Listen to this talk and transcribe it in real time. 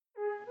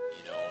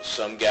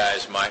Some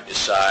guys might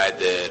decide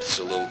that it's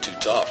a little too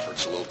tough, or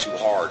it's a little too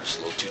hard, it's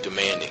a little too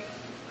demanding.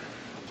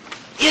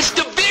 It's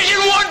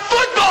Division I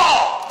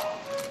football!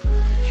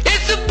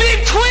 It's the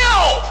Big 12!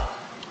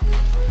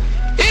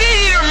 It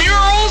ain't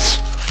intramurals!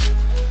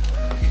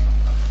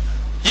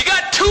 You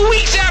got 2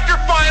 weeks after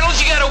finals,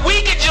 you got a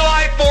week at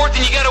July 4th,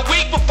 and you got a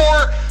week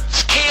before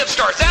camp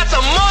starts. That's a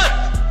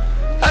month!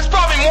 That's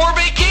probably more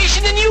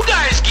vacation than you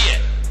guys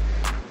get.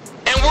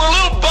 And we're a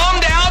little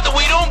bummed out that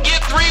we don't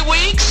get 3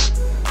 weeks?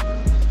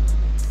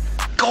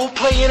 Go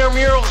play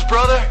intramurals,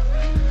 brother.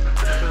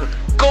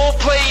 Go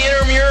play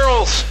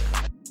intramurals.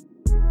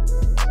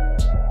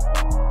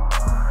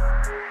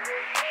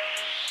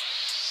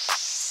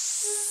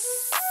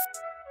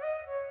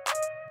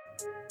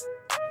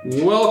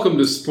 Welcome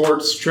to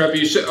Sports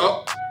Trebuchet.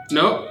 Oh,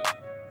 no.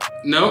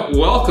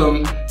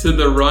 Welcome to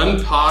the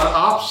Run Pod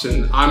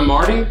Option. I'm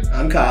Marty.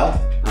 I'm Kyle.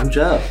 I'm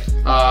Jeff.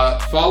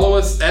 Follow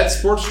us at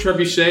Sports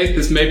Trebuchet.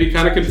 This may be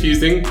kind of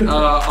confusing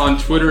on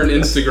Twitter and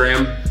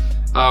Instagram.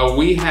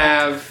 We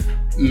have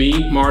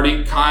me,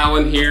 Marty, Kyle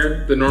in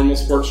here, the normal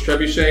Sports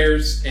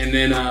Trebucheters, and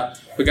then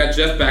we got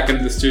Jeff back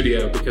into the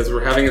studio because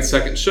we're having a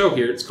second show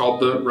here. It's called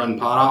the Run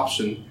Pod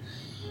Option.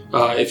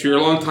 If you're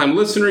a long-time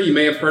listener, you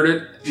may have heard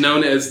it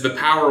known as the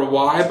Power of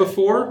Y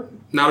before.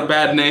 Not a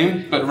bad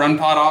name, but Run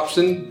Pod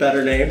Option.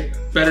 Better name.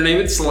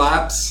 It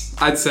slaps,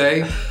 I'd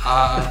say.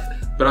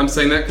 But I'm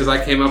saying that because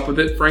I came up with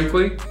it,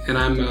 frankly, and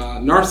I'm a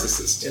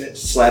narcissist. And it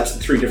slaps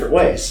in 3 different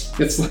ways.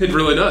 It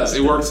really does.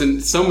 It works in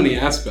so many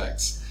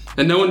aspects.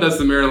 And no one does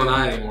the Maryland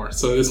Eye anymore,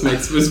 so this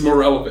makes this more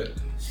relevant.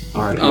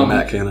 All right,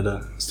 Matt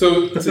Canada.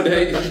 So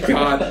today,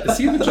 God, does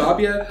he have a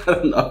job yet? I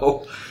don't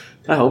know.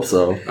 I hope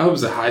so. I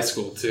was at high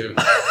school too.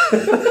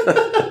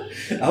 I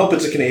hope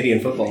it's a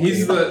Canadian football team.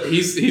 He's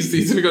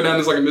gonna go down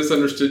as like a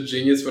misunderstood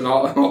genius, but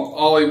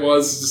all he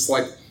was is just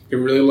like he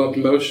really loved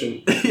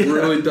motion.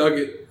 Really dug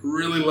it.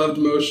 Really loved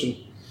motion.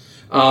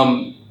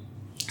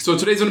 So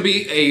today's gonna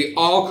be a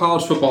all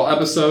college football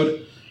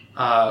episode.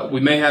 We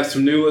may have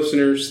some new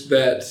listeners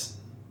that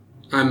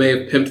I may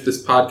have pimped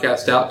this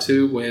podcast out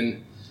to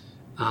when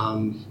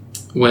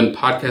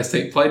Podcast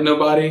Ain't Played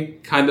Nobody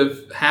kind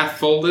of half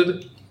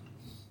folded.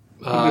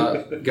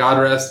 God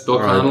rest Bill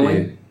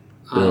Connolly.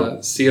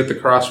 See you at the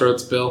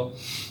crossroads, Bill.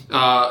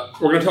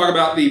 We're going to talk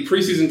about the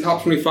preseason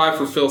top 25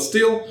 for Phil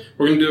Steele.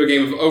 We're going to do a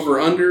game of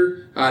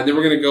over-under. Then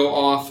we're going to go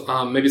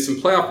off maybe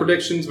some playoff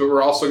predictions, but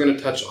we're also going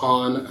to touch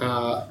on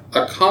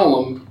a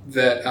column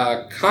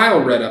that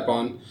Kyle read up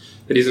on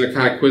that he's going to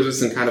kind of quiz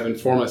us and kind of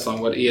inform us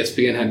on what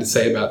ESPN had to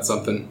say about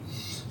something.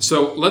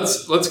 So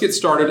let's get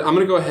started. I'm going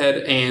to go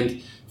ahead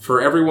and, for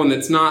everyone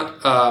that's not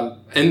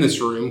in this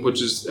room,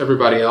 which is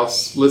everybody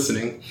else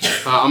listening,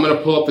 I'm going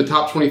to pull up the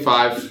top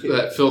 25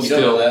 that Phil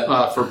Steele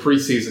for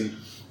preseason.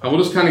 We'll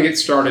just kind of get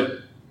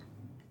started.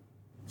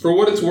 For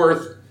what it's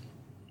worth,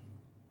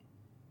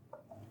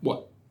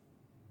 what?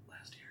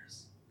 Last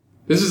year's.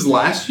 This is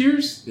last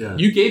year's? Yeah.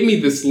 You gave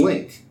me this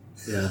link.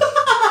 Yeah.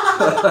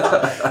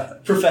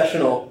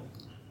 Professional.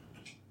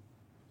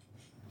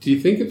 Do you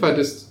think if I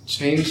just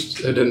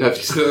changed, I didn't have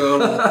to say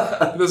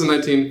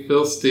 2019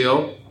 Phil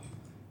Steele,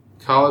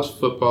 college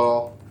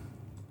football,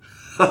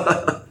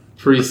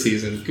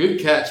 preseason. Good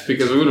catch,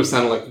 because we would have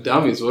sounded like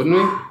dummies, wouldn't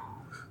we?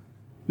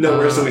 No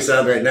worse than we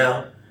sound right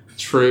now.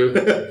 True.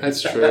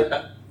 That's true.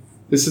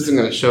 This isn't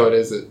going to show it,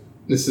 is it?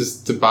 This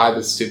is to buy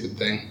this stupid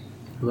thing.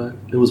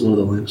 It was one of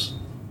the links.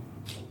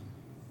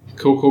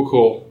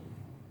 Cool.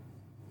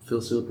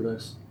 Phil Steele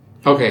products.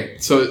 Okay,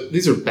 so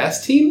these are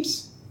best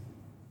teams?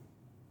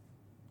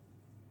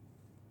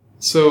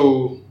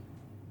 So...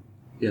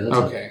 Yeah, that's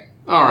okay.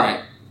 All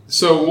right.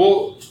 So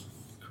we'll...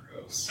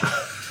 Gross.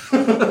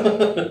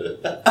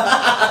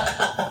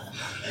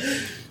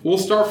 We'll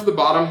start from the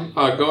bottom.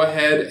 Go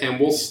ahead,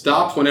 and we'll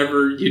stop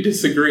whenever you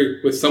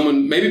disagree with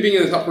someone maybe being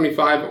in the top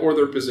 25 or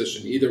their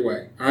position. Either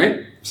way. All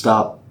right?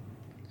 Stop.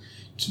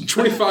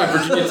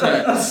 25, Virginia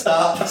Tech.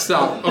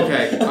 Stop.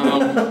 Okay.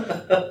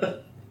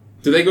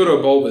 Do they go to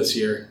a bowl this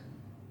year?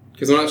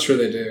 Because I'm not sure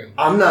they do.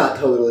 I'm not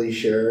totally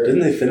sure. Didn't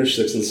they finish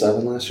 6 and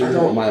 7 last year?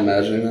 Am I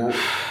imagining that?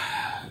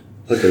 I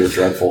think they were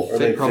dreadful.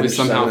 They probably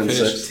somehow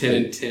finished 10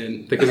 and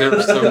 10 because they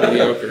were so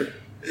mediocre.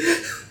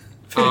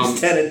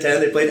 Finished 10 and 10.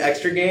 They played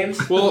extra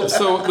games. Well,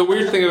 so the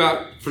weird thing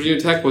about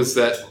Virginia Tech was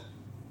that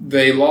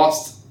they've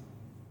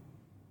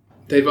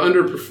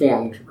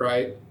underperformed,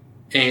 right?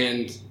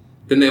 And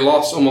then they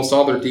lost almost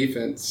all their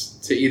defense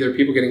to either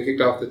people getting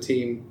kicked off the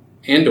team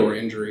and or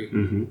injury.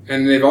 Mm-hmm.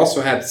 And they've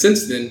also had,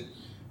 since then,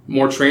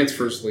 more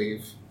transfers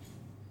leave.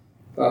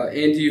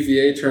 And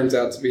UVA turns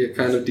out to be a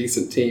kind of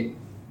decent team,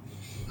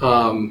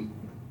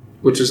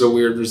 which is a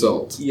weird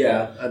result.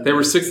 Yeah. They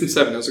were 6 and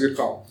 7. That was a good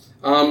call.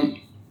 I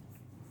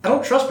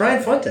don't trust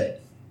Brian Fuente.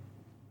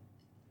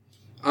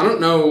 I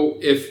don't know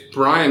if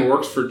Brian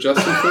works for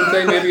Justin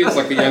Fuente. Maybe it's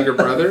like a younger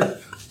brother.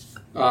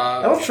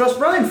 I don't trust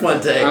Brian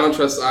Fuente. I don't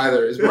trust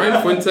either. Is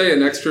Brian Fuente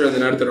an extra in the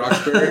Night at the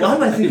Roxbury? Why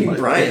am I thinking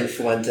Brian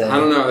Fuente? I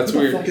don't know. That's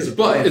weird. What the fuck is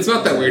but Brian it's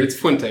not that Fuente? weird. It's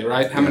Fuente,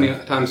 right? How many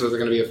times is there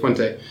going to be a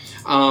Fuente?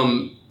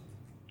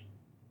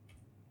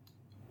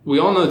 we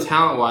all know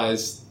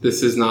talent-wise,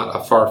 this is not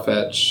a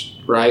far-fetch,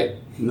 right?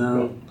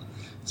 No.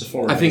 It's a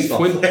former I think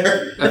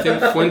player.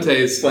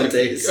 Fuente's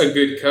Fuentes. a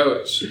good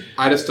coach.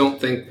 I just don't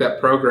think that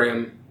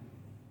program.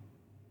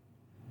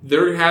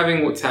 They're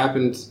having what's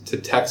happened to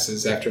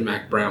Texas after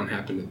Mac Brown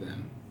happened to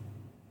them,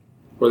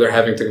 where they're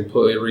having to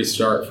completely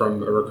restart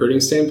from a recruiting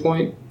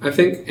standpoint, I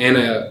think, and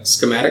a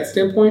schematic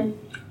standpoint.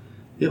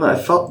 Yeah, but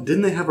I felt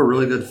didn't they have a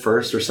really good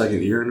first or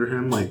second year under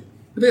him? Like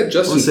They had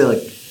Justin say, like-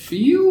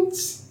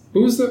 Fields.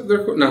 Who was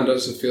not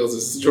Justin Fields?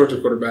 It's the Georgia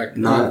quarterback.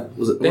 not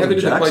was it? They had the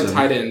wasn't dude that played Jackson.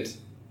 tight end.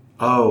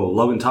 Oh,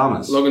 Logan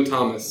Thomas. Logan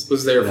Thomas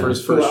was there for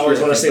his I first year. always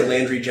want to say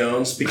Landry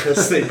Jones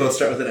because they both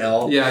start with an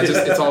L. Yeah,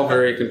 it's all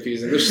very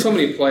confusing. There's so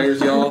many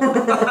players, y'all.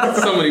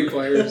 So many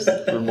players.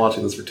 I've been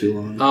watching this for too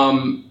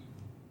long.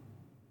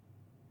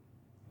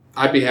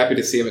 I'd be happy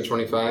to see him at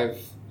 25,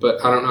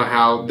 but I don't know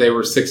how they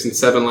were 6 and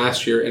 7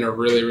 last year in a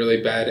really,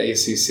 really bad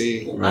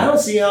ACC. I don't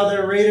see how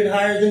they're rated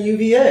higher than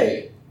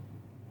UVA.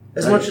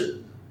 As much as...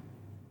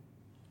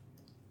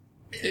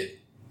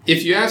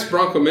 If you ask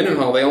Bronco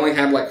Mendenhall, they only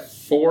had like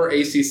 4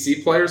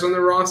 ACC players on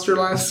their roster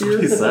last He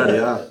year. said,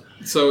 yeah.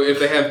 So if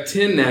they have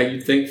 10 now,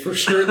 you'd think for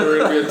sure they're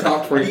going to be a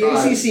top 25.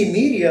 The ACC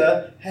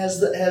media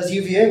has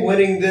UVA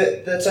winning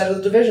that side of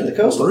the division, the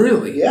Coastal.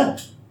 Really? Yeah.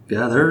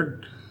 Yeah,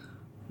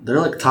 they're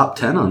like top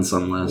 10 on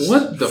some lists.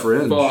 What the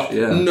Fringe. fuck?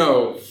 Yeah.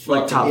 No.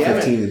 Like fucking- top Yeah,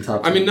 15,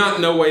 top 10. I mean,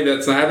 no way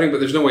that's not happening, but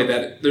there's no way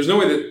that there's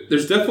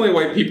definitely a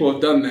way people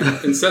have done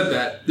that and said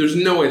that. There's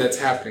no way that's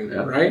happening, Yeah.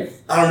 right?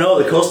 I don't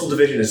know. The Coastal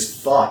division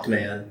is fucked,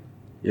 man.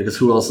 Yeah, because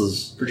who else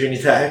is...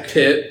 Virginia Tech.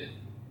 Pitt.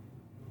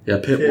 Yeah,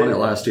 Pitt won it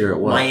last year at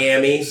what?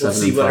 Miami. Let's 7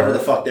 see and whatever 5. the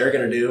fuck they're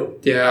going to do.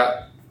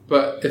 Yeah,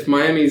 but if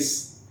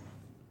Miami's...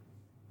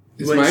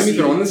 Is Wait, Miami see-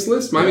 even on this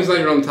list? Miami's not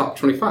even on the top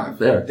 25.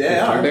 There. They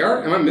are. They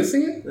are? Am I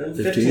missing it?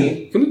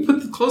 15. Can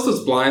we close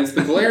those blinds?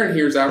 The glare in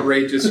here is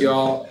outrageous,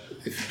 y'all.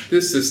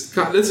 This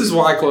is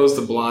why I close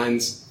the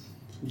blinds.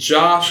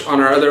 Josh, on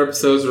our other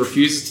episodes,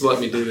 refuses to let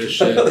me do this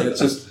shit. And it's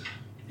just...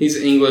 He's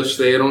English.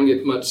 They don't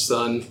get much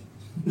sun.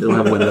 They don't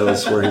have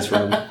windows where he's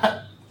from. All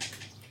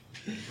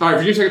right,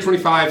 Virginia Tech at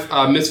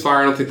 25.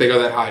 Misfire, I don't think they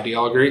go that high. Do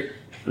y'all agree?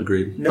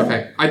 Agreed. No.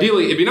 Okay.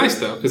 Ideally, it'd be nice,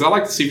 though, because I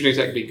like to see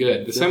Virginia Tech be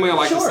good. The same way I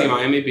like to Sure. see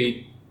Miami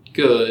be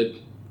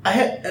good. I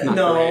had Not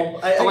no.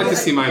 great. I like to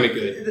see Miami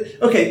good.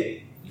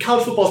 Okay,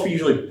 college football is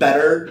usually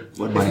better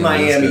When if Miami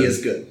Miami is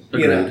is good.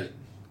 Agreed. You know,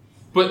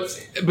 But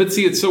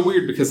see, it's so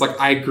weird because, like,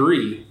 I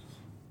agree.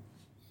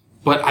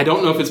 But I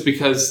don't know if it's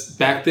because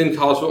back then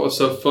college football was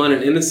so fun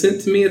and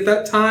innocent to me at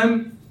that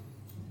time.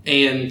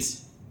 And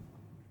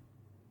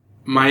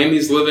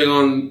Miami's living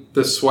on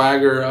the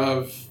swagger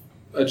of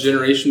a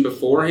generation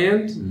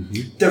beforehand.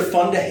 they're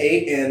fun to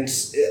hate, and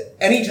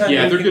anytime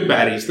Yeah, you they're can- good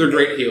baddies. They're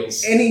great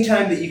heels.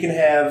 Anytime that you can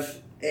have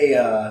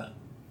a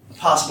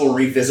possible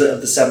revisit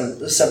of the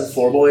seventh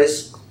floor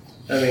boys,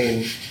 I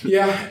mean,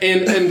 Yeah,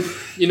 and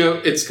you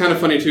know, it's kind of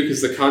funny too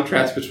because the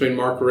contrast between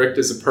Mark Richt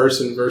as a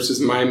person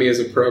versus Miami as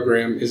a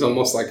program is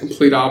almost like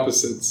complete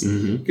opposites.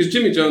 Because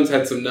Jimmy Jones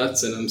had some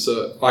nuts in him,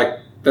 so like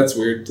that's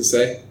weird to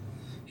say.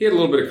 He had a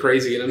little bit of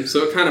crazy in him,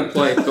 so it kind of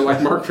played. But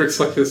like Mark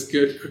Richt's like this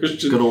good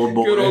Christian, Good old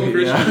boy,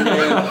 Christian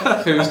yeah.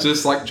 man who's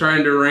just like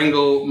trying to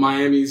wrangle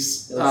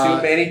Miami's let's see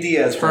what Manny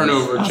Diaz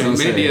turnover I was chain. gonna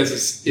Manny say, Diaz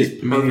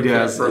is Manny perfect for that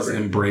Diaz is program.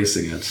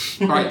 embracing it.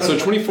 All right, so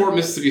 24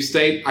 Mississippi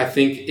State, I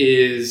think,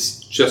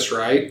 is just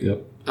right.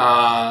 Yep.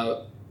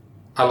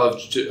 I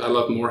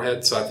love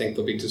Moorhead, so I think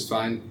they'll be just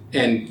fine.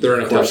 And they're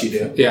in a Of course tough. you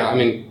do. Yeah, I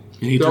mean,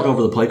 And he took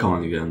over the play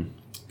calling again.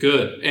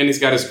 good. And he's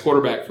got his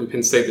quarterback from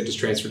Penn State that just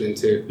transferred in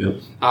too. Yep.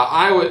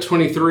 Iowa at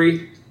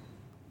 23.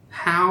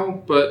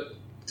 How? But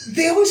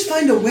they always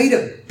find a way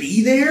to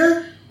be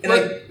there. And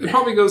it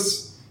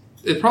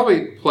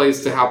probably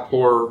plays to how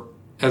poor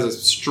as a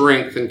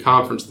strength and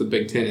conference the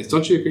Big Ten is.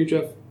 Don't you agree,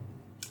 Jeff?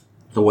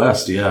 The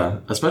West, yeah.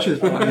 Especially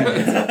the fact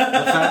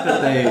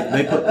that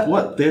they put,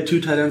 what? They had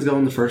 2 tight ends go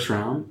in the first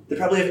round. they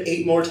probably have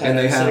 8 more tight And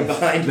they ends sitting have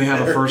behind. they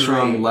have a that are first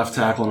round great. left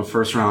tackle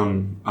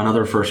and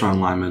another first round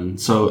lineman.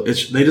 So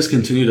they just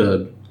continue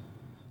to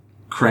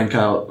crank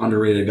out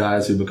underrated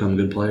guys who become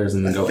good players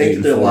and then I go 8 think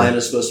and their 4. line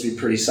is supposed to be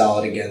pretty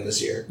solid again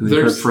this year. And then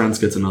Kirk There's-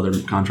 Ferentz gets another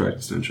contract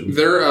extension.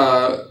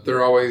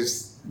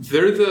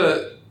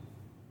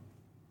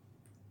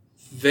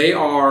 They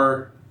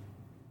are.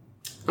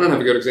 I don't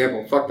have a good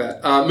example. Fuck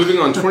that. Moving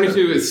on.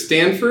 22 is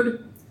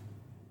Stanford.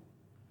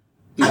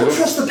 I don't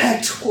trust the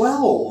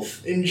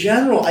Pac-12 in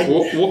general.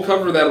 We'll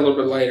cover that a little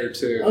bit later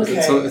too. 'Cause Okay.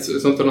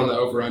 It's something on the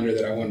over/under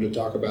that I wanted to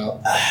talk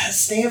about.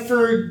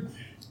 Stanford.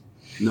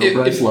 No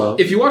Bryce Love.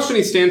 If you watched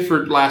any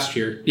Stanford last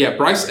year, yeah,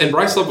 Bryce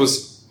Love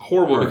was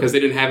horrible Hurt. because they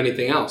didn't have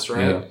anything else,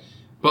 right? Yeah.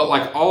 But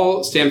like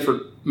all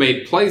Stanford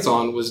made plays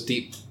on was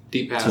deep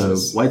to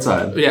passes.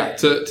 Whiteside. Yeah,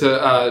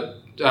 to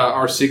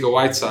Arcega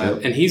Whiteside,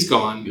 Yep. and he's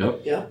gone.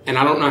 Yep. Yeah. And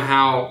I don't know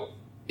how,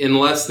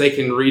 unless they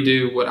can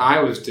redo what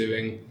I was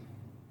doing.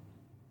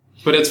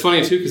 But it's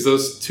funny too because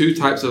those 2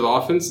 types of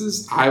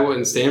offenses, Iowa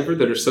and Stanford,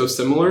 that are so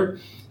similar,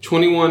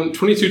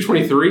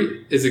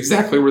 22-23 is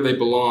exactly where they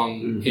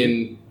belong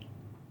in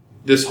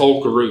this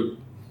whole group.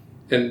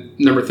 And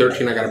number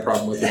 13, I got a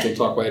problem with, which we'll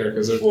talk later.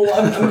 Well,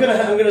 I'm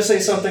gonna say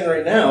something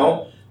right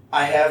now.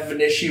 I have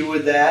an issue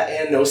with that,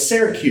 and no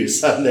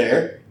Syracuse on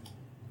there.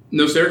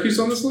 No Syracuse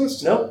on this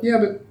list? Nope. Yeah,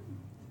 but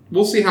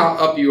we'll see how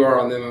up you are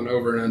on them on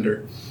over and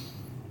under.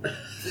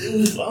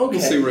 Okay. We'll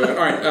see. All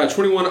right,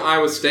 21,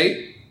 Iowa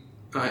State.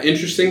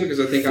 Interesting, because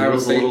I think Iowa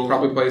State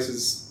probably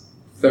places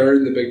third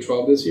in the Big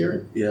 12 this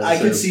year. Yeah, I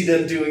could see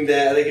them doing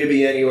that. They could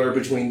be anywhere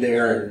between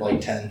there and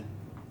like 10.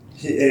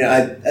 And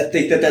I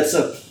think that's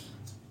a.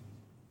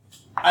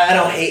 I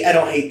don't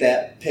hate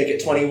that pick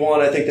at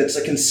 21. I think that's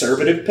a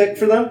conservative pick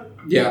for them.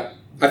 Yeah,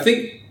 I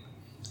think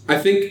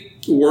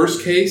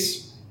worst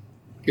case,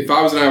 if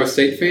I was an Iowa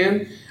State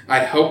fan,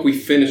 I'd hope we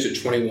finish at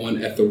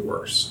 21 at the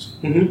worst,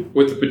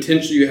 with the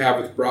potential you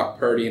have with Brock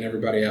Purdy and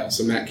everybody else,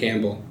 and Matt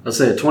Campbell. I'd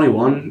say at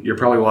 21, you're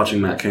probably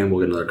watching Matt Campbell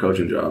get another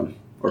coaching job,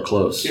 or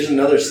close. Here's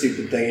another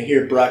stupid thing. I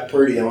hear Brock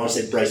Purdy. I want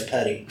to say Bryce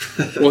Petty.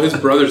 Well, his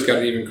brother's got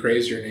an even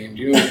crazier name.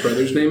 Do you know what his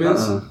brother's name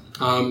is?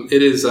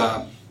 It is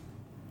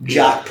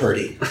Jock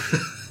Purdy.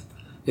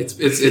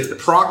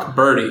 It's Proc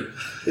Birdie.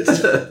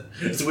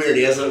 It's weird.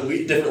 He has a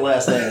different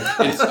last name.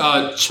 It's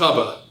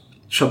Chubba.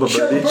 Chubba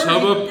Purdy.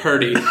 Chubba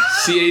Purdy.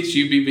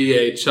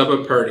 Chubba.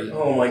 Chubba Purdy.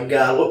 Oh my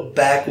God! What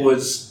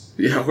backwoods?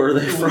 Yeah, where are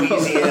they from?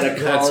 Louisiana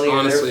That's colony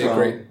honestly they're a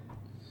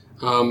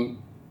from. great.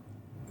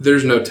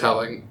 There's no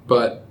telling,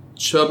 but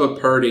Chubba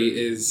Purdy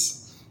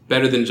is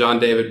better than John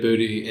David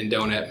Booty and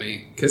Don't At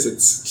Me, because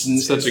it's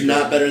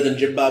not better than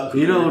Jim Bob Cooper.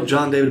 You know,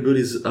 John David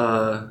Booty's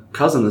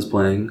cousin is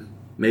playing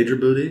Major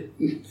Booty.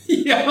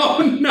 Yeah, oh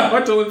no, I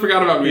totally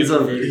forgot about Major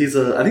Booty.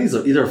 I think he's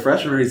either a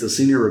freshman or he's a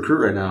senior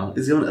recruit right now.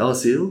 Is he on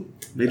LSU?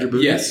 Major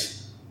Booty?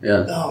 Yes.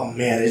 Yeah. Oh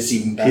man, it's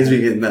even better. He's been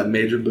getting that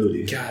Major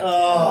Booty. God.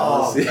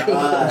 Oh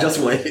God.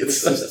 Just wait.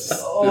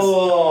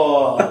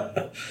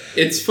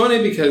 It's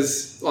funny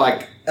because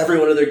like every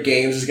one of their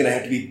games is going to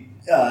have to be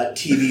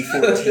TV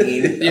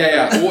 14.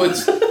 yeah. Well,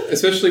 it's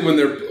especially when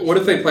they're. What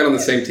if they played on the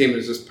same team?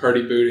 It's just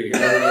Purdy Booty.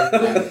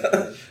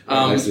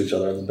 Next to each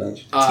other on the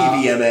bench.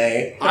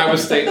 TVMA. Iowa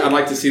State. I'd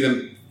like to see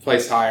them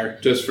place higher,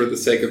 just for the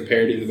sake of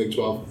parity in the Big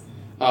 12.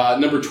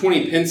 Number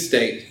 20, Penn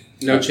State.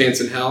 No chance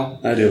in hell.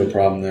 I do have a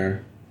problem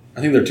there. I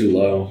think they're too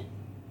low.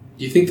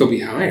 You think they'll be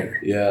higher?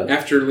 Yeah.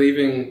 After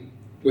leaving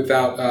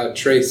without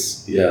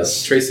Tracy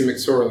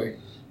McSorley.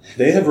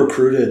 They have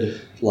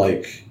recruited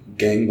like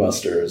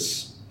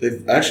gangbusters.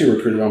 They've actually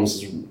recruited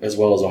almost as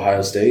well as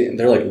Ohio State, and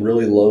they're like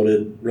really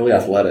loaded, really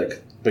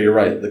athletic. But you're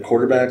right, the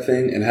quarterback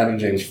thing and having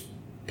James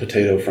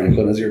Potato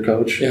Franklin as your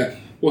coach. Yeah.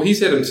 Well, he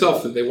said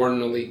himself that they weren't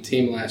an elite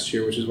team last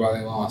year, which is why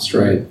they lost,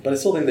 right? But I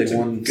still think they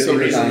won. Good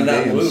reason to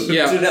not lose.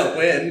 Yeah. To not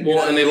win.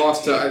 Well, and they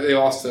lost to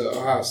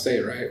Ohio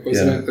State, right?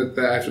 Wasn't it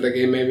after that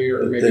game, maybe,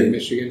 or maybe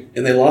Michigan?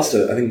 And they lost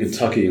to, I think,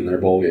 Kentucky in their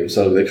bowl game,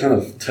 so they kind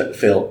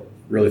of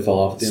really fell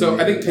off. At the So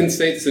end I think Penn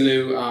State's the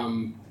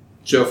new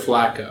Joe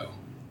Flacco,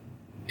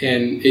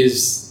 and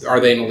are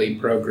they an elite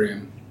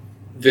program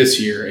this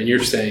year? And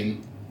you're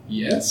saying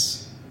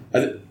yes?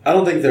 I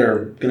don't think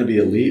they're going to be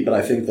elite, but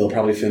I think they'll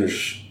probably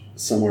finish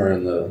somewhere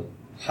in the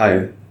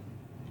high,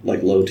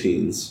 like low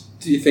teens.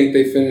 Do you think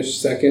they finish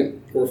second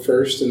or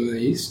first in the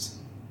East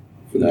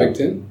for the Big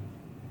Ten?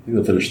 I think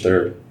they'll finish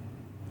third.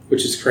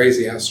 Which is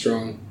crazy how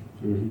strong.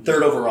 Mm-hmm.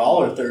 Third overall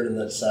or third in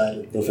the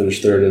side? They'll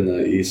finish third in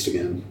the East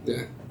again.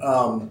 Yeah.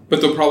 But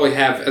they'll probably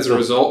have, as a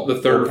result,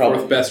 the third or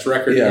fourth best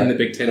record in the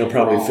Big Ten. They'll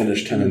overall. Probably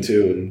finish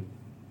 10-2 and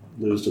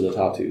lose to the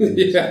top two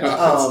teams.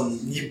 Yeah.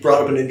 You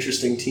brought up an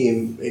interesting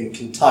team in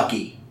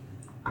Kentucky.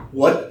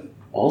 What?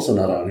 Also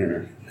not on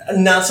here.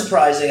 Not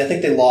surprising. I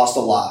think they lost a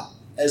lot.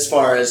 As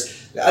far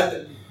as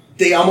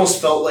they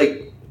almost felt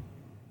like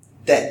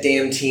that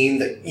damn team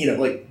that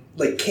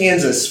like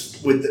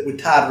Kansas with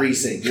Todd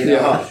Reesing. You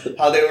know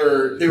how they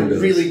were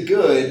really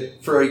good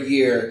for a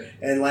year,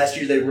 and last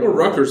year they rode. Well,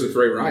 Rutgers with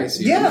Ray Rice.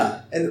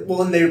 Yeah, and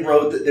they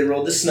rode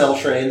the Snell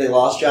train. They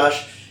lost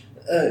Josh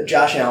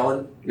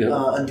Allen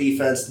on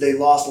defense. They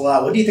lost a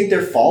lot. What do you think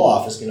their fall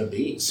off is going to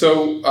be?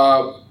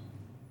 So.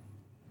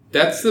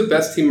 That's the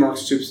best team Mark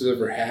Stoops has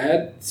ever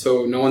had,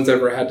 so no one's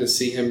ever had to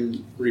see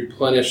him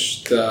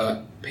replenish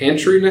the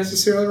pantry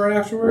necessarily right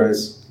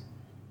afterwards.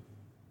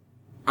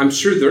 Right. I'm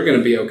sure they're going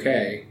to be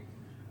okay,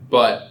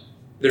 but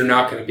they're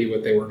not going to be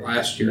what they were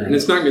last year. And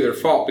it's not going to be their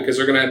fault because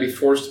they're going to be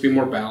forced to be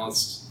more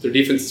balanced. Their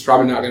defense is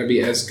probably not going to be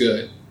as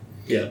good.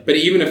 Yeah. But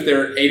even if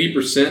they're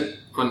 80%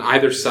 on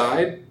either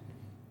side,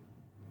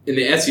 in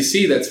the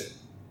SEC, that's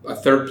a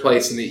third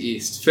place in the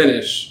East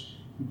finish,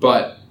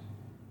 but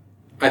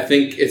I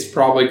think it's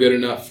probably good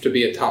enough to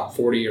be a top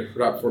 40 or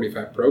top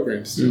 45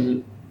 program still.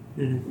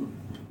 Mm-hmm. Mm-hmm.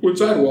 Which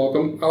I'd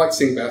welcome. I like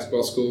seeing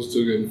basketball schools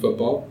do good in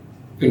football,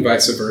 and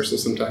vice versa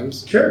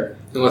sometimes. Sure.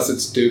 Unless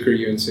it's Duke or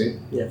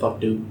UNC. Yeah, fuck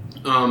Duke.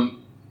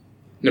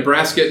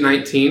 Nebraska at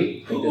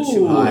 19. I think that's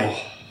too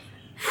high.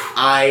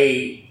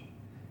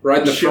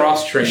 Riding the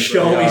frost train.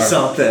 Show me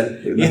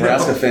something.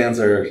 Nebraska fans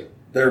are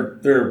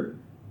they're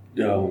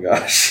oh my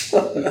gosh.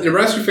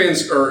 Nebraska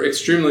fans are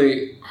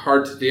extremely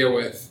hard to deal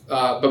with.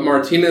 But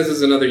Martinez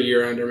is another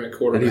year under my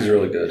quarterback. And he's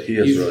really good.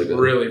 He's really good.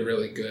 Really,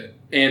 really good.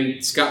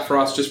 And Scott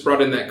Frost just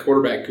brought in that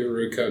quarterback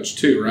guru coach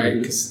too, right?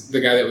 Because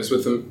the guy that was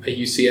with him at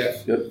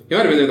UCF, he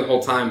might have been there the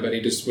whole time, but he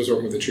just was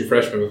working with a true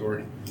freshman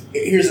before.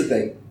 Here's the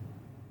thing.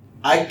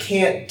 I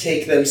can't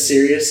take them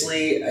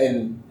seriously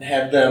and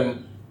have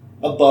them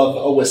above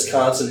a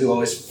Wisconsin who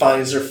always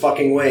finds their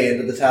fucking way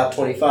into the top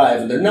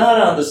 25, and they're not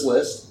on this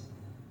list.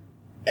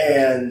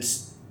 And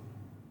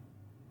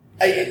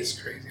That is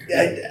crazy.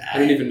 I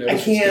didn't even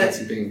notice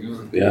Wisconsin being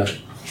gone. Yeah.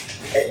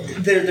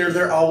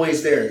 They're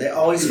always there. They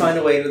always find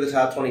a way into the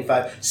top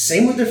 25.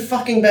 Same with their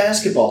fucking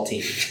basketball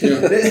team. Yeah.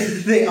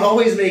 They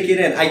always make it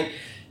in.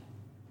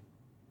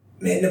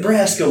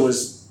 Nebraska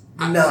was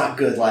not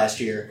good last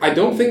year. I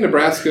don't think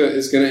Nebraska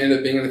is going to end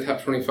up being in the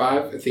top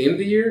 25 at the end of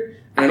the year.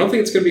 And I don't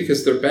think it's going to be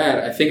because they're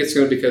bad. I think it's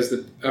going to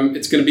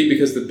be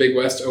because the Big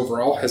West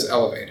overall has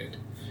elevated.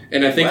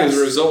 And I think as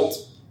a result,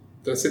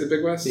 did I say the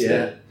Big West?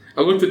 Yeah.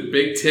 I looked at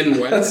Big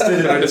Ten West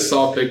and I just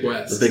saw Big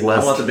West. The Big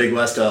West. I want the Big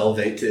West to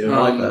elevate too. I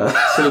like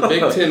that. So the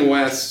Big Ten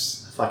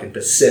West, fucking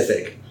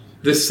Pacific.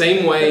 the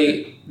same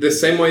way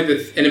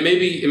that, and it may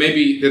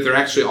be that they're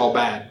actually all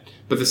bad,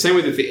 but the same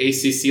way that the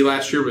ACC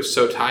last year was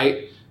so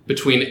tight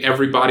between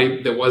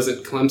everybody that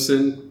wasn't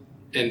Clemson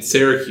and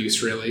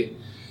Syracuse, really,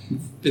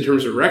 in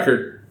terms of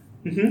record,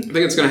 I think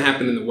it's going to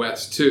happen in the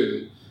West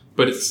too.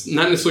 But it's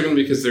not necessarily going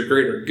to be because they're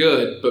great or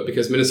good, but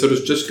because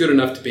Minnesota's just good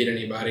enough to beat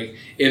anybody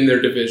in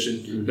their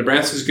division.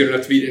 Nebraska's good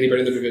enough to beat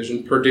anybody in their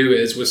division. Purdue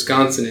is,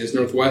 Wisconsin is,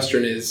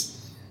 Northwestern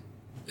is,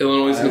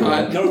 Illinois is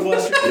not.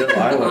 Northwestern.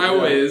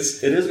 Iowa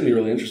is. It is going to be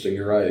really interesting.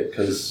 You're right,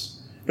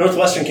 because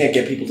Northwestern can't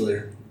get people to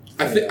there.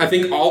 I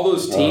think all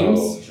those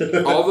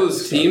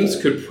teams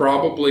could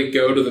probably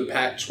go to the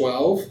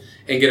Pac-12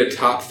 and get a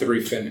top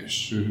 3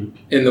 finish in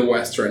the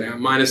West right now,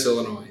 minus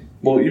Illinois.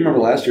 Well, you remember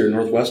last year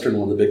Northwestern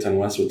won the Big Ten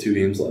West with 2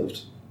 games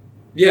left.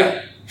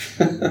 Yeah,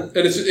 and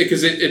it's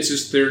because it's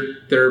just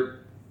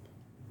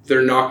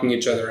they're knocking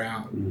each other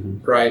out,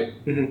 right?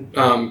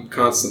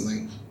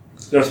 Constantly.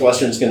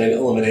 Northwestern's going to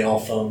eliminate all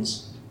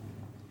phones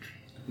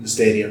in the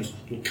stadium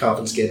and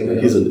confiscate them.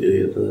 He's an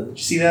idiot for that. Did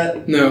you see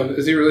that? No,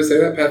 does he really say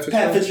that, Pat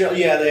Fitzgerald? Pat Fitzgerald.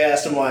 Yeah, they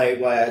asked him why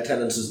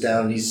attendance was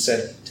down. And he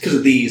said it's because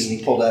of these, and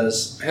he pulled out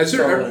his Has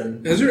there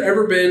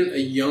ever been a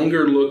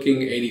younger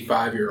looking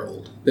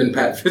 85-year-ld than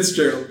Pat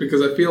Fitzgerald?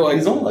 Because I feel like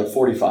He's only like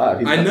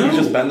 45. I know. He's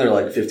just been there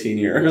like 15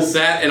 years. Well,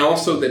 that, and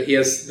also that he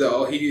is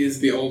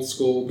the old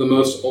school, the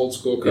most old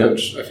school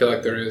coach I feel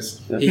like there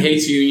is. Yep. He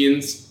hates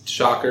unions.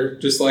 Shocker.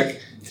 Just like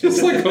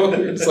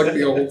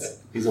the olds.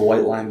 He's a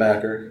white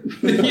linebacker.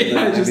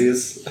 Yeah,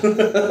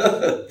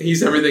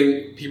 he's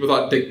everything people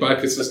thought Dick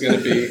Butkus was going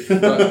to be,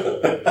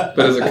 but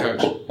as a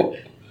coach.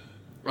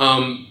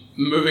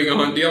 Moving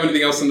on. Do you have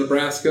anything else in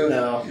Nebraska?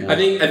 No. I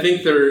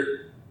think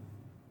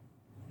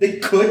they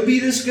could be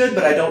this good,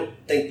 but I don't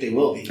think they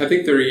will be. I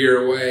think they're a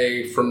year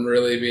away from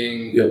really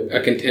being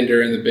a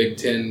contender in the Big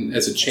Ten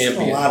as a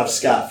champion. That's a lot of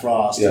Scott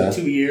Frost in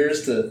 2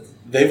 years to.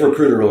 They've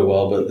recruited really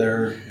well, but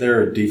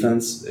their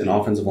defense and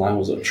offensive line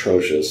was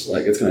atrocious.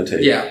 Like, it's going to take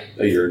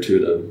a year or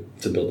two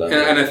to build that.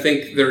 And I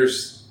think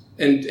there's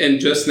and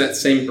just in that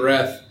same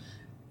breath,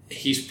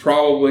 he's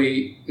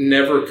probably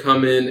never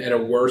come in at a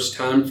worse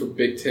time for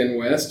Big Ten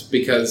West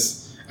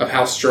because of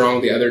how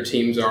strong the other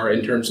teams are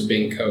in terms of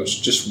being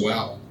coached just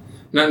well.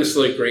 Not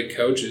necessarily great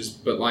coaches,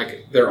 but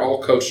like they're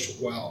all coached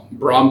well.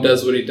 Braum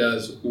does what he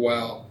does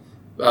well.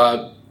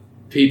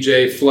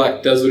 PJ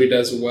Fleck does what he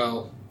does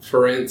well.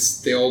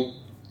 Ferentz,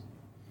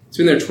 he's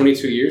been there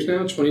 22 years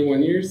now,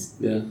 21 years.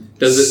 Yeah.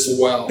 Does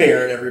it well.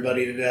 Sparing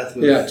everybody to death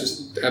with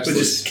just absolutely. But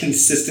just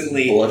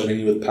consistently bludgeoning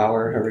you with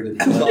power every day.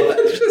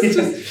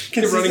 just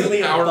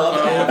consistently power above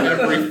average.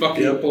 every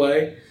fucking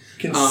play.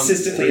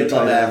 Consistently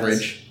above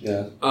average.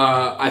 Yeah.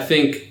 I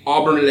think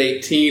Auburn at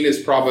 18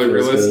 is probably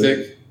realistic.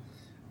 Good.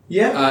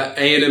 Yeah.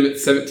 A&M at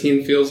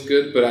 17 feels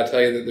good, but I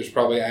tell you that there's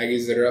probably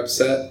Aggies that are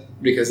upset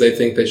because they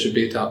think they should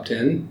be a top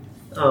 10.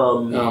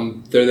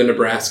 They're the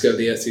Nebraska of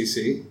the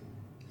SEC.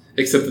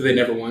 Except that they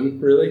never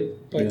won, really.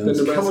 Like the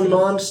Nebraska. Kellen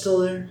Mond still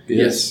there?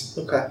 Yes.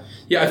 Okay.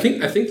 Yeah, I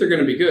think they're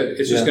going to be good.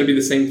 It's just going to be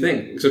the same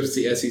thing, except it's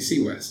the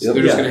SEC West. Yep.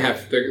 They're just going to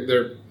have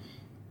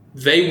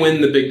they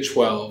win the Big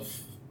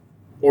 12,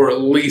 or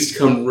at least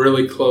come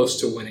really close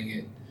to winning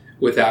it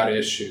without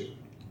issue.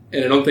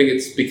 And I don't think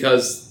it's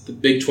because the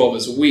Big 12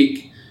 is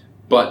weak,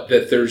 but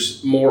that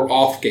there's more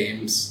off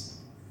games.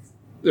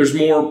 There's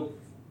more,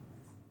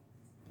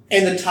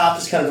 and the top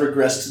has kind of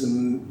regressed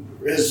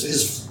to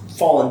has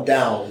fallen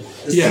down.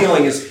 The Yeah.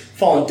 ceiling has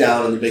fallen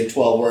down in the Big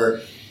 12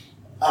 where,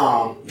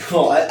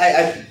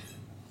 I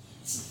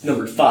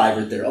numbered 5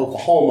 right there.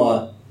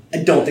 Oklahoma, I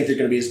don't think they're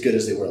going to be as good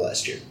as they were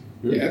last year.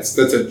 yeah, that's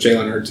a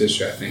Jalen Hurts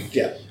issue, I think.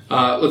 Yeah.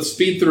 Let's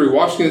speed through.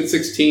 Washington at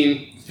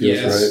 16,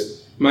 yes. Right.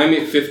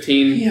 Miami at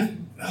 15, Yeah.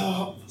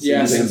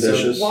 yes. Seems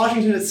ambitious.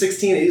 Washington at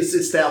 16,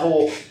 it's that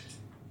whole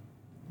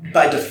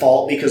by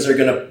default because they're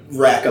going to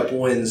rack up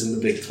wins in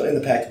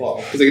the Pac-12.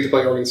 Because they get to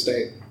play Oregon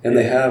State. And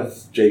they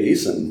have Jay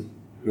Eason,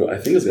 who I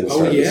think is going to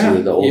start this yeah.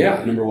 year, the old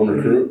Yeah. number 1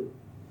 recruit.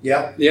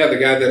 Yeah. Yeah, the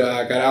guy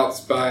that got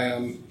out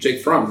by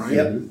Jake Fromm, right?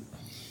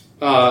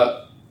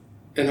 Yep.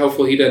 And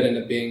hopefully he doesn't end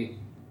up being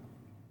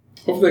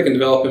Hopefully they can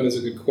develop him as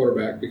a good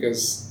quarterback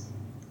because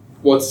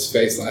what's his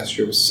face last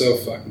year was so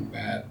fucking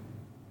bad.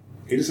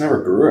 He just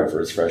never grew after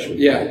his freshman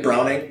year. Yeah.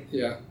 Browning.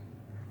 Yeah.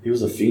 He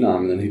was a phenom,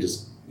 and then he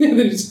just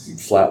They just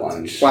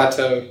flatlined.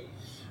 plateaued.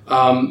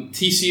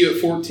 TCU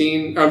at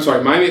 14. I'm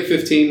sorry, Miami at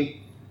 15.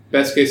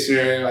 Best case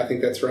scenario, I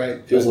think that's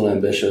right. Feels a little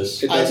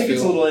ambitious It I does think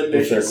it's a feel- little with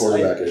their ambitious.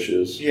 quarterback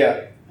issues.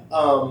 Yeah.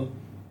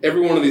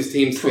 Every one of these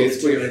teams Prove it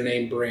basically to are me. a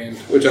name brand,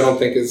 which I don't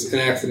think is an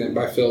accident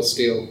by Phil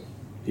Steele.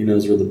 He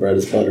knows where the bread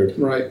is buttered.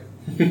 Right.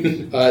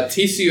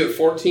 TCU at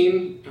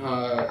 14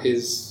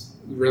 is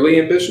really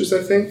ambitious,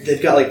 I think.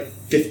 They've got like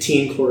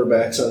 15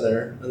 quarterbacks on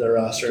their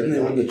roster. Didn't they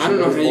win the I don't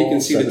know how you can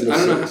see Cheez-It Bowl, I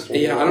don't know. 7-6,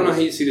 I don't know how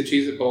you see the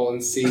Cheez-It Bowl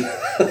and see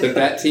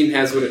that team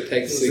has what it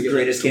takes It's to the get.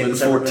 greatest game win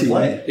that's ever been 14.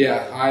 played.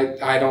 Yeah,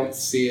 I don't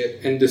see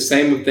it. And the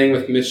same thing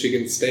with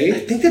Michigan I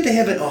State. think that they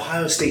have an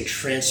Ohio State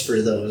transfer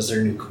though as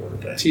their new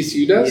quarterback.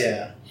 TCU does.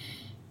 Yeah.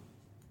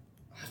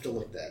 I'll have to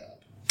look that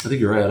up. I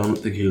think you're right. I don't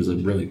think he was a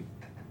really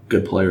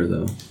good player,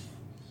 though.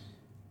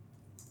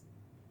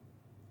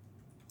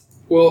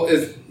 Well,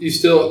 if you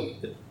still,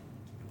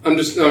 I'm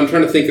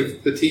trying to think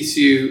of the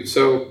TCU.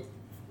 So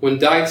when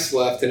Dykes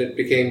left and it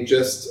became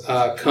just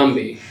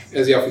Cumbie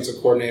as the offensive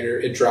coordinator,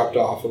 it dropped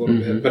off a little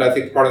bit. But I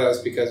think part of that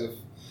was because of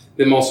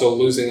them also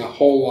losing a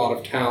whole lot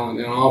of talent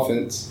in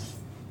offense.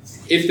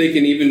 If they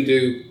can even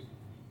do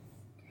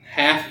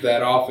half of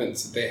that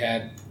offense that they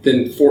had,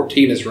 then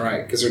 14 is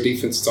right because their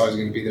defense is always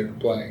going to be there to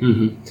play.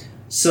 Mm-hmm.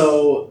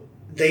 So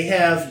they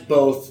have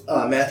both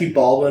Matthew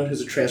Baldwin,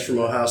 who's a transfer from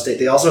Ohio State.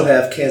 They also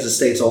have Kansas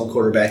State's old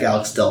quarterback,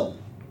 Alex Delton.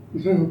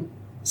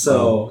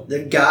 So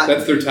they've got...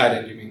 That's their tight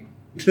end, you mean?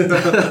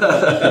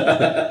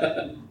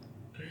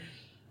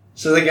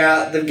 So they've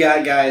got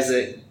guys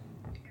that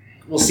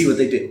we'll see what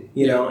they do,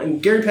 you know.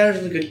 And Gary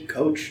Patterson's a good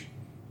coach.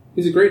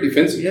 He's a great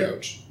defensive Yeah.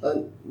 coach.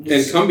 And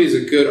Cumbie's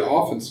a good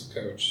offensive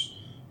coach.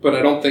 But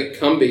I don't think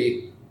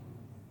Cumbie...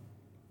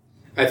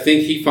 I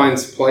think he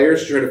finds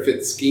players to try to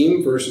fit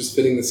scheme versus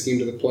fitting the scheme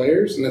to the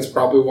players. And that's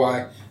probably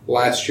why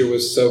last year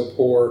was so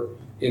poor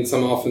in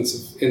some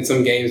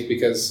games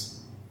because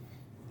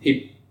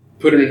he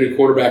put in a new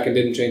quarterback and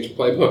didn't change the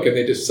playbook and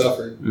they just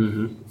suffered.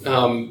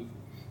 Mm-hmm.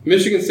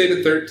 Michigan State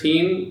at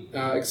 13.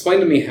 Explain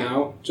to me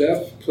how,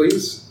 Jeff,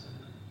 please.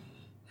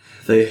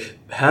 They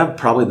have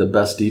probably the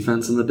best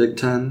defense in the Big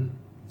Ten.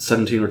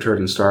 17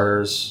 returning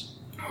starters.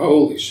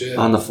 Holy shit.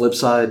 On the flip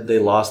side, they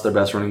lost their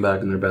best running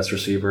back and their best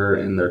receiver,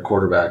 and their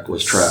quarterback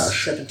was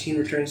trash. 17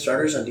 returning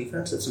starters on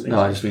defense? That's amazing. No,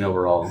 I just mean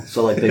overall.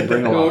 So, like, they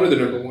bring a No lot. wonder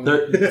they're number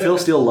one. Phil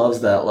Steele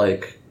loves that,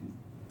 like,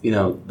 you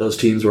know, those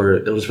teams where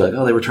it was like,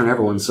 oh, they return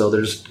everyone, so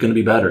they're just going to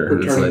be better.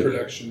 And it's Returning like,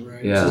 production,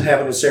 right? yeah. That's what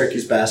happened with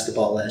Syracuse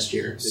basketball last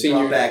year. They Senior-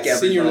 brought back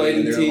everybody, senior laden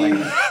and they're team.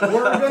 like,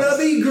 we're going to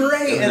be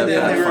great. And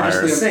then they were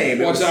just the same.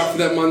 It Watch was- out for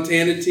that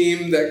Montana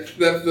team.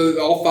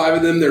 All five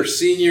of them, they're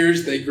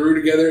seniors. They grew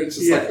together. It's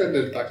just like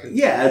that. Fucking.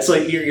 Yeah, it's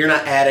like you're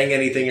not adding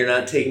anything. You're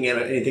not taking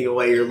anything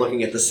away. You're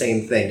looking at the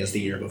same thing as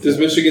the year before. Does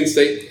Michigan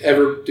State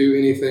ever do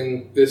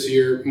anything this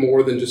year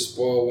more than just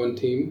spoil one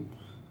team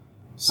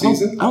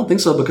season? I don't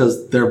think so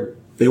because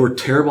they were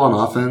terrible on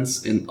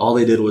offense, and all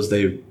they did was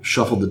they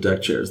shuffled the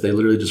deck chairs. They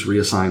literally just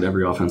reassigned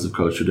every offensive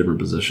coach to a different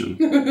position.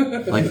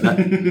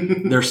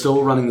 They're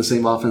still running the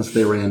same offense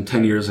they ran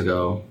 10 years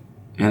ago,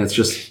 and it's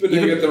just But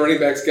then you got the running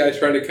backs guy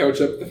trying to coach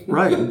up the,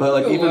 right. But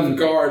like the left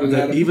guard,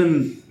 and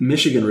even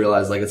Michigan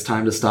realized like it's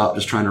time to stop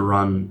just trying to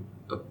run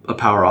a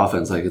power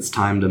offense. Like it's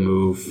time to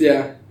move.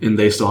 yeah. And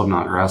they still have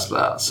not grasped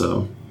that.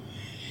 So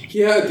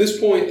Yeah, at this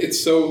point,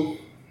 it's so.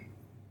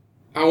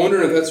 I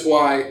wonder if that's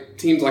why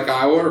teams like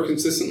Iowa are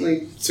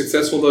consistently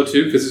successful, though,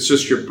 too, because it's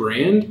just your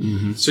brand.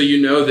 Mm-hmm. So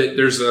you know that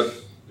there's a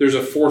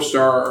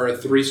 4-star or a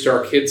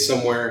 3-star kid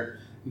somewhere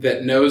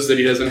that knows that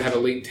he doesn't have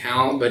elite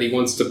talent, but he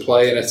wants to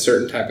play in a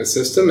certain type of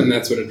system, and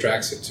that's what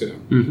attracts it to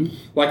him. Mm-hmm.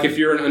 Like if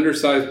you're an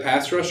undersized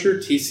pass rusher,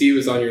 TCU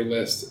is on your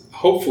list,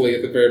 hopefully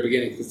at the very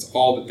beginning, because it's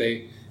all that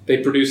they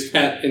produced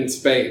that in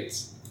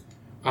spades.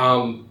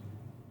 Oregon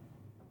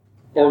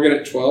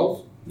at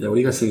 12. yeah, what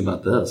do you guys think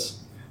about this?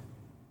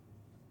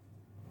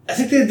 I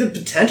think they have the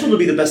potential to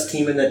be the best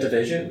team in that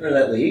division or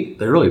that league.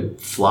 They really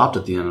flopped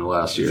at the end of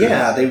last year.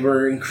 Yeah, they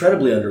were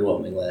incredibly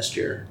underwhelming last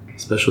year.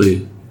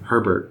 Especially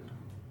Herbert.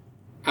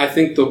 I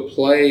think they'll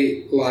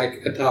play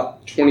like a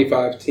top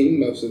 25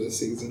 team most of the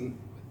season,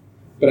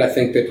 but I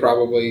think they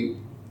probably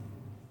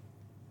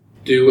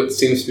do what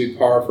seems to be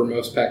par for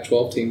most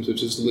Pac-12 teams,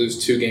 which is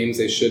lose 2 games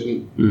they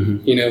shouldn't.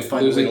 Mm-hmm. You know,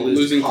 Finally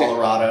losing to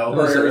Colorado.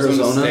 or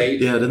Arizona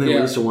State. Yeah, didn't they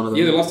lose to one of them?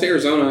 Yeah, they lost to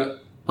Arizona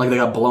Like they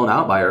got blown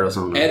out by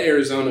Arizona. at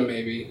Arizona,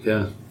 maybe.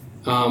 Yeah.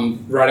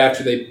 Right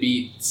after they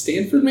beat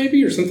Stanford,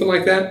 maybe, or something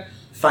like that.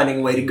 Finding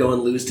a way to go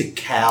and lose to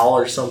Cal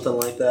or something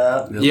like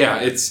that. Yep. Yeah,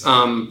 it's.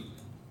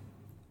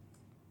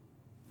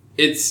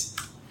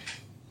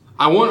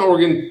 I want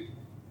Oregon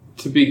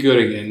to be good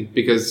again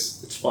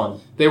because It's fun.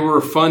 they were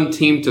a fun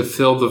team to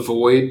fill the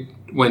void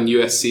when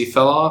USC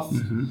fell off,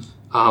 Mm-hmm.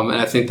 and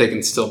I think they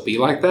can still be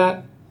like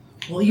that.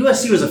 Well,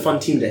 USC was a fun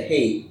team to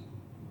hate,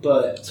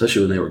 but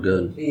Especially when they were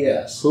good.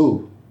 yes.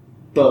 Who?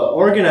 But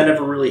Oregon I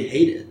never really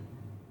hated.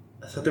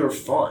 I thought they were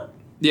fun.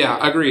 Yeah,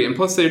 I agree. And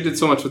plus, they did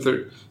so much with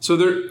their. So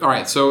they're all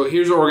right. So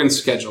here's Oregon's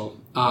schedule: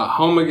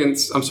 home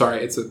against. I'm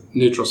sorry, it's a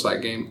neutral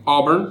site game.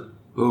 Auburn,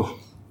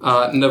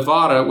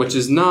 Nevada, which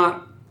is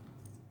not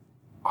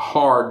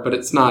hard, but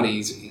it's not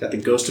easy. Got the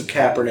ghost of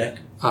Kaepernick.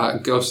 The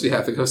ghost of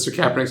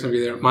Kaepernick's gonna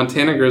be there.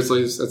 Montana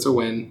Grizzlies, that's a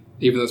win.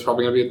 Even though it's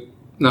probably gonna be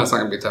it's not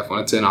gonna be a tough one.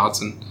 It's in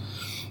Autzen.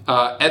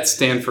 At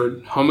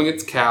Stanford, home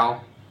against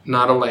Cal,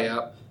 not a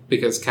layup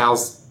because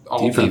Cal's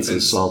all defense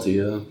is salty.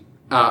 Yeah.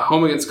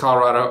 Home against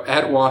Colorado,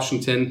 at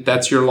Washington,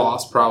 that's your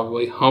loss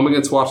probably. Home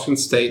against Washington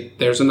State,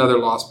 there's another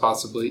loss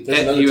possibly. There's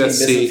at another USC,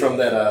 team missing from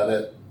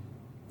that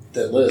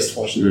list,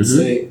 Washington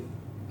State.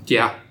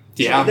 yeah.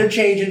 So they're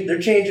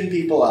changing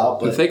people out,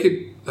 but If they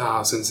could, I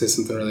was going to say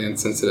something really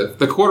insensitive.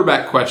 The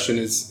quarterback question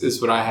is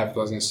what I have.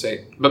 I was going to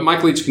say, but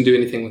Mike Leach can do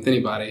anything with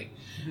anybody.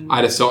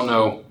 I just don't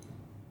know.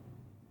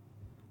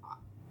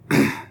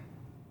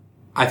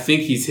 I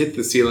think he's hit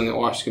the ceiling at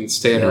Washington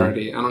State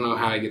already. I don't know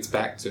how he gets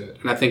back to it.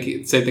 And I think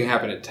the same thing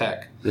happened at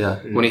Tech. Yeah.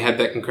 When he had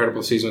that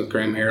incredible season with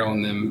Graham Harrell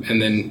and them,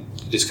 and then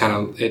just kind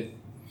of it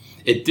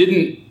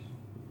didn't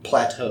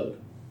plateaued.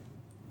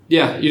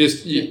 Yeah, you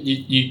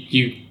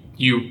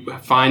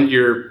find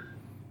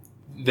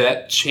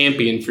that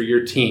champion for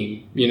your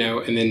team,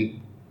 and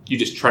then you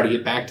just try to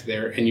get back to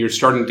there, and you're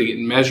starting to get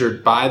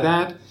measured by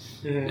that,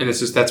 and it's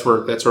just that's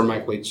where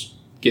Mike Leach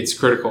gets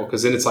critical,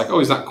 because then it's like, oh,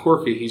 he's not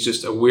quirky, he's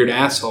just a weird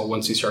asshole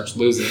once he starts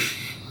losing.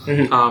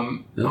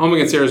 Home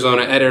against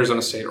Arizona, at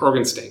Arizona State,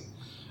 Oregon State,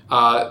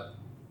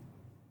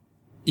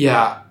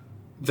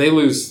 they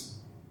lose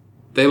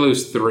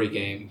 3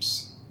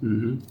 games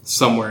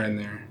somewhere in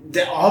there.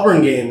 The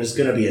Auburn game is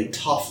going to be a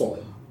tough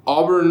one.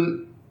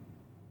 Auburn,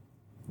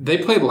 they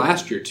played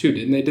last year too,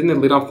 didn't they? Didn't they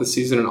lead off the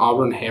season and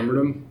Auburn hammered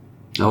them?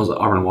 That was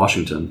Auburn,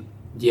 Washington.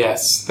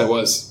 Yes, that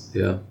was.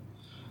 Yeah.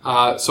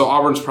 So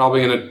Auburn's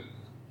probably going to...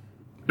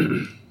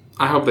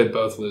 I hope they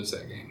both lose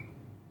that game.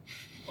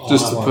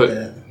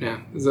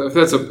 If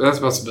that's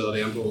a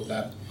possibility, I'm cool with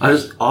that.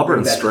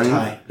 Auburn's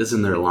strength is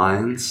in their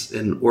lines,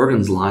 and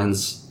Oregon's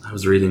lines, I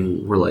was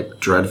reading, were like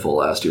dreadful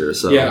last year.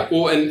 So yeah,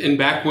 well, and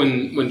back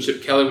when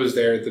Chip Kelly was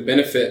there, the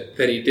benefit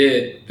that he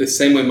did, the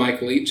same way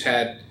Mike Leach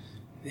had,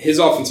 his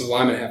offensive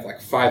linemen have like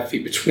 5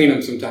 feet between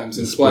them sometimes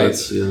in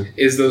plays.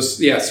 Is those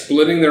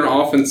splitting their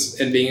offense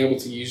and being able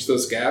to use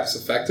those gaps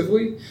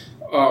effectively.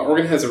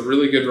 Oregon has a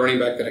really good running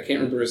back that I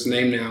can't remember his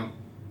name now.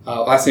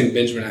 Last name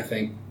Benjamin, I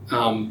think.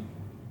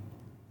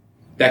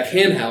 That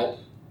can help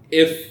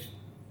if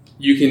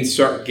you can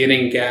start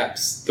getting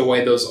gaps the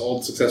way those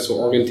old successful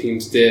Oregon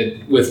teams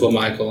did with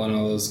LaMichael and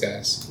all those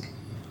guys.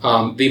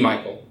 The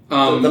Michael.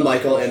 The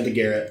Michael and the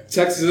Garrett.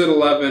 Texas at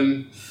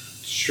 11.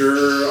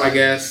 Sure, I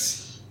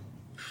guess.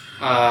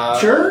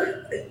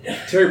 Sure?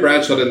 Terry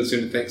Bradshaw doesn't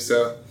seem to think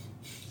so.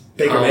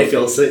 Baker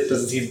Mayfield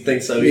doesn't seem to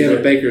think so either.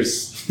 Yeah, but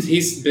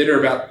he's bitter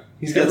about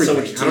He's got so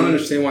much. I don't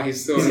understand why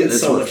he's still.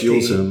 That's what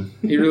fuels him.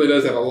 He really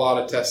does have a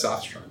lot of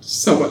testosterone.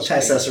 So much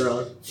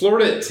testosterone.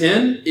 Florida at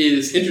 10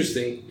 is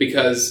interesting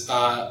because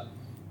I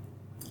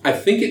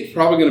think it's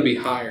probably going to be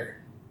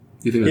higher.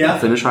 You think they'll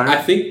finish higher?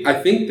 I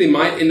think they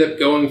might end up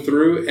going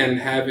through and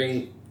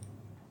having.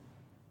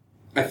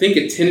 I think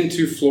at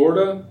 10-2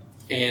 Florida,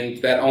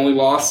 and that only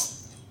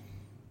loss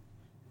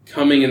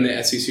coming in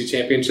the SEC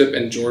championship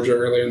and Georgia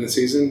earlier in the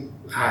season.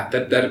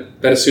 That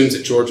assumes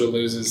that Georgia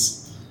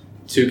loses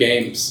 2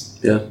 games.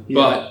 Yeah.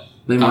 But,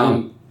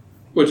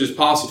 which is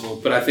possible.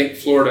 But I think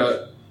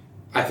Florida,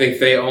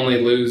 they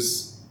only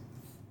lose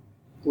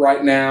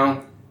right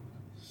now.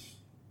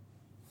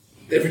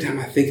 Every time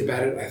I think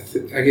about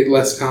it, I get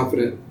less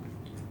confident.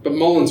 But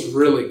Mullen's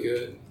really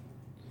good.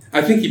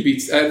 I think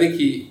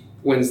he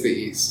wins the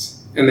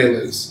East, and they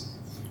lose.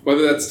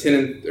 Whether that's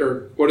 10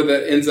 or whether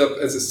that ends up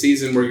as a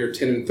season where you're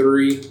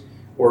 10-3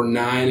 or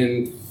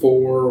 9-4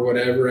 or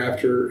whatever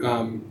after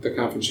the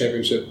conference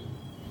championship.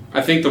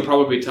 I think they'll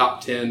probably be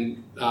top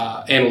 10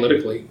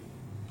 analytically.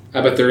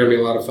 I bet they're going to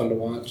be a lot of fun to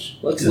watch.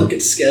 Let's look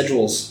at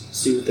schedules,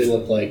 see what they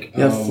look like.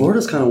 Yeah,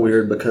 Florida's kind of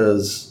weird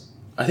because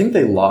I think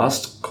they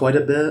lost quite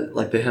a bit.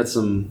 Like, they had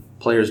some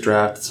players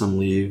drafted, some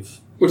leave.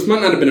 Which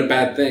might not have been a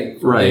bad thing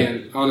for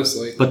Dan,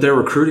 honestly. But their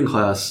recruiting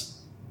class,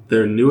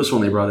 their newest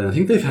one they brought in, I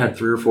think they've had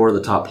 3 or 4 of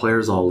the top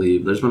players all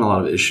leave. There's been a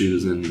lot of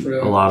issues and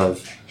a lot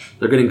of...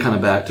 They're getting kind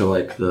of back to,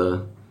 like,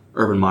 the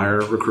Urban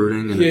Meyer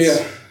recruiting. And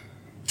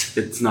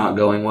it's not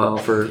going well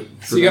for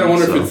so you got to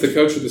wonder if it's the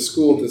coach or the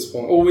school at this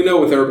point. Well, we know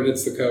with Urban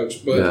it's the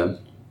coach, but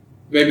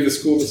maybe the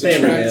school just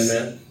attracts.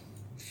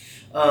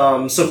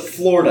 Man. So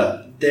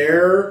Florida,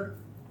 their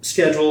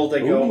schedule,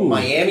 they go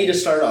Miami to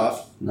start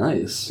off.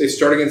 Nice. They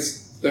start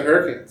against the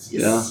Hurricanes.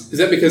 Yes. Yeah. Is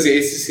that because the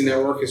ACC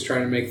network is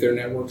trying to make their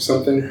network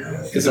something?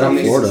 Is it on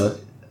Florida?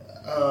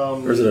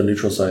 Or is it a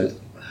neutral site?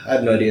 I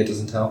have no idea. It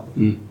doesn't tell.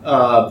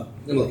 I'm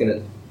looking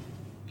at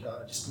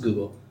just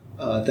Google.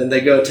 Then they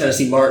go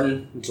Tennessee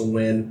Martin, which will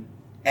win.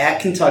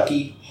 At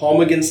Kentucky, home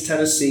against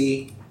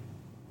Tennessee,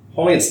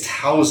 home against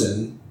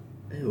Towson.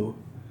 Ew.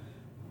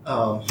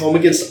 Home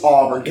against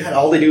Auburn. God,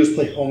 all they do is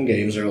play home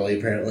games early,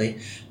 apparently.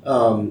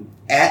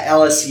 At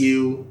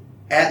LSU,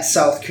 at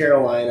South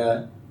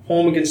Carolina,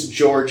 home against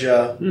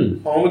Georgia,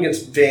 home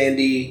against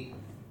Vandy,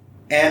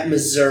 at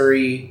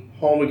Missouri,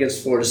 home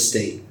against Florida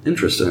State.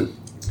 Interesting.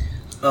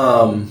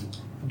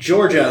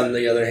 Georgia, on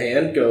the other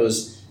hand,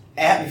 goes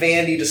at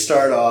Vandy to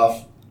start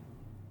off,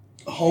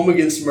 home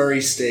against Murray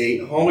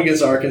State, home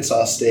against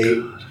Arkansas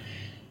State,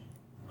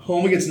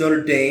 home against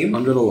Notre Dame.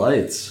 Under the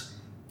lights.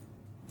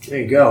 There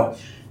you go.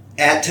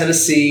 At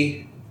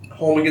Tennessee,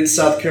 home against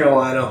South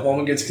Carolina,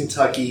 home against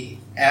Kentucky,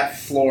 at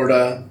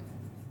Florida,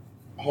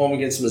 home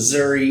against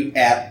Missouri,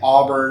 at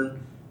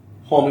Auburn,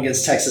 home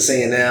against Texas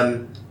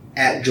A&M,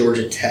 at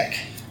Georgia Tech.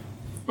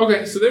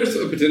 Okay, so there's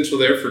a potential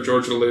there for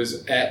Georgia to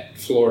lose at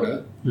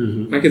Florida.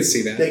 Mm-hmm. I could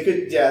see that. They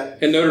could, yeah.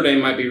 And Notre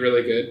Dame might be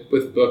really good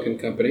with Book and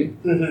company.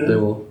 Mm-hmm. They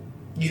will.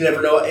 You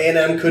never know.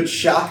 A&M could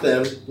shock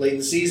them late in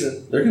the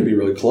season. They're going to be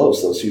really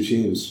close, those two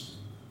teams.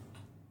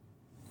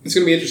 It's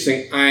going to be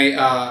interesting.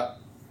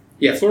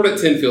 Florida at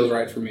 10 feels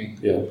right for me,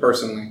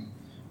 personally.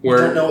 You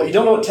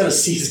don't know what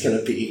Tennessee's going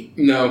to be.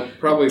 No,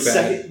 probably bad.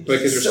 Second-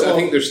 because so- I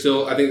think they're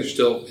still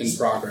in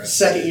progress.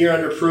 Second year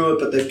under Pruitt,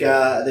 but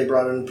they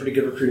brought in a pretty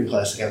good recruiting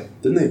class again.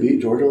 Didn't they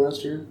beat Georgia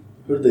last year?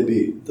 Who did they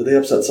beat? Did they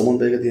upset someone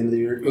big at the end of the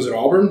year? Was it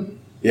Auburn?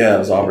 Yeah, it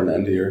was Auburn at the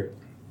end of the year.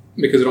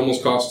 Because it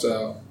almost cost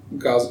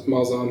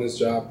Malzahn his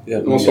job. Yeah,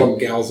 Almost called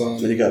Galzahn.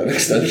 Then you got an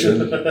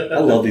extension. I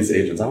love these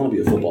agents. I want to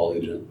be a football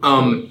agent.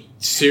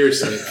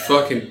 Seriously,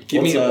 fucking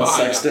give me a buy.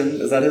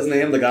 Sexton? Is that his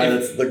name? The guy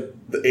that's the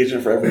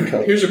agent for every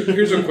coach. Here's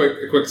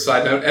a quick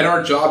side note. At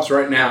our jobs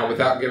right now,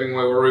 without giving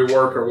away where we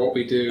work or what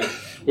we do,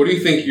 what do you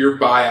think your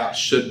buyout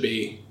should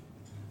be?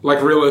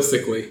 Like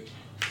realistically,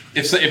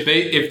 if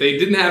they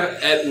didn't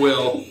have at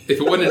will, if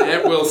it wasn't an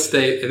at will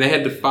state and they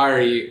had to fire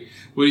you,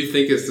 what do you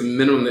think is the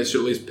minimum they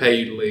should at least pay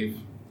you to leave?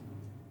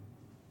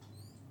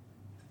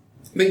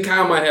 I think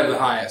Kyle might have the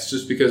highest,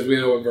 just because we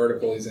know what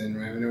vertical he's in,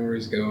 right? We know where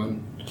he's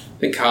going. I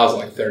think Kyle's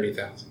like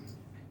 30,000.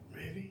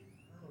 Maybe.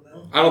 I don't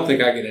know. I don't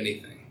think I get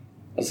anything.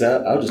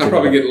 I'll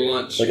probably get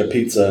lunch, like a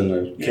pizza and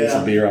a case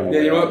of beer on the way.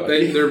 Yeah, you know what?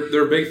 out.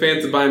 They're big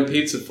fans of buying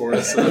pizza for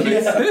us. So that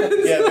makes sense.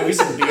 Yeah, maybe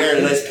some beer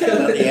and a nice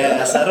pat on the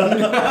ass. I don't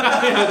know.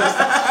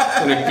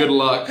 And a good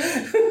luck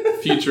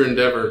future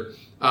endeavor.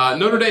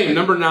 Notre Dame,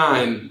 number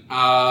 9.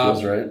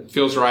 Feels right.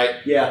 Feels right.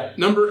 Yeah.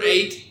 Number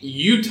 8,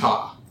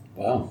 Utah.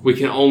 Wow. We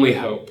can only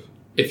hope.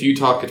 If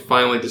Utah could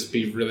finally just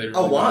be really, really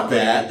I want good.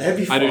 that. That'd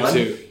be fun. I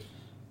do too.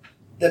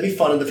 That'd be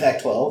fun in the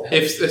Pac-12.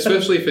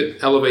 Especially if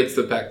it elevates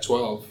the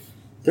Pac-12.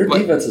 Their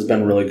defense has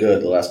been really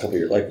good the last couple of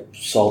years, like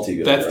salty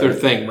good. That's right? their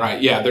thing,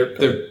 right? Yeah, they're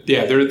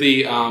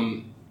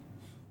the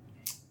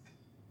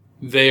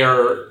they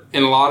are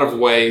in a lot of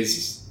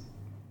ways.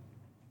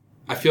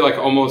 I feel like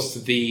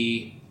almost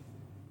the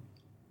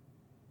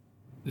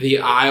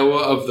Iowa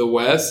of the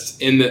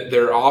West, in that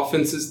their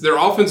offenses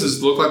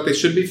look like they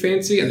should be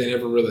fancy and they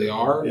never really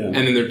are, and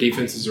then their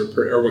defenses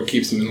are what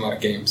keeps them in a lot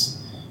of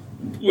games.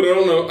 But I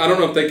don't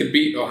know if they could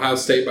beat Ohio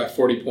State by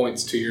 40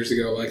 points 2 years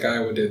ago like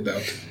Iowa did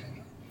though.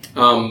 I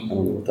don't know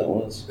what that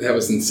was. That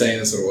was insane.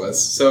 That's what it was.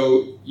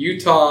 So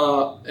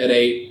Utah at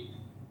 8,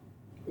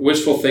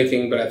 wishful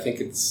thinking, but I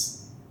think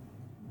it's.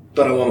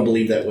 But I want to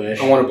believe that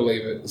wish. I want to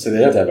believe it. So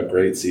they have to have a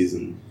great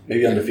season,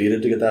 maybe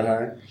undefeated to get that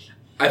high.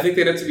 I think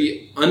they'd have to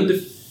be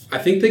I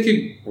think they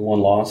could. Or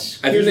one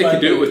loss. I think they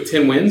could do it with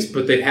 10 wins,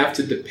 but they'd have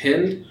to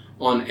depend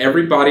on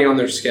everybody on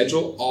their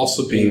schedule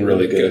also being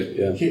really good.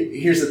 Yeah.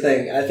 Here's the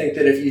thing. I think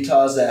that if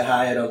Utah's that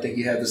high, I don't think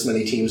you have this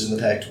many teams in the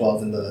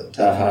Pac-12 in the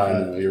top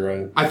 5. No, you're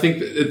right. I think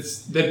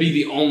that'd be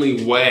the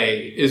only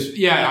way.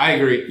 I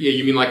agree. Yeah,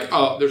 you mean like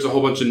there's a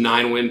whole bunch of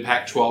 9-win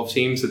Pac-12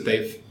 teams that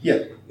they've.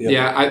 Yeah.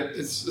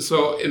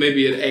 So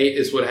maybe at 8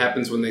 is what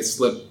happens when they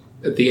slip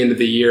at the end of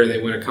the year and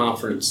they win a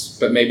conference,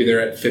 but maybe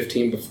they're at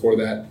 15 before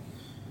that.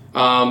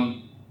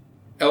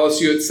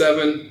 LSU at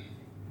 7,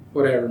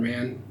 whatever,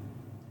 man.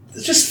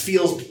 It just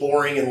feels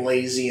boring and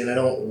lazy, and I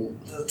don't.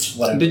 That's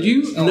what. Did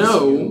you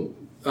know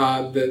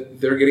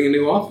that they're getting a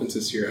new offense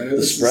this year? I know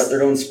They're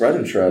going spread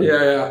and shred.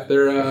 Yeah,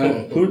 they're.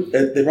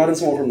 They brought in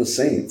someone from the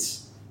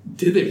Saints.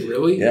 Did they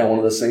really? Yeah, one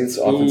of the Saints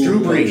offensive Drew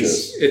Brees.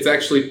 coaches. It's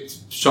actually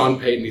Sean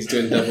Payton. He's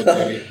doing double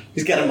duty.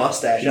 He's got a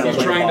mustache.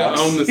 He's trying to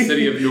own the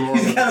city of New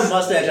Orleans. He's got a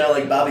mustache on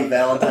like Bobby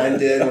Valentine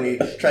did when he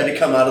tried to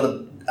come out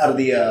of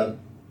the.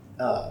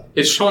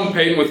 It's Sean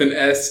Payton with an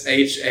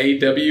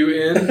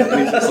SHAWN, and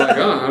he's just like,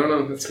 I don't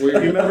know, that's weird.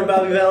 You remember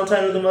Bobby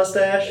Valentine with the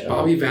mustache?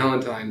 Bobby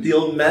Valentine, the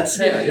old Mets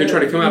head. Yeah, he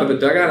tried to come out of the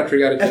dugout after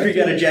he got ejected. After he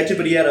got ejected,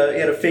 but he had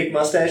a fake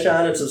mustache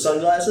on and some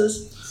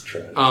sunglasses. It's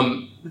trash.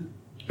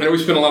 I know we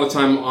spent a lot of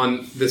time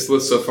on this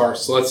list so far,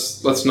 so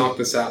let's knock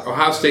this out.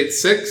 Ohio State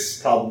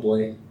 6,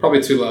 probably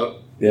too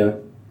low. Yeah.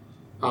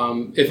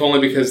 If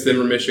only because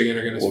them or Michigan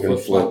are going to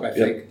flip-flop, I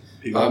think.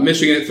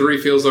 Michigan at 3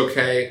 feels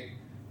okay.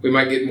 We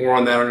might get more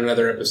on that on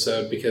another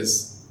episode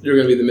because you're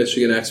going to be the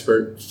Michigan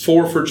expert.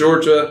 4 for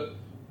Georgia.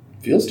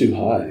 Feels too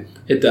high.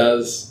 It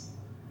does.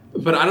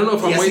 But I don't know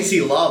if I'm waiting.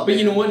 SEC love. But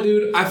you know what,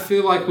 dude? I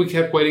feel like we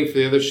kept waiting for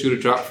the other shoe to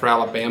drop for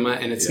Alabama,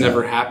 and it's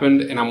never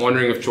happened. And I'm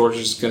wondering if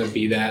Georgia's going to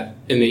be that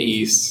in the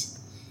East.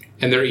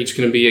 And they're each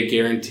going to be a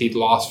guaranteed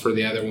loss for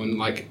the other one.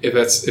 Like, if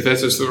that's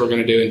just what we're going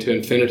to do into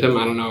infinitum,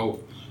 I don't know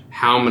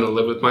how I'm going to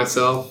live with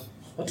myself.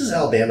 What does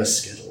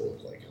Alabama's schedule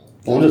look like?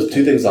 Well, just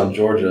two things on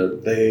Georgia.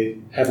 They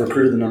have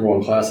recruited the number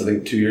one class, I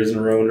think, 2 years in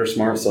a row under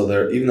Smart. So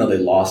they're, even though they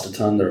lost a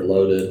ton, they're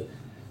loaded.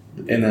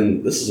 And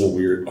then this is a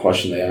weird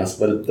question they asked,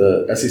 but at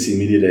the SEC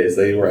Media Days,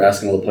 they were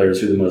asking all the players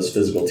who the most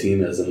physical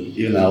team is, and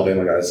even the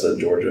Alabama guys said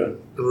Georgia.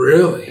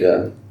 Really?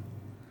 Yeah.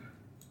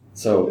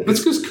 So That's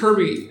because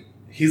Kirby.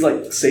 he's like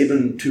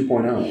Saban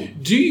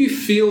 2.0. Do you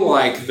feel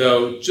like,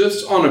 though,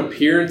 just on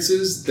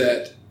appearances,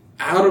 that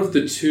out of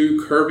the two,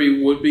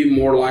 Kirby would be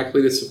more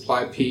likely to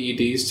supply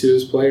PEDs to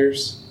his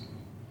players?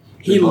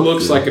 He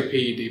looks like a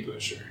PED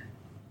pusher.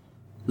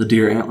 The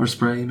deer antler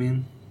spray, you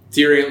mean?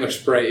 Deer antler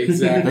spray,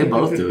 exactly. They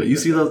both do it. You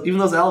see those, even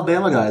those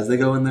Alabama guys, they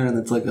go in there and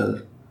it's like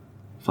a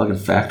fucking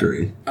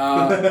factory.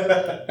 I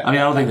mean, I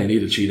don't think they need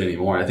to cheat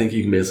anymore. I think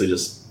you can basically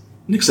just,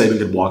 Nick Saban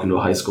could walk into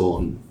a high school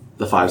and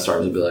the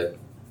 5-stars would be like,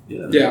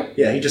 Yeah.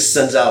 Yeah, he just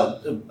sends out.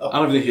 I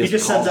don't think He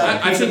just sends out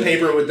a piece of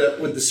paper with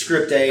the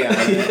script A on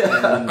it.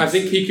 and- I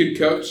think he could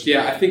coach.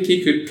 Yeah, I think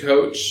he could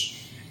coach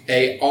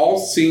a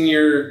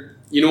all-senior.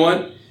 You know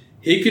what?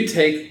 He could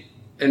take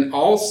an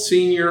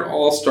all-senior,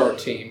 all-star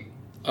team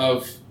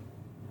of,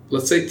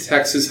 let's say,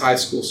 Texas high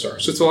school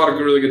stars. So it's a lot of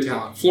really good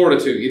talent.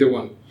 Florida too, either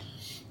one,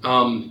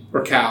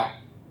 or Cal.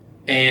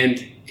 And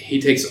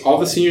he takes all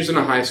the seniors in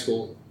a high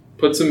school,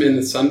 puts them in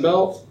the Sun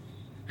Belt.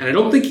 And I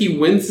don't think he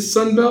wins the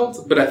Sun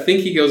Belt, but I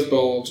think he goes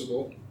bowl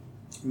eligible.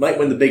 Might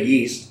win the Big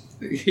East.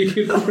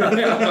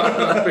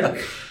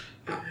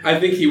 I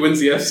think he wins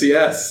the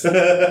FCS.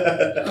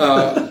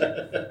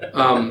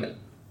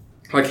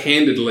 Like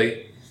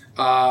handedly.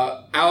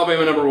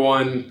 Alabama number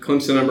 1,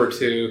 Clemson number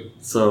 2.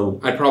 So,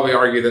 I'd probably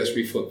argue that should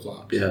be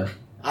flip-flopped. yeah.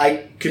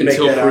 I could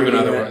Until make that proven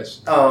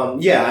argument.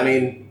 otherwise. Yeah, I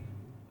mean,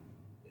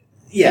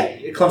 yeah,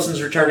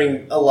 Clemson's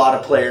returning a lot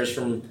of players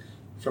from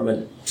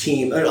a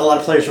team, a lot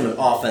of players from an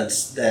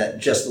offense that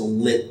just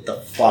lit the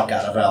fuck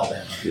out of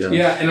Alabama.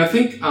 Yeah, and I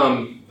think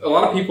a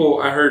lot of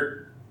people I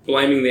heard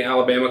blaming the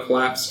Alabama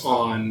collapse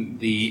on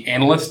the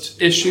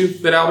analyst issue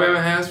that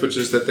Alabama has, which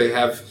is that they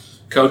have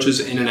coaches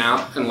in and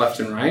out and left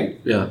and right.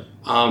 Yeah.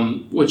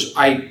 Which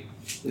I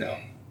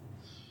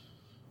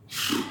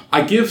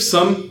give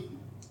some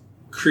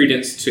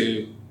credence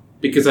to,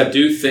 because I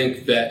do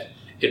think that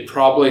it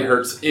probably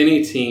hurts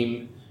any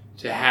team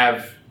to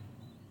have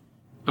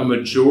a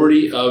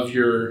majority of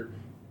your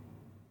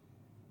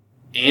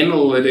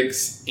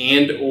analytics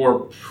and or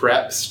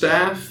prep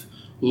staff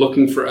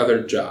looking for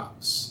other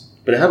jobs.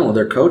 But it happened with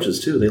their coaches,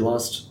 too. I think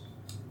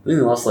they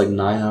lost like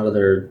 9 out of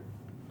their...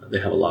 They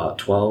have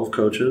 12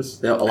 coaches.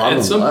 They have a lot of them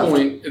At some left.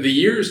 point, the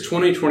year is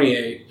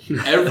 2028.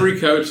 Every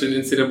coach in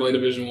NCAA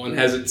Division I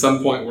has at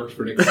some point worked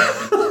for Nick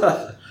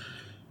Saban.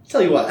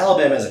 Tell you what,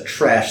 Alabama has a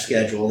trash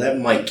schedule. That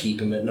might keep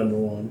him at number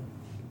 1.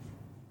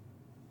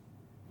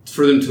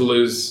 For them to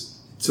lose,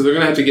 so they're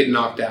going to have to get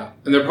knocked out.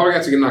 And they're probably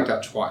going to have to get knocked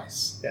out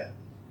twice. Yeah.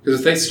 Because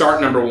if they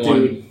start number 1...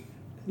 Dude,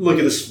 look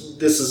at this.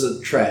 This is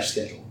a trash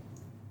schedule.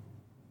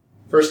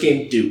 First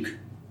game, Duke.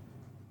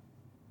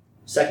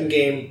 Second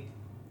game...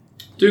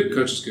 Duke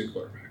coaches good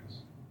quarterbacks.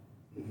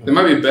 They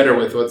might be better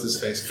with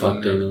what's-his-face.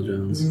 Fuck Daniel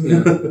Jones.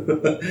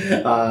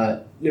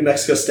 New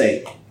Mexico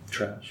State.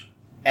 Trash.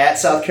 At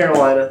South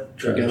Carolina,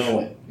 they're Trash. going to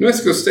win. New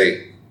Mexico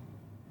State.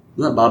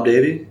 Isn't that Bob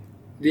Davie?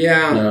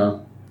 Yeah.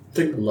 No.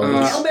 I love it.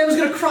 Alabama's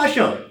going to crush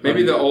them.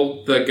 Maybe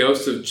the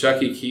ghost of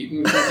Chucky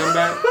Keaton can come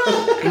back.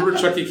 Remember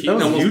Chucky Keaton?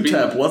 That was almost beat-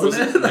 UTEP, wasn't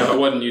it? No, it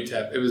wasn't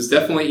UTEP. It was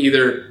definitely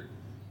either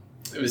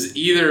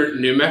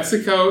New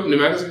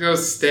Mexico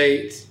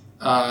State.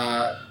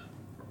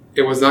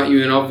 It was not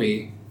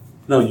UNLV.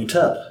 No,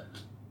 UTEP.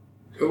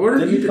 Where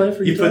Didn't he play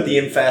for You UTEP? put the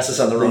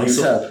emphasis on the wrong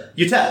UTEP.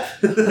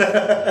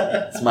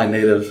 UTEP. It's my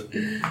native.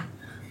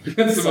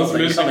 That's the most Something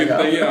Michigan coming up.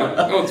 thing, yeah.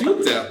 Oh, it's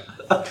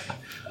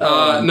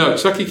UTEP. No,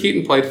 Chucky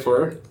Keaton played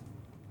for her.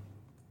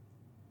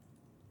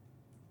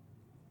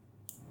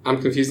 I'm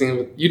confusing him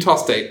with Utah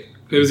State.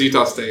 It was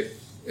Utah State.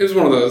 It was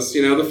one of those,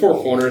 the four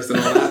corners and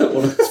all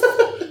that.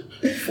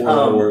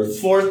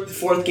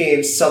 Fourth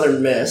game,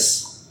 Southern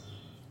Miss.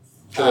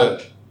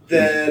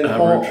 Then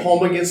Average.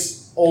 home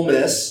against Ole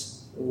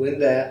Miss. Win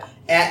that.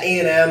 At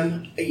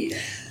A&M.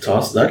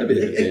 Toss. That could be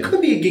a good It game.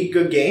 could be a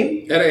good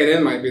game. At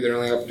A&M might be their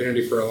only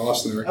opportunity for a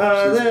loss in the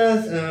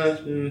regular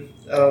season.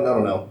 I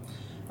don't know.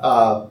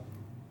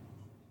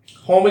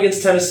 Home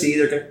against Tennessee,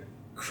 they're going to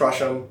crush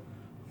them.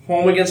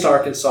 Home against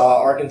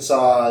Arkansas.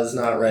 Arkansas is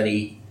not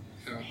ready.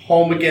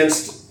 Home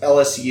against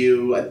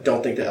LSU. I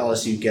don't think that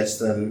LSU gets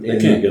them They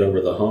can't get over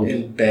the hump.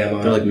 in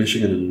Bama. They're like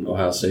Michigan and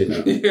Ohio State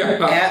now.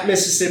 Yeah. At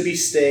Mississippi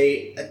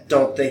State, I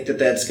don't think that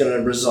that's going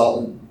to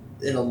result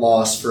in a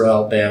loss for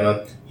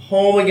Alabama.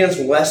 Home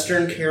against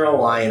Western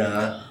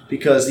Carolina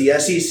because the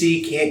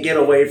SEC can't get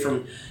away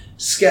from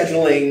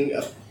scheduling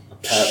a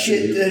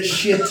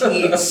shit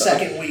team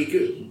second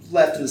week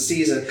left in the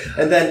season.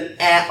 And then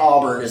at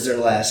Auburn is their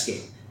last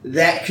game.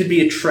 That could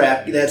be a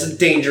trap. That's a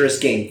dangerous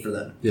game for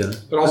them. Yeah.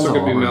 But also That's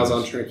could be all.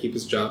 Malzahn trying to keep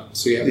his job,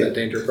 so you have that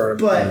danger part of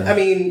it. But I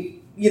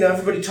mean,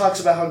 everybody talks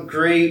about how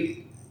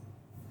great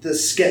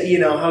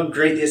how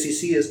great the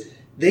SEC is.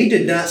 They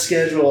did not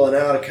schedule an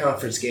out of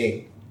conference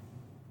game.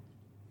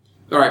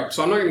 All right,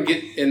 so I'm not going to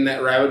get in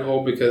that rabbit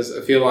hole because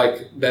I feel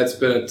like that's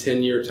been a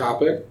 10-year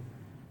topic.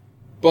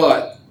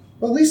 But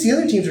Well, at least the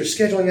other teams are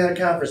scheduling out of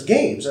conference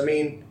games. I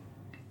mean,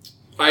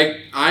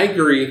 I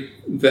agree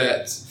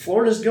that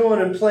Florida's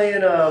going and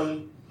playing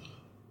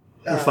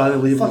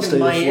finally leaving the fucking state of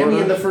Miami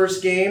Florida. in the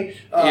first game.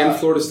 and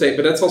Florida State,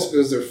 but that's also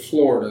because they're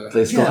Florida.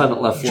 They still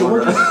haven't left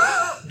Florida.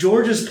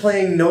 Georgia's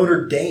playing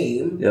Notre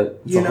Dame.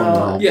 Yep. It's You a home know,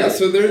 run. Yeah,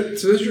 so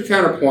there's your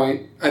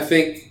counterpoint. I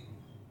think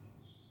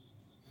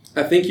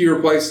you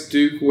replace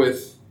Duke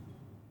with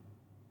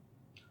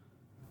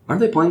Aren't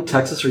they playing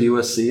Texas or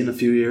USC in a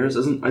few years?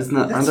 Aren't there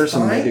That's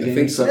some fine. mega I think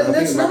games? so. And I think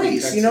that's it might be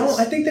nice. You know, Texas.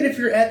 I think that if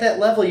you're at that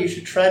level, you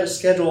should try to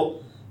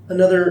schedule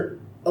another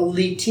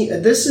elite team.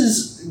 This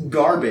is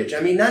garbage.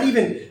 I mean, not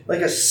even like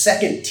a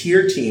second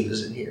tier team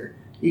is in here.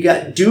 You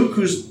got Duke,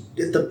 who's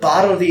at the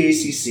bottom of the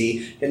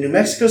ACC, and New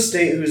Mexico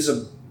State, who's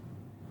a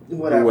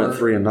whatever. We went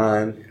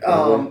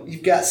 3-9.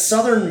 You've got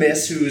Southern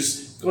Miss,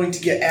 who's going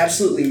to get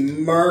absolutely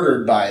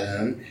murdered by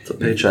them. It's a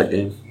paycheck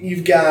game.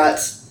 You've got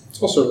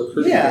it's also a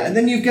recruiting. yeah, game. and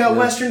then you've got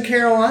Western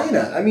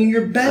Carolina. I mean,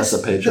 your best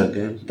That's a paycheck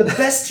game. The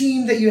best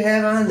team that you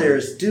have on there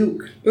is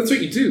Duke. That's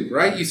what you do,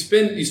 right? You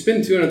spend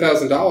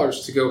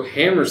 $200,000 to go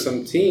hammer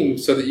some team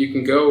so that you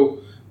can go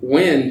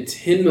win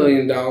 $10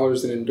 million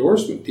in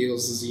endorsement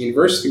deals as a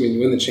university when you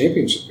win the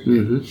championship.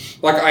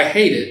 Mm-hmm. Like, I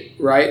hate it,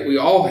 right? We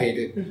all hate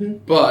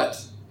it,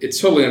 but it's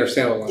totally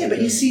understandable. Yeah,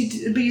 but you see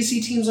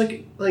teams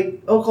like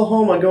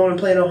Oklahoma going and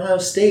playing Ohio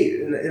State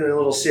in a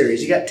little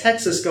series. You got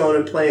Texas going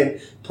and playing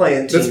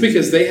teams. That's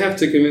because they have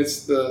to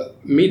convince the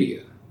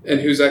media and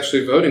who's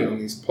actually voting on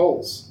these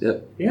polls.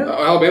 Yep. Yeah.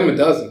 Alabama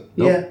doesn't.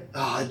 Yeah.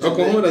 Oh,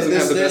 Oklahoma doesn't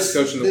have the best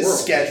coach in the this world.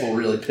 schedule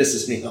really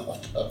pisses me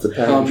off. Though. It's a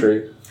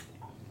pageantry.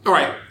 All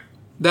right.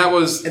 That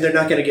was... And they're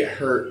not going to get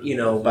hurt,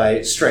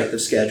 by strength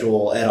of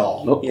schedule at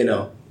all. Nope.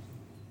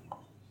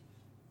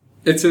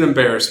 It's an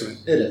embarrassment.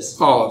 It is.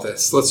 All of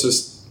this. Let's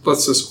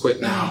just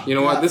quit now. You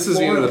know what? This is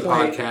the end of the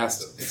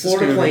podcast.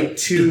 Florida playing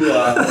two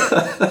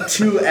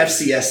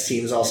FCS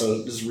teams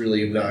also is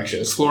really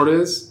obnoxious. Florida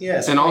is?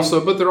 Yes. And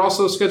also, but they're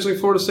also scheduling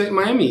Florida State and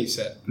Miami, you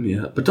said.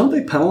 Yeah, but don't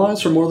they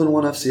penalize for more than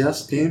one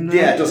FCS game now?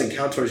 Yeah, it doesn't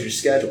count towards your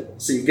schedule.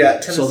 So you've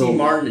got Tennessee, they'll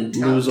Martin, and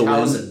lose a win.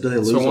 Towson. Do they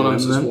lose So a one of win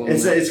them's just then?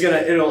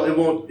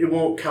 one. It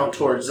won't count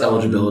towards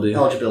Eligibility.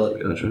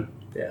 Eligibility. Gotcha.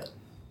 Yeah.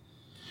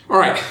 All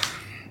right.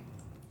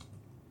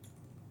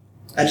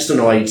 I just don't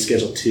know why you'd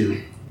schedule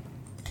two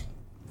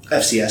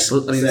FCS.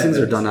 Well, I mean, things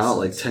are done out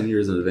like 10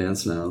 years in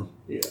advance now.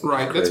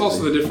 Right. That's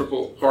also the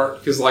difficult part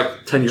because,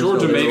 10 years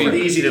Georgia ago, they were Pretty maybe...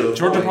 easy to avoid.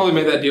 Georgia probably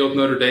made that deal with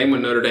Notre Dame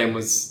when Notre Dame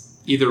was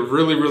either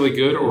really, really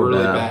good or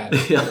really bad.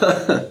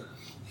 Yeah.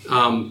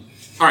 All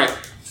right.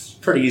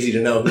 Pretty easy to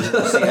know who's the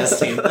FCS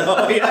team.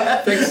 Oh, yeah.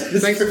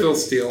 Thanks, Phil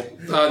Steele.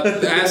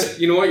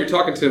 You know what? You're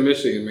talking to a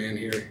Michigan man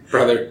here,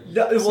 brother.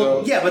 No, well,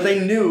 So- yeah, but they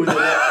knew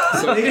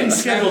that they didn't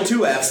schedule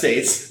two App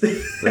States They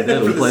did. for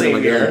We the played them same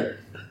again.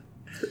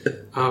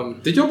 year.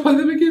 Did y'all play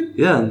them again?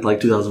 Yeah, in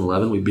like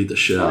 2011, we beat the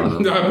shit out of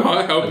them. No,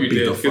 I hope you Beat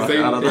did. the 'cause fuck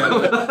out of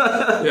them.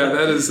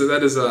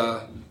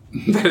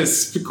 That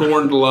is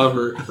scorned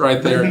lover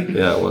right there.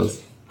 Yeah, it was.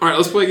 All right,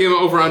 let's play a game of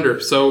over under.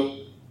 So,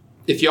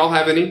 if y'all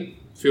have any,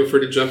 feel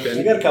free to jump I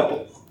in. got a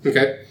couple.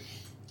 Okay,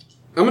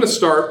 I'm going to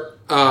start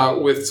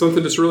with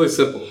something just really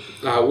simple.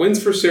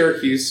 Wins for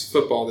Syracuse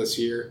football this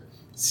year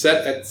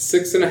set at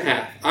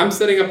 6.5. I'm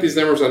setting up these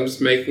numbers. I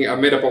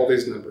made up all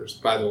these numbers,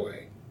 by the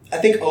way. I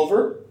think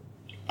over.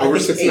 Over I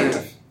think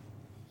 6.5.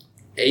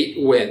 8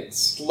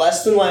 wins.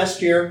 Less than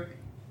last year.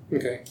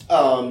 Okay.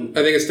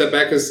 I I think a step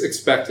back is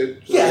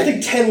expected. Yeah, I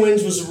think 10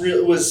 wins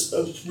was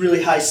a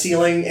really high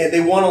ceiling, and they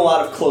won a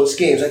lot of close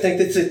games. I think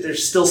that they're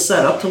still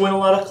set up to win a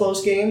lot of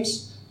close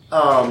games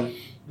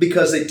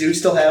because they do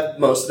still have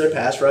most of their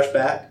pass rush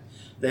back.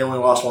 They only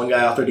lost one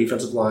guy off their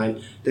defensive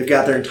line. They've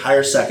got their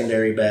entire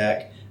secondary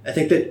back. I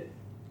think that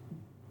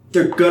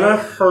they're going to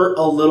hurt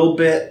a little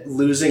bit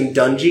losing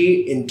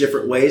Dungy in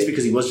different ways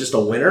because he was just a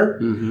winner.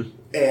 Mm-hmm.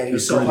 And he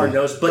was so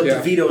hard-nosed. But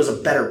DeVito is a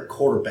better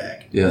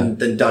quarterback than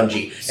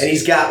Dungy. And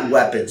he's got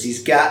weapons.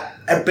 He's got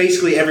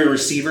basically every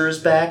receiver is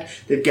back.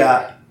 They've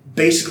got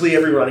basically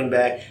every running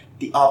back.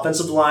 The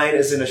offensive line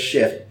is in a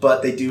shift,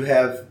 but they do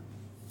have...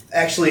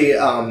 Actually,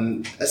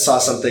 I saw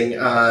something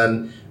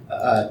on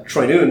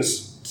Troy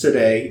Nunes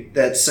today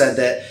that said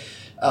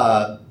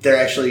that they're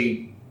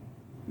actually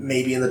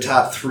maybe in the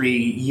top 3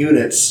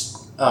 units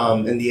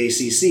in the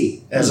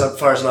ACC as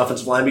far as an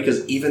offensive line,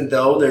 because even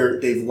though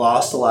they've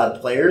lost a lot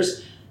of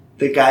players,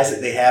 the guys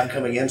that they have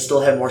coming in still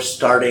have more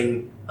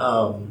starting,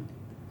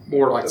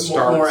 More like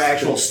starts. more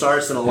actual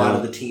starts than a lot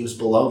of the teams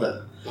below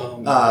them.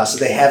 So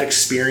they have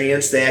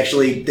experience.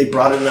 They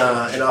brought in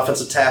an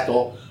offensive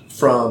tackle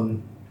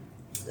from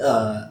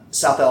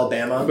South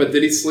Alabama. But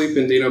did he sleep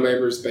in Dino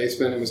Babers'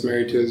 basement and was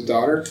married to his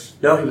daughter?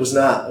 No, he was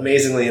not.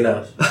 Amazingly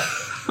enough.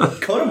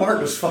 Coda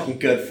Martin was fucking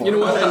good for You know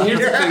him. what? And here's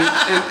the thing.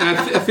 And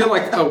I feel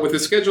like with a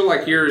schedule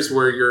like yours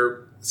where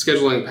you're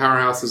scheduling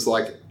powerhouses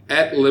like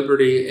at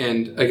Liberty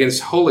and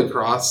against Holy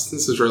Cross,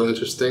 this is really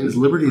interesting. Is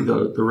Liberty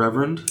the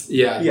Reverend?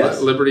 Yeah,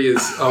 Yes. Liberty is...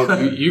 Oh,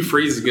 you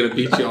Freeze is going to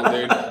beat you all,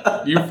 dude.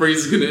 Hugh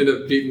Freeze is going to end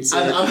up beating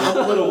Syracuse. I'm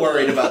a little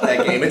worried about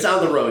that game. It's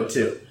on the road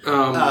too.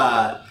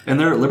 And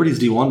they're Liberty's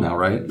D1 now,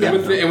 right? Yeah.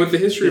 And with the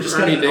history of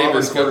Ernie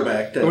Davis,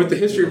 quarterback. and with the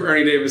history of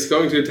Ernie Davis,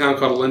 going to a town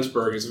called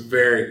Lynchburg is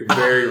very,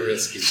 very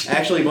risky.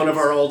 Actually, one of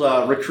our old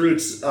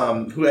recruits,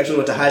 who actually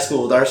went to high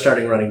school with our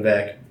starting running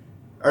back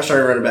from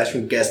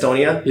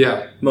Gastonia,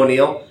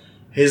 Monil,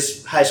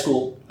 his high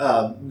school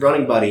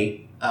running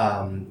buddy,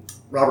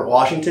 Robert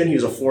Washington, he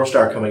was a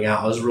 4-star coming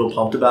out. I was real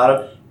pumped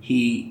about him.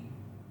 He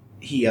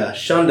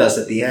shunned us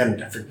at the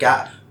end. I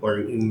forgot, or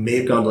he may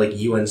have gone to like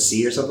UNC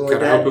or something like I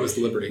that. hope it was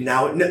Liberty.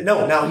 Now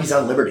he's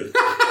on Liberty.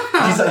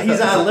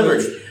 he's on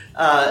Liberty.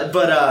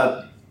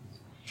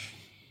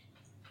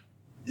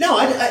 No,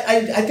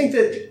 I think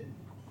that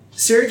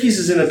Syracuse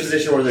is in a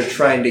position where they're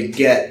trying to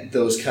get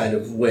those kind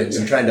of wins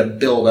and trying to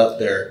build up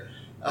their.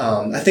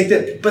 I think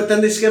that, but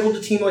then they scheduled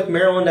a team like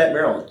Maryland at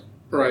Maryland.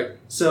 Right.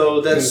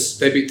 So that's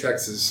they beat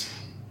Texas.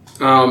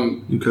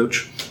 New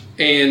coach.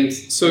 And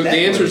so the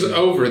answer's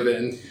over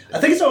then. I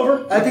think it's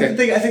over. I think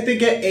they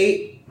get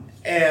 8,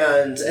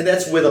 and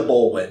that's with a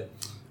bowl win.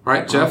 All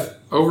right, Jeff,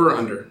 over or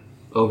under?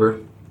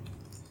 Over.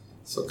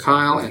 So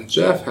Kyle and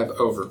Jeff have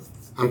over.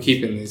 I'm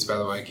keeping these, by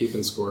the way,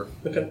 keeping score.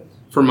 Okay.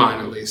 For mine,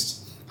 at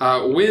least.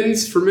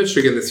 Wins for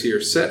Michigan this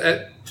year, set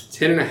at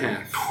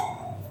 10.5.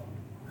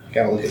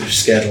 Gotta look at your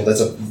schedule.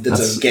 That's a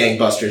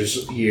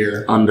gangbusters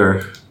year.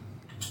 Under.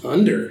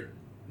 Under?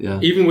 Yeah.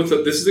 Even with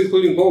this is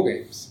including bowl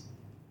games.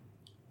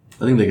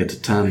 I think they get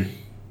to 10.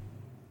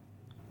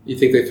 You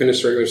think they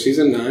finished regular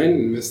season 9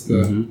 and missed the...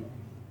 Mm-hmm.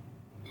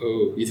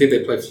 Oh, you think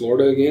they play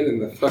Florida again in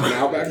the fucking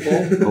Outback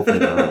Bowl? Hopefully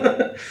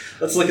not.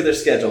 Let's look at their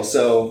schedule.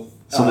 So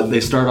they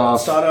start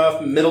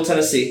off Middle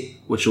Tennessee,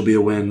 which will be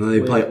a win. Then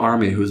they play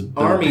Army, who's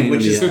been a pain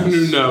which in is the ass.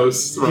 Who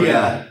knows? Right.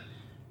 Yeah.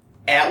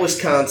 At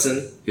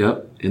Wisconsin.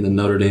 Yep, and then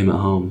Notre Dame at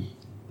home.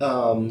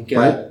 Right?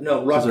 No, Is there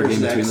a Rutgers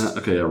game between next. that?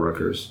 Okay, yeah,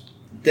 Rutgers.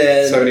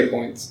 Then 70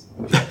 points.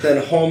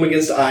 Then home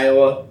against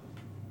Iowa,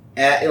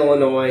 at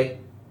Illinois,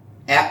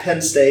 at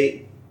Penn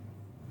State,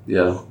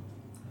 Yeah.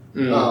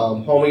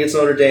 home against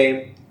Notre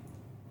Dame,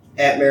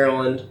 at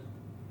Maryland,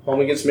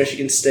 home against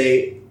Michigan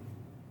State,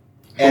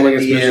 at Home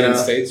against Indiana,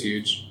 Michigan State's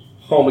huge.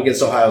 home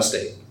against Ohio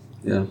State.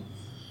 Yeah.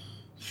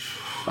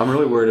 I'm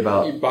really worried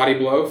about... Body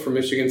blow for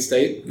Michigan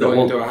State going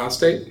into Ohio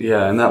State.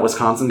 Yeah, and that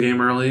Wisconsin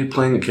game early,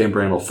 playing at Camp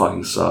Randall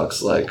fucking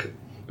sucks. Like,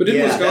 But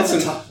didn't that's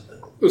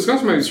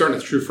Wisconsin might be starting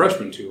a true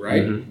freshman too,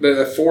 right? Mm-hmm.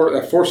 That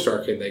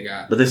 4-star kid they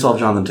got. but they still have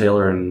Jonathan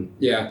Taylor and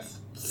Yeah.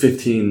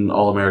 15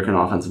 All-American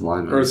offensive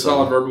linemen. Or as so-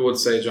 Solid Verbal would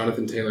say,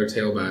 Jonathan Taylor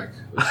tailback.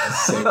 Which is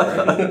so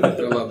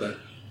great. I love that.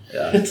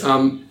 Yeah.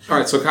 All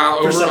right, so Kyle,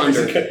 For over some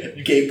under.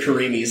 reason, Gabe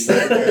Karimi's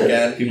there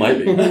again. He might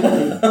be.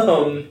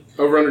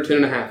 Over under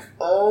 10.5.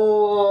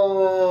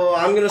 Oh,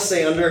 I'm going to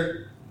say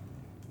under.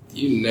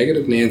 You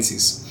negative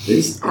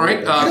Nancy's. All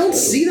right. I don't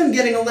see them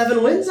getting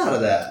 11 wins out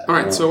of that. All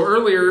right, so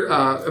earlier,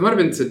 it might have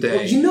been today.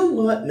 Well, you know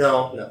what?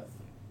 No.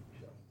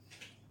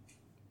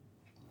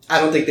 I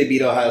don't think they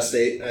beat Ohio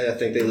State. I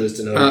think they lose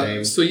to Notre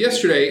Dame. So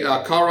yesterday,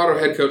 Colorado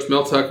head coach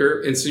Mel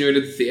Tucker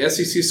insinuated that the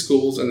SEC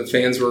schools and the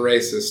fans were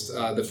racist.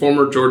 The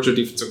former Georgia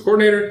defensive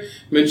coordinator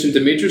mentioned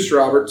Demetrius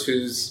Roberts,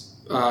 who's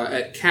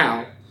at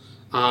Cal,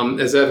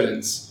 as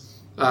evidence.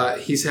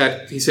 He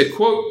said,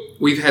 quote,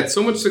 "We've had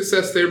so much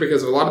success there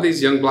because a lot of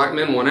these young black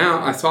men won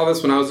out. I saw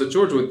this when I was at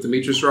Georgia with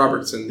Demetrius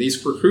Roberts, and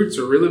these recruits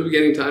are really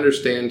beginning to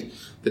understand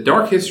the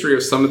dark history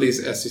of some of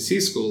these SEC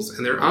schools,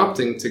 and they're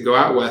opting to go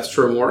out west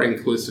for a more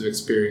inclusive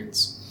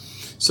experience."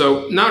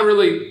 So, not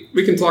really,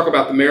 we can talk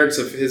about the merits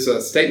of his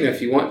statement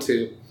if you want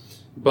to,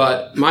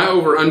 but my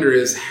over-under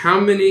is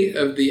how many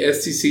of the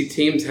SEC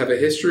teams have a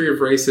history of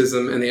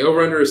racism, and the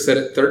over-under is set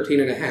at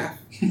 13.5.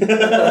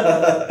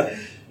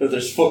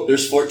 There's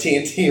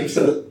 14 teams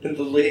in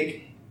the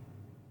league.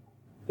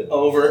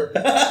 Over.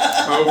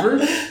 Over?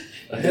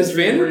 Has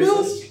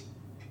Vanderbilt?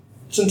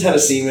 It's in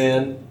Tennessee,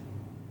 man.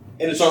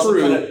 And it's also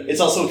True.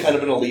 kind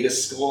of an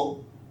elitist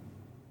school.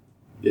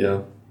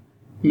 Yeah.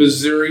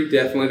 Missouri,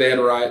 definitely. They had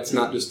riots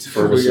not just a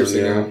couple years Ferguson,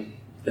 ago.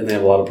 yeah. And they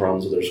have a lot of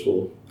problems with their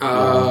school.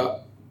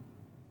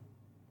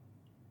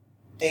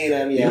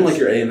 A&M, yeah. Even like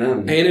your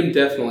A&M. A&M,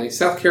 definitely.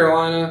 South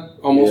Carolina,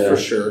 almost Yeah. for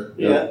sure.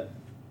 Yeah.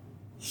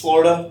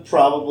 Florida,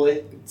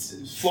 probably.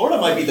 Florida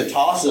might be the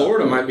toss-up.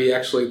 Florida might be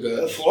actually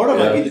the... Florida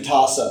might be the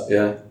toss-up.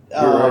 Yeah.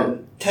 You're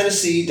right.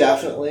 Tennessee,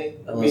 definitely.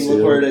 I mean, LSU.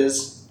 look where it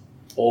is.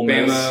 Ole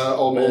Miss. Bama,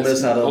 Ole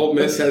Miss. had a... Ole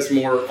Miss has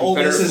more Ole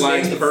Miss Confederate is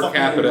flags named the per fucking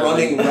capita.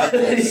 running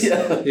rebels.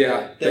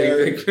 Yeah,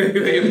 They're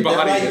they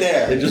embody right it.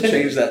 there. They just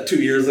changed that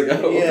 2 years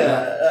ago.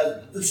 Yeah.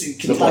 Let's see.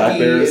 The Black Kentucky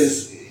Bears.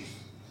 is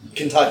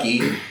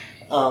Kentucky.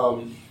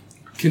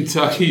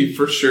 Kentucky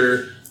for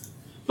sure.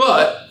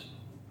 But,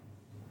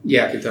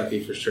 yeah,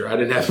 Kentucky for sure. I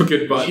didn't have a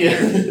good butt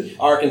there.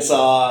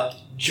 Arkansas,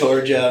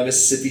 Georgia,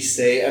 Mississippi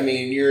State. I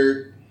mean,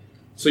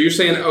 So you're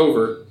saying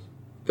over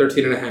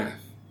 13.5.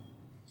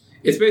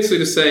 It's basically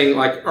just saying,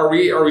 like, are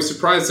we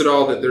surprised at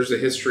all that there's a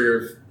history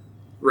of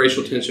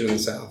racial tension in the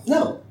South?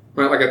 no.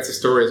 Right? Like, that's a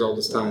story as old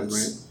as time,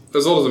 right?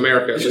 As old as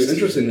America, at It's just least.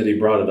 interesting that he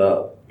brought it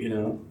up, you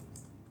know?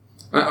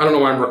 I don't know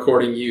why I'm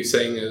recording you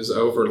saying it was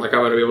over. Like, I'm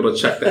going to be able to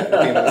check that at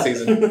the end of the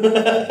season.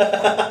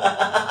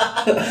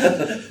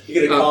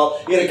 You're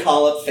gonna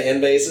call up fan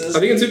bases. I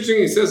think it's interesting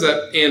he says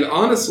that. And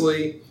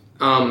honestly,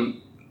 I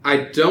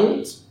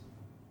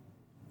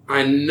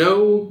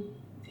know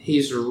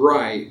he's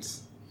right.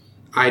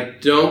 I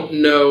don't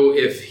know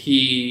if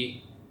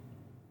he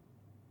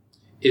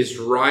is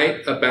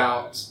right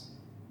about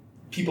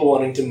people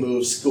wanting to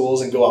move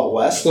schools and go out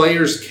west.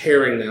 Players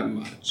caring that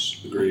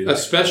much. Agreed.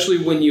 Especially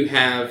when you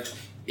have,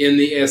 in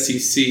the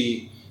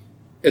SEC,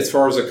 as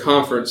far as a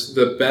conference,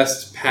 the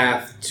best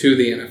path to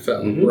the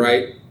NFL,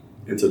 right?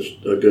 It's a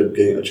good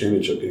game, a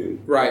championship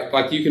game. Right.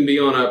 Like, you can be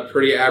on a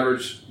pretty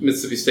average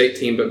Mississippi State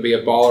team, but be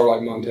a baller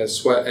like Montez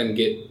Sweat and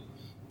get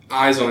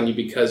eyes on you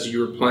because you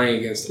were playing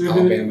against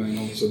Alabama and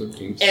all those other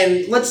teams.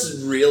 And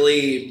let's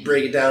really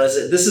break it down.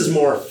 This is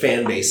more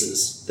fan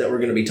bases that we're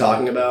going to be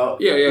talking about.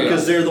 Yeah.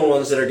 Because they're the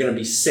ones that are going to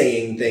be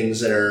saying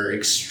things that are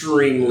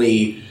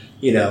extremely,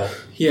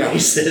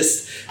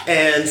 racist.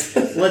 And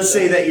let's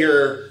say that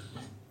you're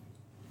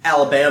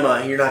Alabama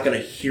and you're not going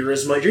to hear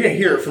as much. You're going to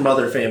hear it from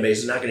other fan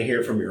bases, not going to hear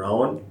it from your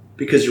own,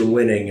 because you're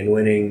winning, and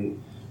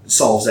winning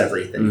solves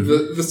everything.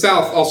 The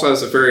South also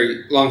has a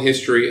very long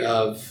history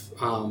of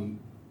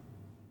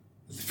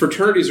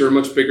fraternities are a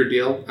much bigger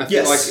deal, I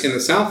feel like, in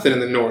the South than in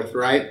the North,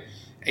 right?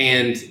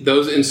 And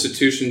those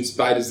institutions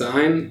by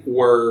design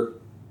were,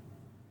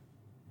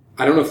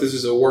 I don't know if this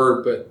is a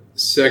word, but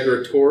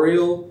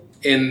segregatorial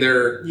in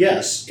their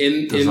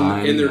design.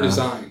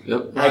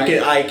 Yep.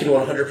 Right? I can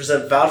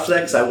 100% vouch for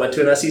that because I went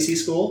to an SEC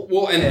school.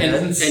 Well,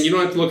 and you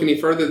don't have to look any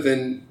further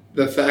than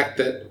the fact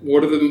that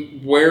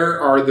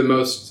where are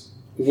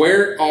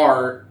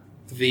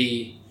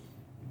the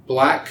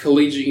black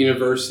collegiate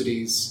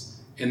universities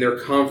and their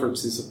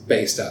conferences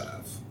based out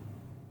of?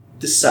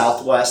 The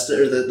Southwest,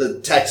 or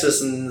the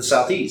Texas and the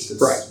Southeast.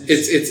 Right.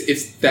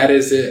 It's that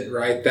is it,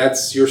 right?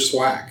 That's your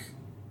SWAC.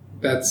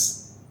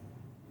 That's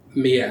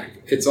MEAC.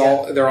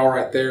 They're all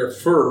right there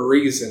for a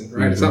reason,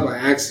 right? It's not by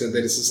accident.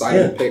 They just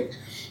decided to pick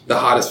the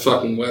hottest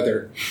fucking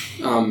weather.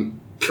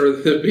 For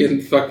them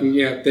being fucking,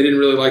 they didn't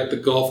really like the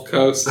Gulf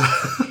Coast.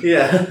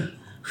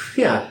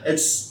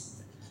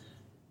 It's...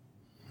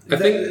 I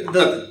think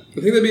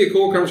that'd be a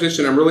cool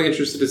conversation. I'm really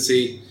interested to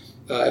see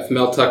if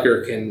Mel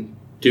Tucker can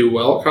do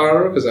well at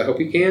Colorado, because I hope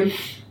he can.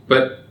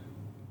 But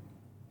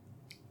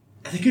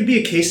I think it would be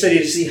a case study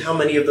to see how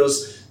many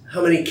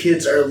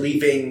kids are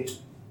leaving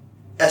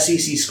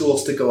SEC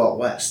schools to go out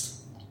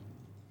west.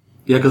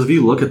 Yeah, because if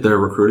you look at their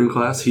recruiting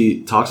class,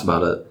 he talks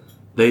about it.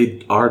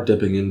 They are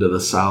dipping into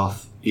the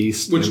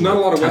southeast, which not a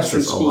lot of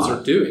Western schools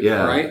are doing.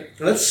 Right?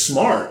 And that's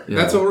smart. Yeah.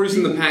 That's the whole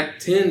reason the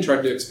Pac-10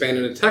 tried to expand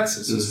into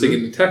Texas and stick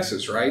into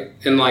Texas, right?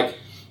 And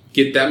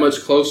get that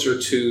much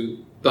closer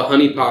to the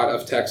honeypot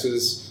of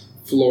Texas,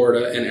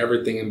 Florida, and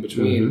everything in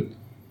between.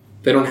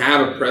 They don't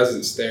have a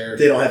presence there.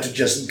 They don't have to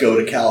just go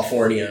to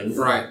California and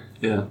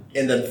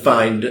then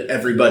find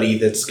everybody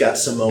that's got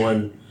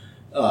Samoan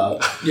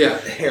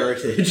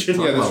heritage. That's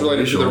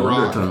related to the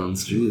Rock.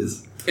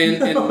 Jeez.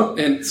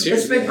 And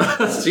seriously,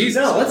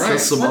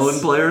 Jesus, Samoan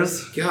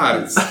players.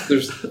 God, it's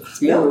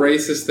more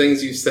racist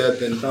things you said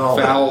than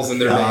vowels in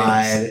their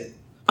names.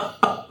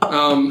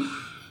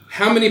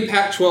 How many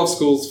Pac-12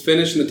 schools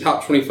finished in the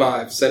top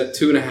 25? Set at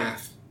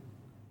 2.5.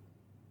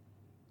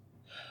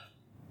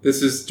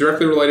 This is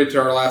directly related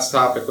to our last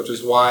topic, which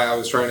is why I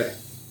was trying to...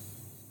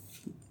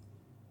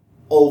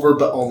 Over,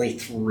 but only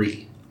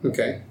 3.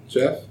 Okay.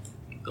 Jeff?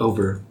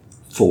 Over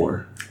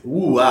 4. Ooh,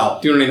 wow.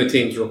 Do you want to name the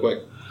teams real quick?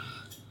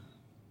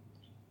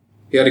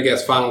 You had to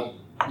guess. Final.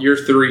 Year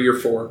 3, year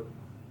 4.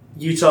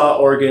 Utah,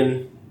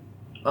 Oregon,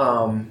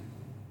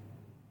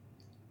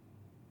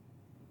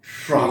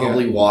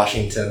 probably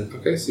Washington.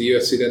 Okay, so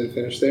USC didn't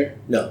finish there?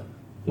 No.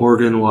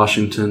 Oregon,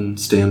 Washington,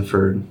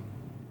 Stanford,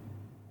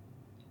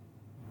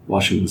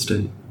 Washington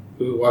State.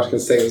 Ooh, Washington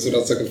State was what I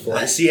was looking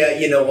for. See,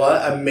 you know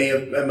what? I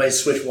might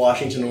switch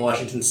Washington and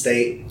Washington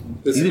State.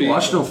 Did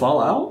Washington fall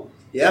out?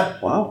 Yeah.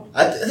 Wow.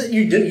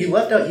 You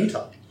left out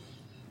Utah.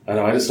 I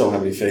know, I just don't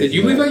have any faith. Did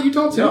you leave out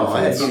Utah too? No,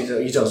 I had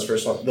Utah's the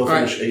first one. They'll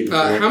finish 8.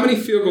 How many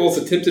field goals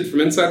attempted from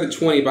inside the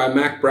 20 by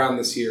Mac Brown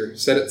this year?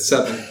 Set at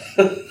 7.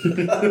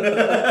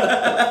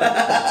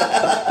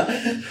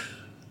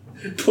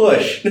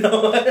 Push.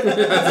 No.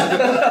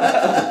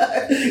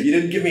 You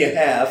didn't give me a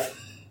half.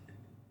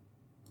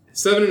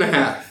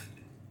 7.5.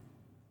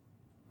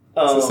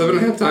 So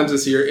 7.5 times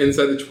this year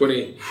inside the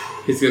 20,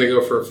 he's going to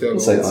go for a field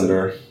goal. I'll say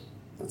under.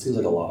 That seems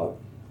like a lot.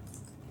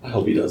 I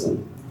hope he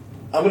doesn't.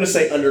 I'm going to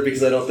say under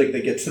because I don't think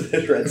they get to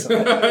the red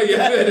zone. They're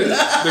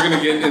going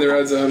to get in the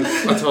red zone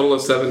a total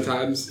of 7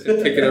 times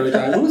and pick it every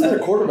time. Who is their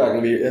quarterback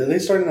going to be? Are they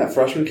starting that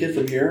freshman kid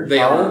from here? They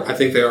are. I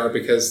think they are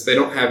because they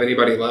don't have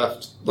anybody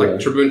left. When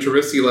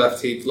Trubisky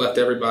left, he left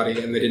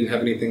everybody, and they didn't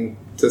have anything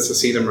to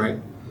succeed him right.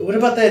 What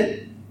about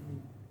that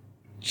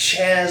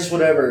Chaz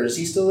whatever? Is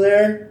he still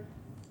there?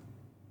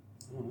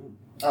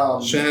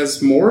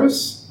 Chaz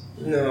Morris?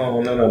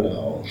 No.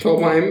 Oh,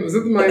 Miami. Was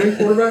it the Miami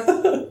quarterback?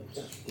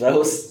 That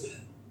was...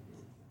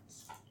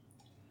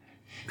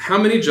 How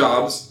many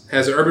jobs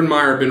has Urban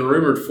Meyer been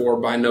rumored for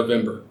by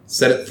November?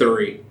 Set at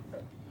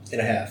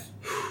 3.5.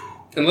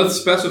 And let's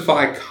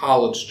specify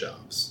college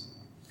jobs.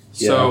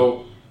 Yeah.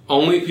 So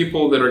only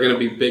people that are going to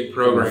be big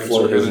programs are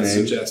Float going his to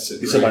name. suggest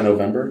it. You said by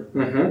November?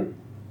 Mm-hmm.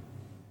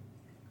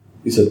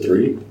 You said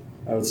 3?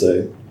 I would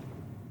say.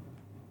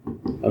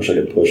 I wish I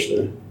could push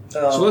there.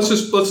 So let's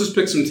just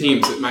pick some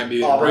teams that might be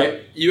there, Auburn.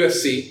 right?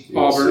 USC,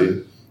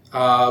 Auburn.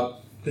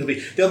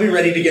 They'll be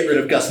ready to get rid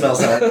of Gus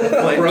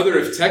Malzahn. Brother,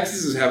 if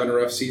Texas is having a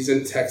rough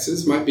season,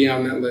 Texas might be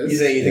on that list. You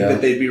think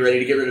that they'd be ready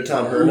to get rid of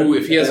Tom Herman? Ooh,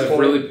 if he has at a that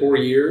point? really poor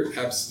year,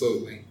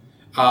 absolutely.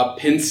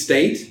 Penn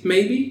State,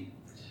 maybe?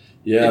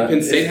 Yeah. If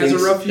Penn State has a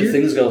rough year? If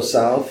things go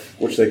south,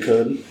 which they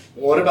could.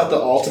 What about the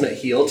ultimate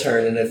heel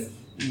turn? And if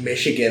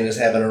Michigan is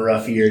having a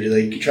rough year, do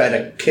they try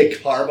to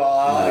kick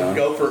Harbaugh and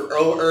go for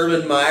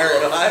Urban Meyer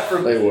and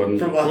Ohio They wouldn't.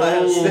 from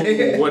Ohio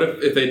State? What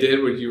if they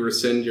did? Would you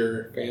rescind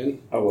your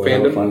I would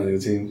fandom? find a new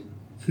team.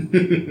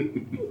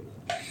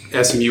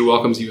 SMU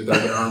welcomes you with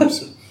open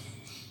arms.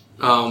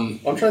 I'm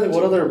trying to think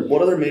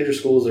what other major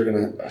schools are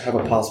going to have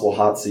a possible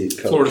hot seat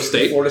coach. Florida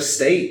State. Florida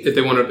State. If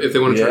they want to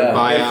try to Yeah.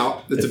 buy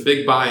out, it's a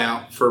big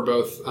buyout for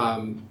both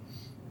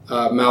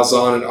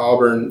Malzahn and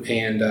Auburn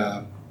and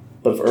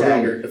But if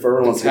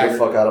Urban wants to get the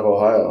fuck out of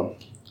Ohio,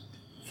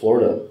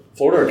 Florida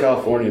or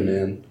California,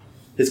 man,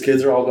 his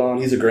kids are all gone.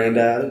 He's a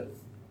granddad.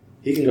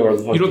 He can go where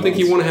the fuck. You don't think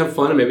he you wants. want to have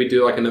fun and maybe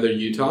do like another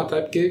Utah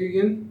type gig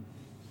again?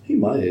 He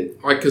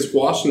might. Like, because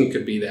Washington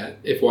could be that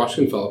if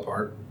Washington fell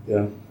apart.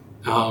 Yeah.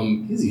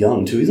 He's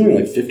young too. He's only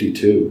like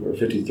 52 or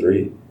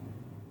 53.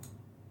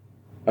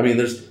 I mean,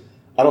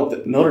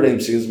 Notre Dame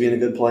seems to be in a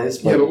good place.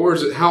 But Yeah, but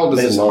where's it? How old is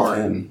they his love heart?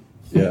 him.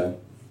 Yeah.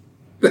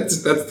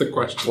 That's the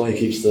question. Well, he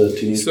keeps the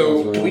teenage So,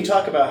 girls around. Can we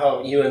talk about how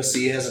UNC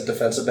has a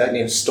defensive back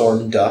named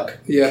Storm Duck?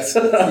 Yes,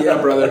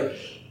 yeah, brother.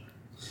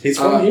 He's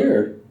from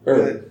here. Or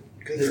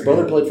Good his for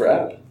brother him. played for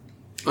App.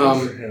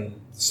 Good for him.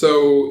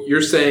 So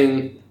you're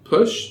saying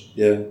push?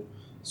 Yeah.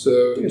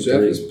 So think it's Jeff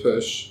 3. is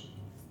push.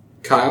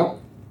 Kyle?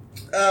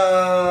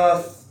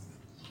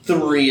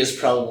 3 is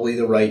probably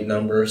the right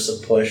number, so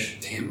push.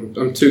 Damn,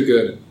 I'm too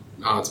good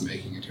at odds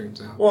making. It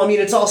turns out. Well, I mean,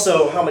 it's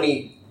also how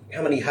many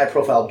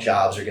high-profile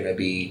jobs are going to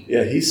be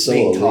Yeah, he's so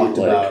being elite. talked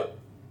Like, about.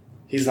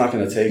 he's not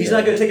going to take He's it.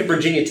 not going to take a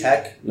Virginia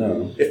Tech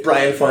No. if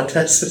Brian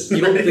Fuentes is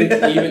You don't ready.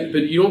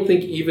 think you don't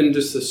think even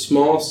just the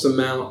smallest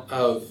amount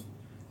of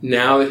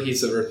now that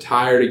he's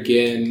retired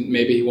again,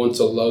 maybe he wants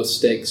a low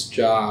stakes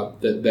job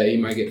that he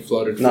might get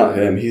floated for. Not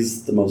him.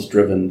 He's the most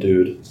driven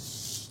dude.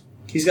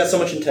 He's got so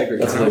much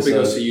integrity. I That's hope he what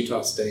I goes said. to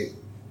Utah State.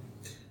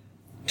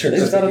 Turns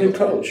They've out got a to new be-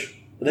 coach.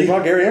 They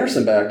brought Gary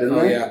Anderson back, didn't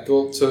Oh they? yeah,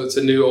 well, so it's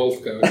a new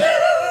old coach.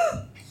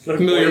 What if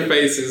Familiar Boise-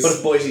 faces. What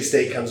if Boise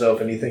State comes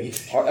open? You think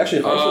he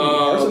Actually,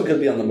 Harsin could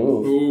be on the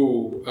move.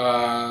 Ooh,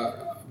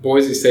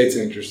 Boise State's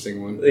an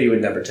interesting one. you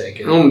would never take I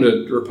it? want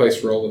him to replace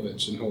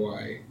Rolovich in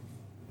Hawaii.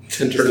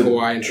 And turn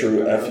Hawaii into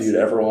True a F you'd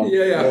ever want.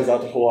 Yeah, yeah. Goes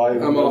out to Hawaii.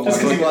 I'm off. Just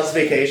because he wants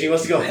vacation, he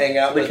wants to go hang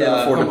out with. can't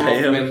afford to pay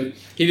him. And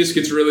he just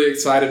gets really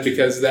excited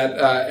because that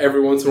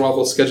every once in a while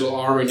they'll schedule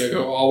Army and you'll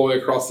go all the way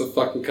across the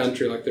fucking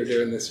country like they're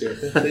doing this year.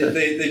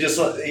 they just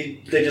want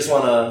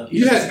to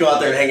You had- just go out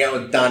there and hang out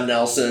with Don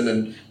Nelson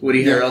and Woody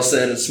Yeah.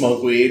 Harrelson and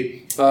smoke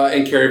weed.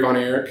 And Kerry Von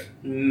Erich.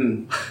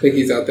 Mm, I think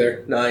he's out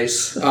there.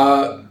 nice.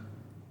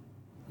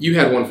 You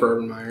had one for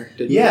Urban Meyer,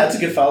 didn't you? Yeah, it's a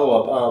good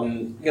follow up.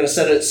 I'm gonna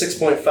set it at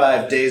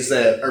 6.5 days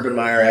that Urban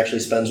Meyer actually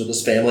spends with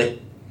his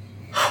family.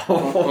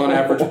 On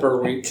average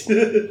per week.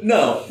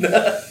 No,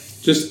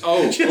 Just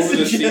over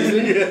the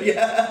season?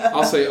 Yeah.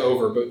 I'll say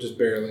over, but just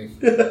barely.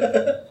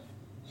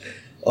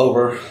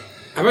 Over.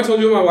 Have I told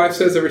you what my wife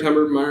says every time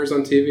Urban Meyer's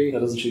on TV? That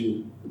doesn't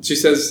she? She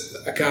says,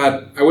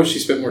 God, I wish she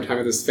spent more time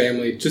with his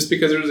family, just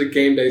because there was a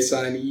game day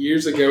sign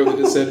years ago that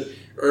just said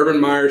Urban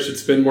Meyer should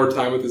spend more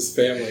time with his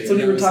family. So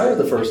he And I was retired like,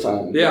 the first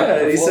time. Yeah.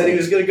 And he said he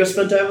was gonna go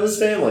spend time with his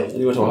family. And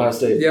he went to Ohio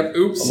State. Yep,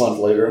 oops. A month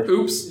later.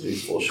 Oops.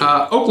 He's full of shit.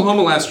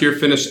 Oklahoma last year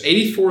finished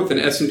 84th in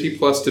S&P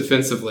Plus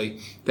defensively.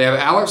 They have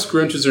Alex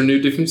Grinch as their new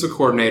defensive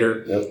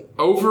coordinator. Yep.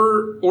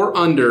 Over or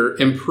under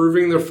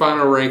improving their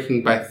final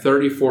ranking by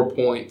 34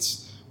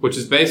 points, which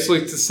is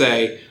basically to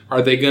say,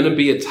 are they going to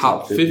be a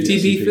top 50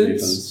 S&P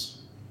defense?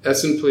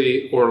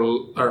 S&P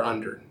or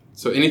under.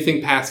 So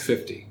anything past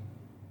 50.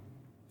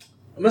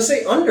 I'm gonna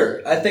say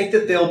under. I think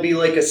that they'll be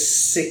like a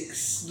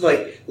 6,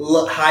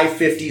 high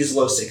 50s,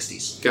 low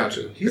 60s.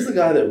 Gotcha. He's the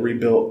guy that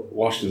rebuilt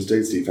Washington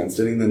State's defense,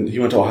 didn't he? Then he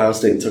went to Ohio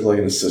State and took like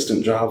an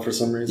assistant job for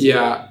some reason.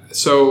 Yeah.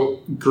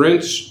 So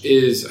Grinch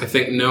is, I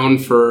think, known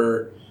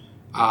for.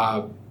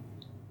 I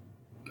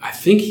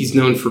think he's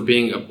known for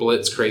being a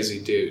blitz crazy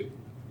dude.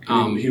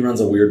 He runs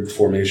a weird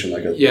formation,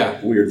 like a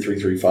Yeah. weird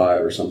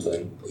 3-3-5 or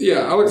something. Yeah,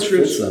 Alex Which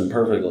fits Grinch, them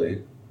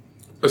perfectly.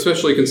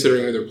 especially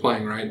considering who they're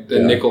playing, right? The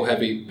Yeah. nickel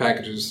heavy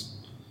packages.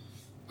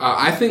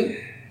 I think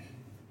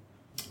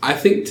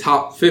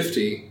top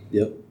 50.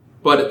 Yep.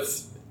 But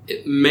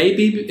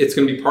it's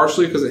going to be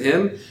partially because of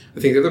him. I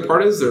think the other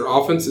part is their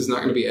offense is not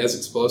going to be as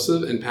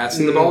explosive and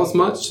passing the ball as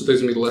much, so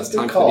there's going to be less Good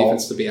time for call. the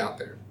defense to be out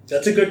there.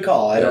 That's a good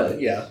call.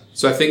 Yeah.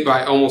 So I think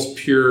by almost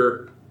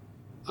pure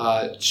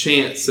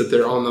chance that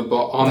they're on the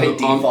ball By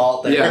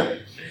default there.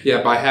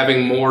 Yeah, by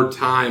having more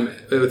time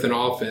with an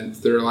offense,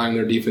 they're allowing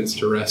their defense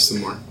to rest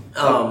some more.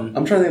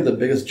 I'm trying to think of the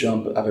biggest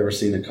jump I've ever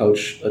seen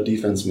a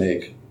defense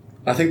make.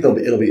 I think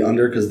it'll be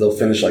under because they'll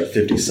finish like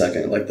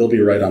 52nd. Like they'll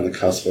be right on the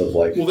cusp of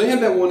like. Well, they had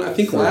that one I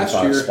think last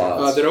year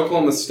spots. that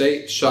Oklahoma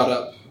State shot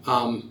up,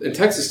 and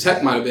Texas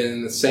Tech might have been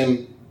in the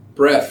same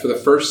breath for the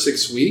first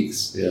 6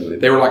 weeks. Yeah,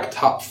 they were like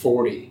top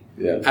 40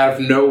 out of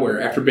nowhere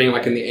after being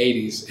like in the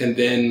 80s, and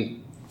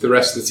then the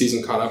rest of the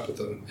season caught up with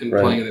them and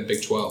playing in the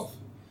Big 12.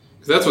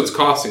 Because that's what's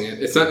costing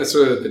it. It's not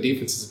necessarily that the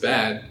defense is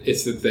bad;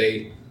 it's that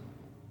they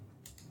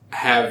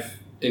have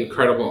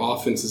incredible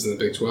offenses in the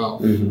Big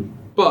 12. Mm-hmm.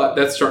 But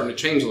that's starting to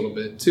change a little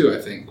bit, too,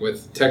 I think,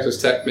 with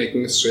Texas Tech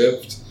making a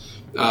shift,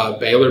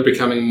 Baylor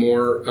becoming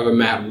more of a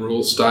Matt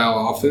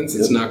Rule-style offense.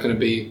 It's not going to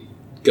be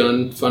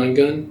fun and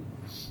gun.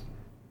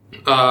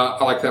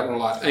 I like that one a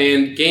lot.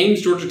 And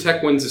games Georgia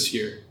Tech wins this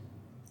year.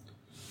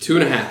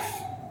 2.5.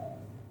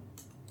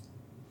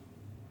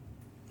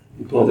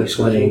 Well, they're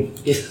playing.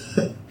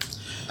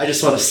 I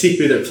just want to see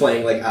who they're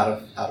playing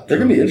out of. They're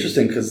going to be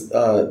interesting because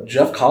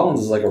Jeff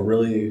Collins is like a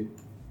really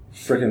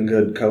freaking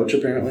good coach,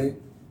 apparently.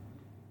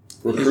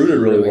 Recruited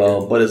really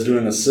well, but is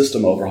doing a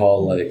system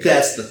overhaul. Like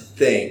that's the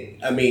thing.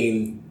 I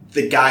mean,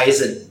 the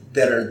guys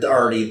that are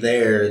already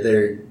there,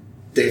 they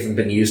haven't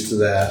been used to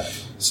that.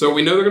 So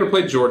we know they're going to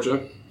play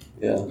Georgia.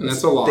 Yeah, and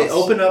that's a loss. They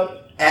open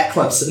up at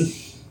Clemson.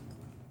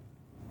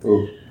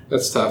 Ooh.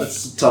 That's tough.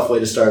 That's a tough way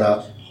to start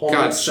off.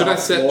 God, should I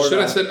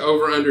set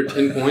over under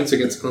 10 points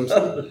against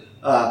Clemson?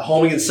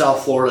 Home against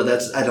South Florida.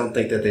 I don't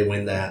think that they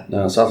win that.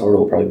 No, South Florida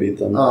will probably beat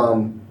them.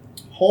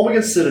 Home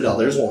against Citadel.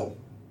 There's one.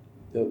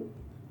 Yep.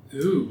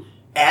 Ooh.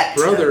 At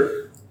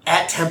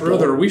Temple.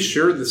 Brother, are we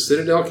sure the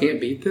Citadel can't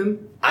beat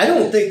them? I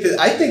don't think that.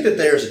 I think that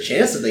there's a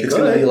chance that they it's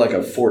could. It's going to be like a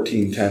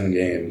 14-10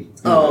 game.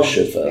 A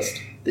shitfest.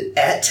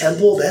 At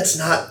Temple, that's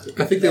not.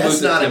 I think they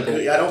lose at Temple.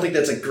 I don't think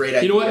that's a great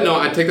idea. You know what? No,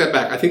 I take that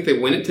back. I think they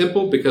win at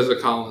Temple because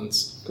of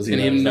Collins and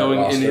him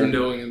knowing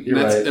him. You're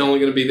that's right. only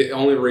going to be the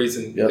only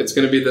reason. Yep. It's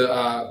going to be the.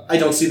 I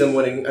don't see them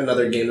winning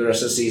another game the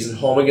rest of the season.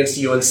 Home against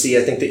UNC.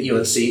 I think that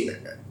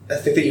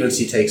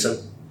UNC takes them.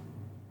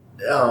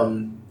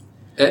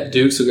 At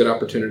Duke's a good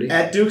opportunity.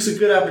 At Duke's a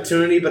good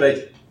opportunity, but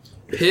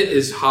Pitt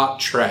is hot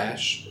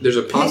trash. There's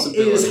a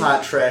possibility. Pitt is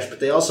hot trash, but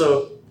they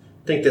also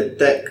think that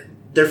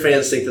their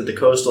fans think that the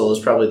Coastal is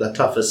probably the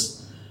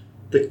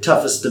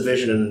toughest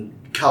division in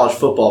college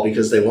football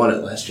because they won it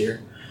last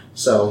year.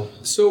 So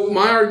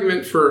my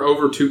argument for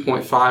over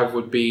 2.5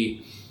 would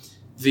be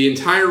the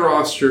entire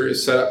roster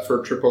is set up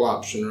for a triple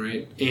option,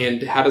 right?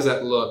 And how does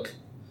that look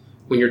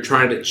when you're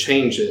trying to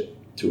change it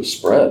to a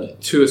spread?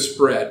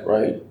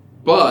 Right.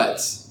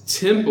 But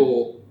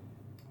Temple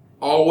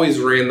always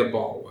ran the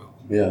ball well.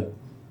 Yeah.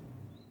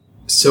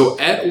 So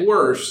at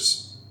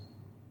worst,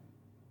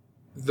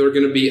 they're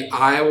going to be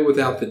Iowa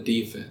without the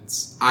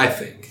defense, I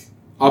think,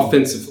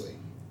 offensively.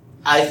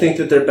 I think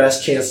that their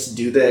best chance to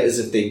do that is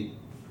if they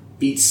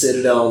beat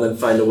Citadel and then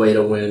find a way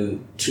to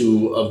win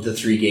 2 of the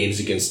 3 games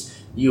against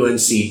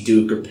UNC,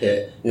 Duke, or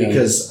Pitt,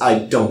 because I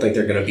don't think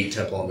they're going to beat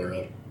Temple on the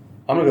road.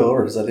 I'm going to go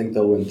over because I think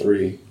they'll win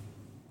 3.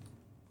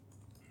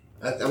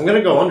 I'm going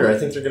to go under. I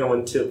think they're going to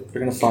win 2.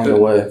 They're going to find a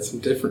way.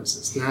 Some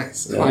differences.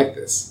 Nice. I like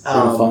this. They're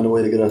going to find a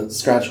way to get a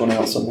scratch one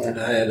out somewhere.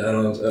 I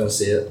don't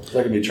see it.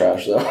 That could be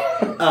trash, though.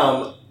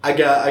 I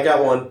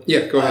got one.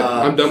 Yeah, go ahead.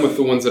 I'm done with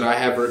the ones that I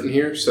have written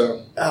here,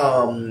 so.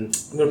 I'm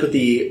going to put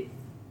the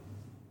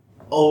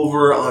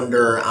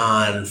over-under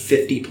on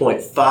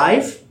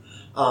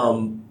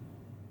 50.5.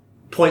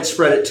 Point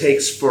spread it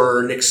takes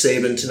for Nick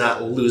Saban to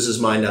not lose his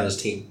mind on his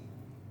team.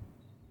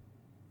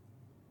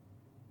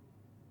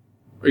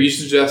 Are you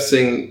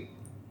suggesting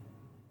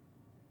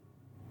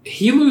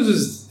he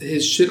loses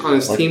his shit on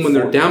his team when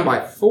they're down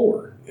by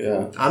 4?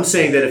 Yeah. I'm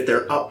saying that if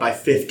they're up by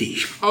 50.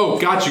 Oh,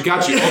 got you.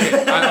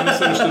 Okay, I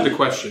misunderstood the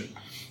question.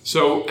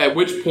 So, at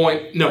which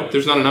point... No,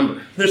 there's not a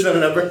number. There's not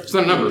a number? It's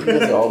not a number. He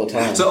does it all the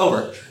time. So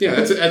over. Yeah,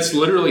 that's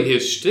literally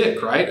his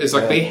shtick, right? It's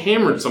like they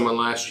hammered someone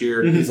last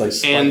year. He's like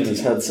stuck his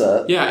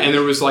headset. Yeah, and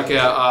there was like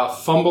a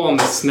fumble on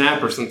the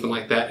snap or something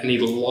like that, and he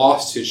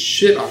lost his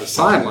shit on the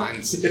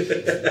sidelines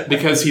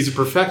because he's a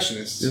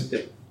perfectionist.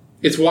 Yep.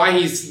 It's why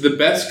he's the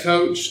best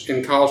coach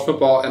in college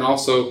football and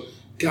also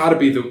got to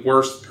be the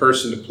worst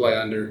person to play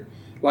under.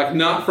 Like,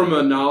 not from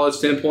a knowledge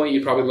standpoint,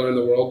 you probably learn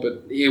the world,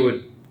 but it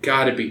would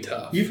got to be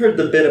tough. You've heard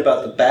the bit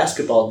about the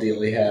basketball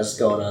deal he has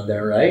going on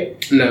there,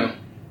 right? No.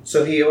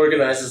 So he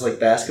organizes like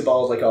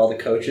basketball with like all the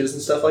coaches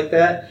and stuff like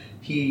that.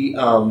 He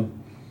Does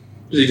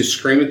he just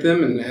scream at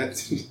them and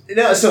that's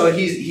no. So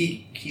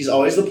he's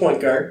always the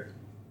point guard.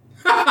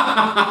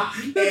 That's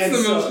And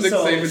the most Nick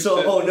Saban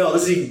shit. oh no,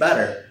 this is even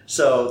better.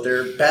 So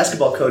their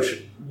basketball coach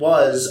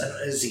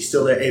is he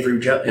still there?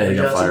 Avery Johnson. He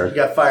got fired. He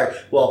got fired.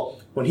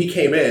 Well, when he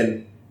came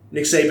in,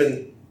 Nick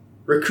Saban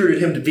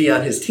recruited him to be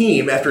on his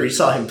team after he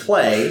saw him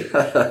play,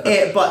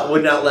 but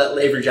would not let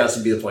Avery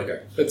Johnson be the point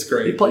guard. That's He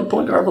great. played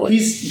point guard for like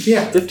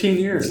 15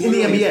 years. In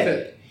the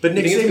NBA. But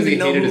Nick Saban because he didn't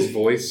know hated who- his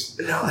voice.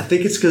 No, I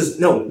think it's because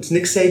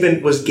Nick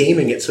Saban was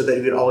gaming it so that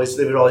they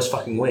would always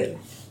fucking win.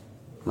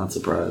 Not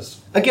surprised.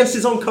 Against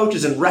his own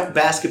coaches in rec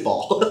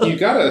basketball. You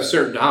got to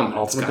assert dominance,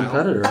 Ultimate Kyle.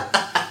 competitor.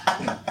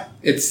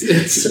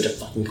 It's Such a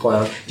fucking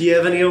clown. Do you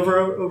have any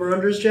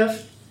over-unders,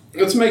 Jeff?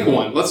 Let's make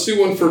one. Let's do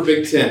one for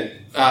Big Ten.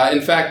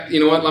 In fact, you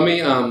know what? Let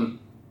me. I'm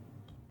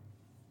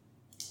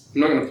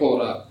not going to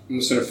pull it up. I'm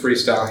just going to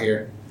freestyle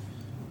here.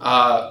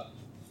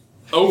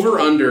 Over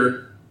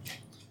under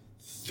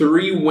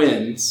 3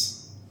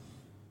 wins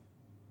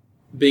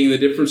being the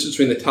difference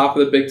between the top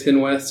of the Big Ten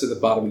West to the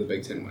bottom of the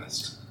Big Ten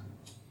West.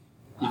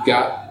 You've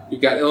got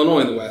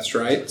Illinois in the West,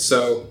 right?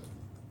 So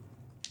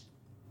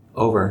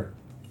Over.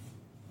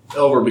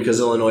 Over because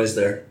Illinois is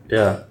there.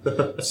 Yeah.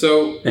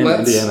 so And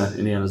let's.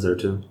 Indiana's there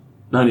too.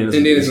 No,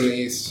 Indiana's in the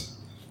East,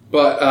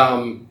 but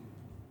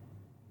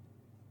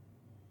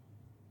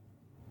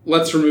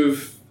let's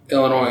remove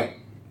Illinois.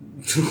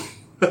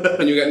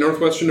 And you got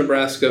Northwestern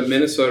Nebraska,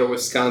 Minnesota,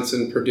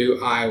 Wisconsin, Purdue,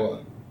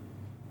 Iowa.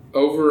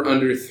 Over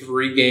under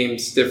 3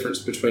 games difference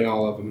between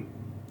all of them.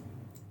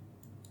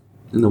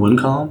 in the win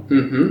column.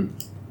 Mm-hmm.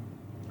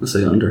 Let's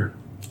say under.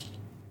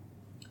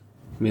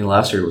 I mean,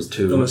 last year it was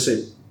 2. I'm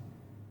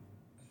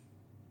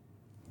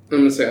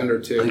going to say under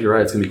I 2. think you're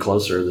right. It's gonna be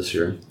closer this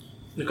year.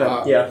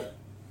 okay. Yeah.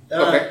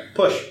 Okay.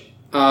 Push.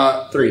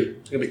 3.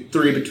 It's going to be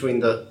 3 between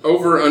the...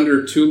 Over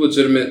under 2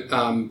 legitimate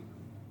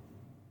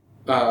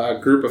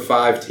group of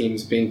 5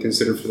 teams being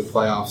considered for the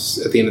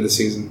playoffs at the end of the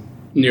season,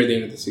 near the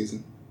end of the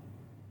season.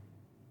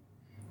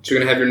 So you're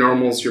going to have your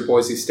normals, your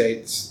Boise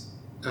States,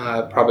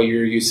 probably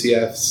your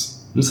UCFs.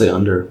 I'm gonna say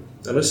under.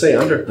 I'm going to say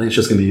under. I think it's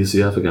just gonna be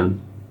UCF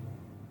again.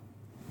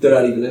 They're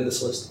not even in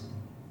this list.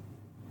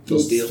 Phil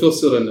Steele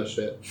doesn't know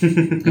shit.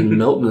 And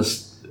Milton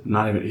is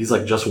not even. He's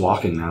like just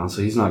walking now,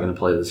 so he's not gonna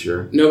play this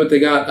year. No, but they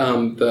got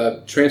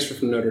the transfer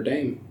from Notre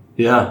Dame.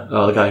 Yeah,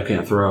 the guy who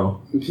can't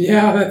throw.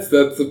 Yeah, that's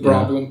the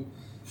problem.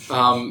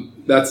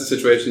 That's the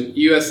situation.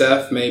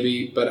 USF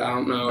maybe, but I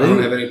don't know. I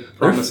don't have any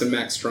promise in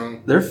Max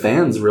Strong. Their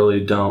fans really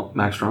don't.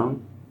 Max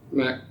Strong,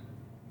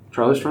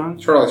 Charlie Strong,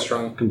 Charlie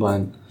Strong.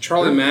 combined.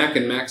 Charlie Mack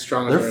and Max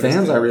Strong. Their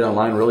fans I read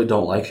online really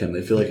don't like him.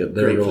 They feel like they're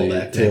Grateful really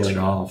Dead, tailing Max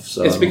off.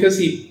 So It's because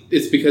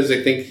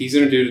they think he's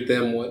going to do to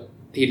them what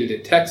he did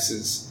at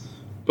Texas.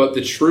 But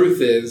the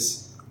truth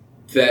is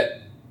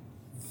that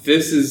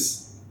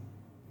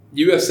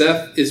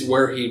USF is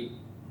where he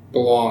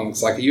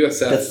belongs. Like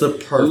USF, That's the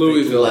perfect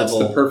Louisville. level.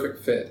 It's the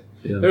perfect fit.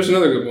 Yeah. There's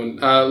another good one.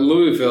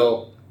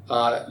 Louisville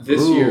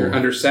this Ooh. year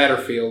under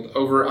Satterfield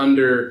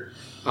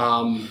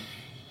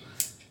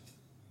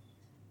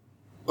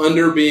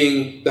under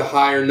being the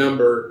higher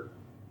number.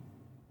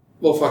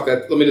 Well, fuck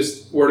that. Let me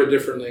just word it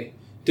differently.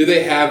 Do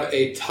they have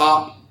a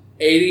top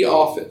 80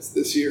 offense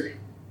this year?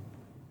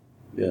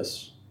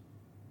 Yes.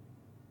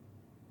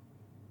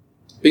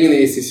 Being in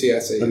the ACC, I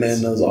say The man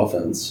yes. knows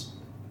offense.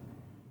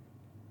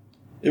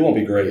 It won't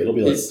be great. It'll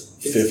be like It's-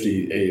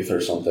 58th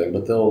or something,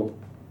 but they'll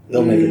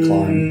make it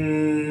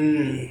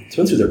climb.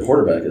 Depends who their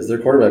quarterback is. Their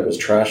quarterback was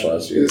trash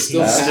last year. It's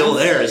still- Pass. Still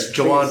there is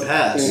Jawan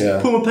Pass.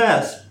 Yeah. Puma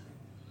Pass.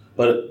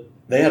 But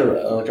they had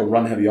a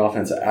run-heavy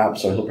offensive app,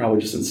 so he'll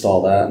probably just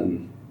install that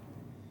and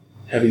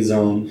heavy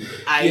zone.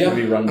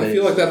 Maybe run I base.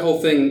 feel like that whole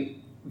thing,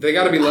 they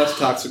got to be less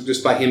toxic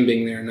just by him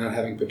being there and not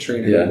having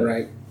Petrino, Yeah.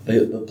 right?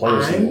 The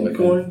players seem I'm like him.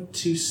 going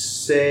to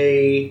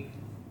say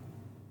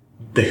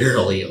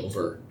barely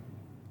over.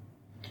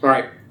 All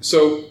right,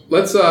 so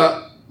let's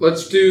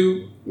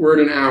do. We're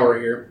at an hour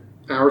here,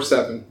 hour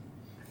 7.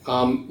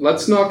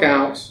 Let's knock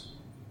out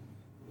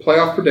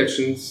playoff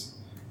predictions,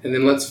 and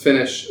then let's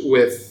finish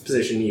with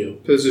Position U.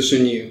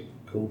 position U.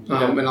 Cool.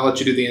 And I'll let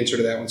you do the answer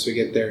to that once we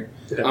get there.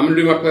 Okay. I'm going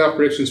to do my playoff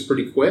predictions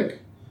pretty quick.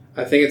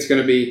 I think it's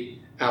going to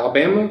be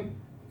Alabama,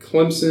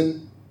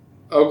 Clemson,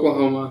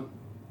 Oklahoma,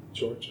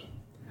 Georgia.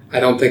 I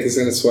don't think it's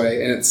going to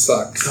sway, and it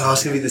sucks. Oh,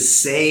 it's going to be the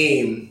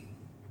same.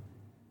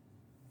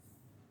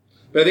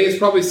 But I think it's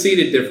probably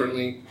seeded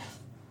differently.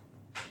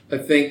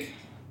 Because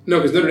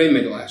Notre Dame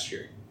made it last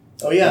year.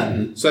 Oh,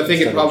 yeah. So I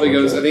think it probably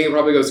goes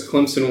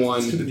Clemson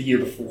 1. The year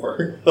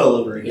before. All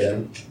over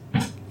again.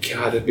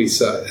 God, that'd be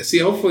so. See,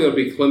 hopefully it'll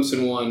be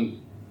Clemson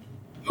 1,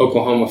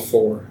 Oklahoma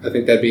 4. I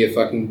think that'd be a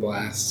fucking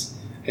blast.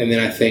 And then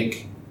I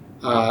think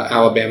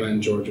Alabama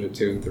and Georgia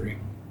 2 and 3.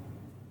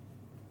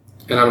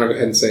 And I'm going to go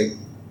ahead and say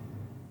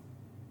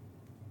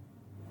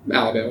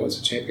Alabama wins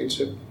the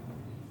championship.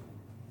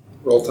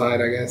 Roll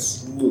Tide, I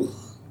guess.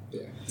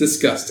 Yeah.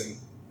 Disgusting.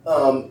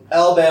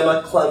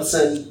 Alabama,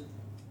 Clemson,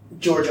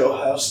 Georgia,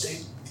 Ohio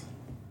State.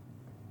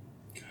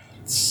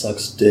 It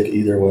sucks dick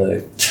either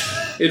way.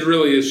 It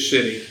really is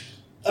shitty.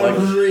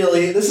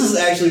 This is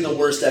actually the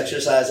worst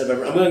exercise I've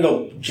ever... I'm going to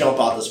go jump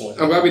out this one.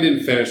 I'm glad we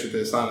didn't finish with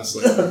this,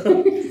 honestly.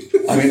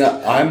 I mean,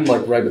 I'm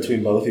like right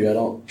between both of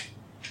you.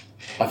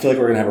 I feel like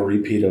we're gonna have a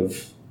repeat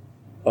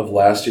of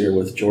last year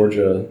with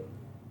Georgia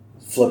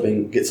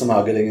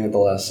somehow getting in at the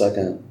last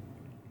second.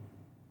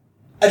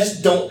 I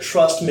just don't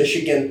trust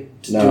Michigan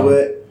to No. do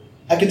it.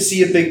 I can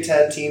see a Big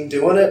Ten team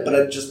doing it, but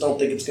I just don't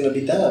think it's going to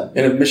be them.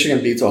 And if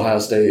Michigan beats Ohio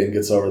State and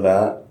gets over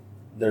that,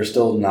 they're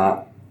still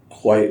not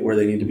quite where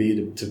they need to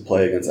be to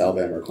play against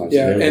Alabama or Clemson.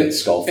 Yeah, They would and get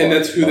skull and fucked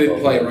that's who they up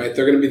play, over. right?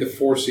 They're going to be the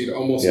 4 seed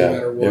almost no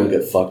matter They would what.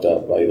 get fucked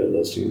up by either of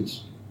those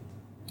teams.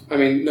 I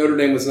mean, Notre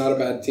Dame was not a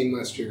bad team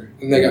last year,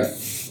 and they got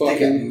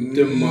fucking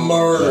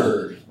demolished.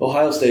 murdered.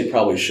 Ohio State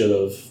probably should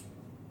have.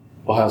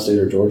 Ohio State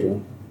or Georgia.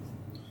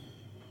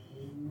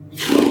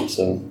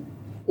 So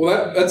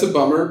Well, that's a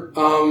bummer.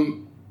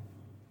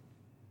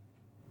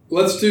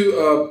 Let's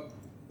do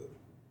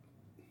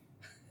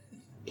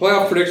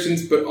playoff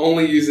predictions, but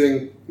only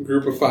using a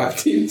group of 5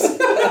 teams.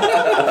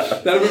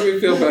 That'll make me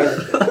feel better.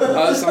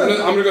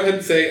 So I'm gonna go ahead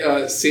and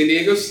say San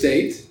Diego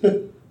State.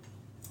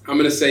 I'm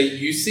gonna say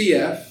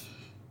UCF.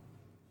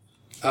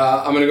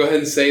 I'm gonna go ahead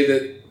and say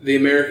that the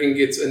American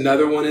gets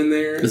another one in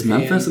there. Is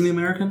Memphis in and, the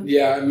American?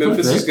 Yeah,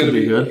 Memphis They is gonna could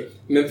be be good.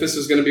 Memphis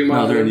is gonna be my.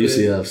 No, they're in pick.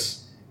 UCFs.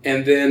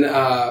 And then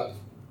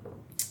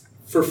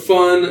for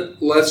fun,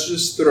 let's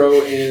just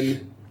throw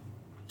in.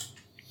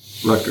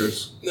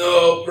 Rutgers.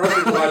 No,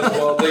 Rutgers might as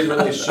well. They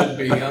really should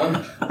be,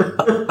 huh?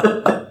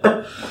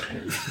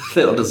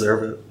 They don't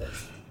deserve it.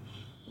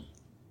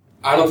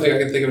 I don't think I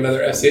can think of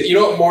another FCS. You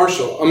know what?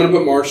 Marshall. I'm going to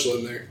put Marshall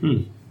in there.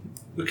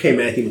 Okay,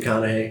 Matthew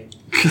McConaughey.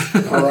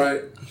 All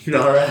right.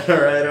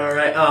 All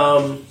right.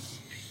 I'm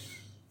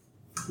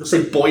gonna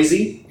say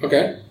Boise.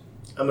 Okay.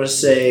 I'm gonna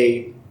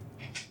say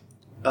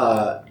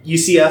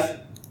UCF.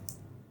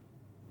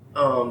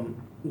 I'm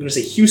gonna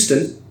say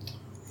Houston.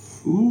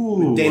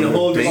 Ooh. Dana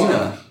Holgorsen.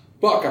 Dana.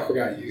 Fuck, I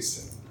forgot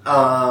Houston.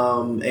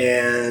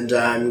 And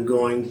I'm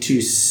going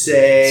to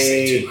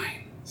say.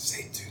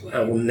 Say Tulane. I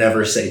will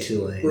never say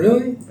Tulane.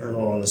 Really? I don't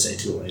want to say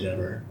Tulane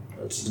ever.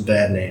 That's a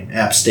bad name.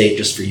 App State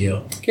just for you.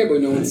 I can't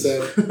believe no one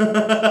said.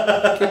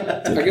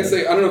 I guess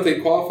I don't know if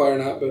they qualify or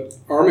not, but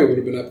Army would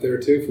have been up there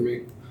too for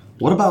me.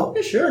 What about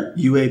Yeah, sure.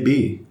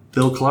 UAB?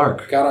 Bill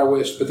Clark. God, I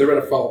wish, but they're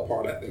going to fall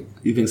apart, I think.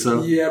 You think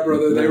so? Yeah,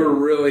 brother. They were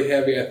really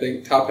heavy, I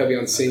think. Top heavy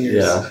on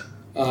seniors. Yeah.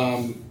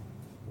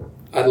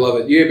 I'd love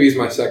it. UAB is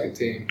my second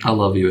team. I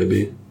love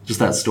UAB. Just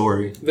that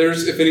story.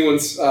 There's, if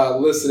anyone's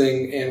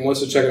listening and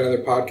wants to check out other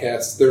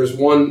podcasts, there's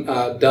one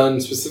done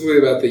specifically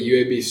about the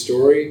UAB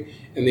story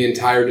and the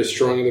entire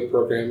destroying of the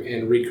program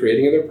and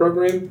recreating of the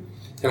program.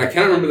 And I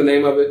can't remember the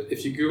name of it.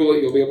 If you Google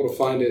it, you'll be able to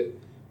find it.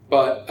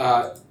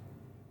 But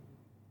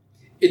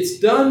it's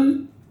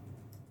done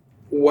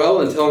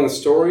well in telling the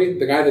story.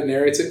 The guy that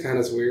narrates it kind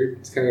of is weird.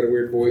 He's kind of got a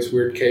weird voice,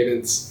 weird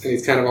cadence, and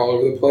he's kind of all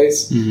over the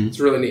place. Mm-hmm. It's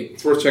really neat.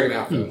 It's worth checking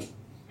out, though.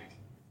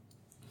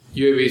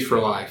 UAB's for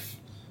life.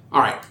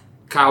 All right.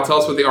 Kyle, tell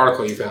us what the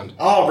article you found.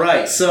 All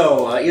right.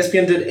 So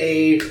ESPN did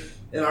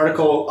an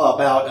article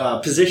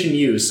about position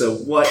use. So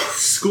what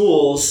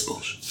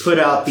schools put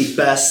out the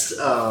best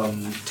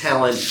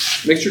talent.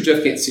 Make sure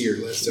Jeff can't see your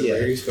list over Yeah.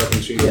 here. He's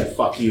fucking cheating. Yeah,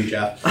 fuck you,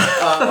 Jeff.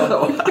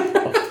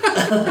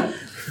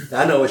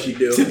 I know what you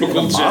do.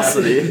 Typical Jeff.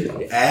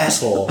 You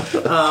asshole.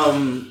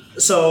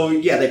 So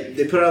yeah,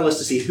 they put out a list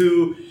to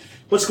see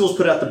what schools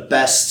put out the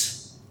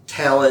best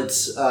talent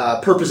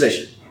per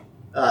position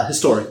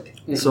historically.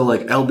 So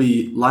like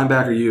LB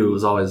linebacker U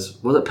was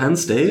it Penn It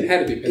State?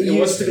 had to be. It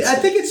used to be. I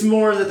think it's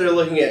more that they're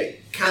looking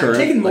at kind of Current,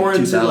 taking more like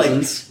into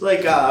 2000s?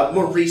 like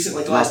more recent,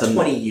 like the last Like the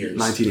 20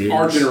 years. 1980s.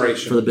 Our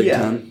generation. For the Big Yeah.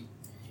 Ten.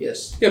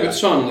 Yes. Yeah, but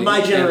Sean Lee.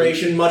 My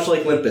generation, much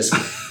like Limp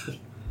Bizkit.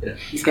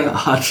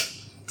 God.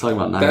 Talking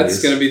about 90s.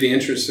 That's going to be the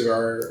interest of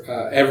our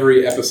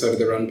every episode of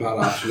the Run Pod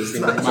option is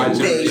going to be my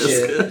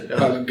generation.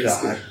 Oh,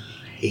 God.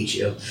 I hate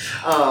you.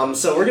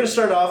 So we're going to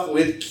start off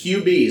with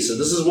QB. So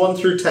this is 1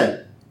 through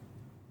 10.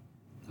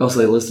 Oh, so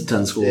they listed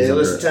 10 schools. They under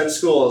listed it. 10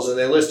 schools, and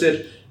they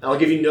listed. I'll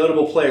give you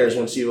notable players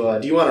once you.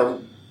 Do you want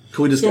to?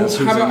 Can we just So guess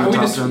who's how in about the we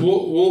top just 10?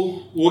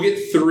 we'll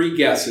get 3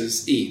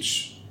 guesses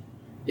each,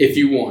 if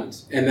you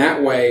want, and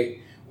that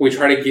way we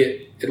try to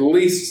get at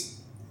least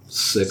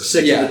 6.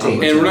 Six. yeah, of the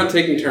team. and we're not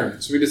taking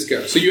turns. We just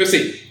go. So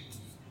USC.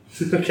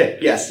 Okay.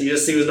 Yes,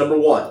 USC was number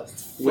 1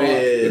 It's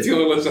the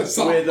only list I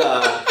saw. with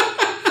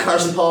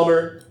Carson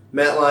Palmer,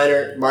 Matt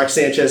Leinart, Mark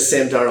Sanchez,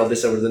 Sam Darnold. They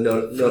said were the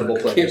notable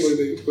I can't players. believe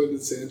they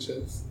included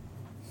Sanchez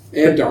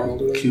and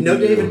Darnold. Really. No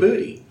David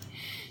Booty.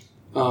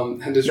 And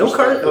No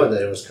Carson. Oh,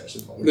 there was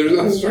Carson Palmer. There's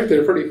that's right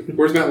there. Pretty.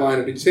 Where's Matt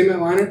Leinart? Did you say Matt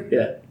Leinart?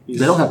 Yeah.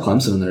 They don't have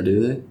Clemson in there, do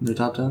they? In their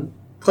top 10?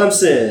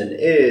 Clemson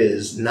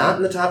is not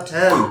in the top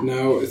 10.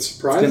 No, it's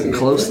surprising. Getting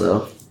close,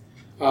 though.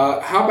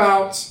 How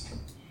about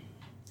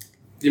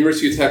the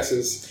University of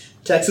Texas?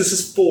 Texas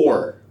is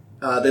 4.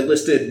 They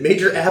listed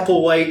Major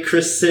Applewhite,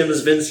 Chris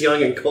Sims, Vince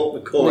Young, and Colt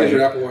Major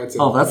McCoy. Applewhite's a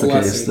Oh, if that's the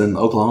blessing. case, then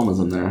Oklahoma's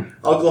in there.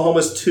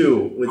 Oklahoma's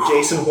 2 with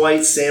Jason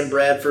White, Sam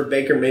Bradford,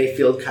 Baker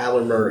Mayfield,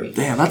 Kyler Murray.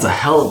 Damn, that's a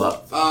hell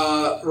of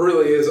a...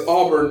 Really is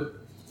Auburn.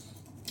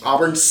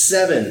 Auburn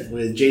 7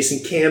 with Jason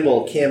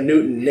Campbell, Cam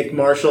Newton, Nick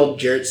Marshall,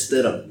 Jarrett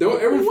Stidham.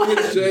 Don't ever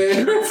forget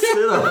Jay. what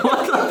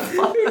the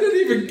fuck? It didn't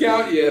even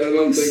count yet. I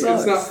don't think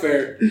Sucks. it's not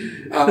fair.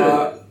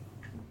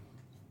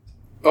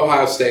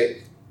 Ohio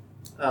State.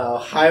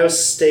 Ohio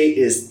State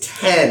is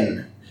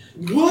 10.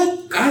 What?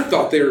 I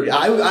thought they were.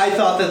 I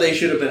thought that they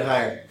should have been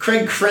higher.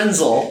 Craig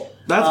Krenzel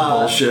That's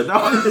bullshit.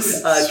 That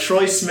was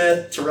Troy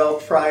Smith, Terrell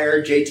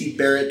Pryor, JT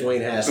Barrett, Dwayne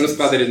I'm Haskins. just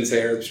glad they didn't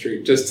say Arab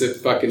Street just to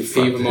fucking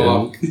heave them him.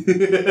 off.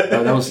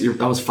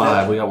 that was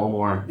 5. We got one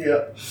more.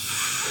 Yep.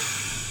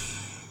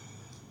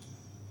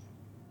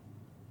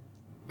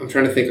 I'm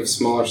trying to think of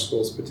smaller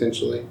schools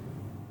potentially.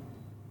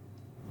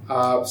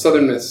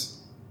 Southern Miss.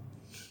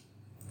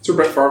 That's where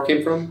Brett Favre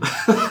came from.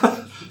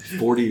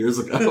 40 years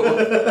ago.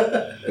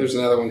 There's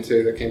another one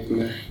too that came from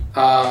there.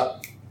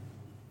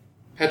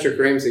 Patrick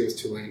Ramsey was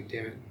Tulane.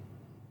 Damn it.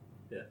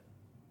 Yeah.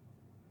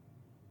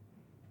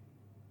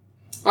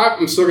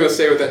 I'm still gonna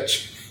stay with that.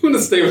 I'm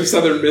gonna stay with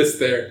Southern Miss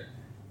there.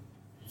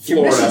 You're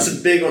Florida. missing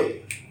some big one.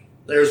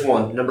 There's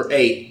one. Number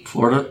 8.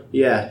 Florida?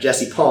 Yeah,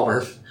 Jesse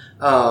Palmer.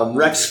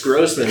 Rex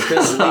Grossman,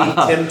 Chris Lee,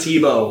 Tim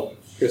Tebow.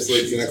 Chris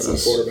Lee's an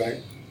excellent quarterback.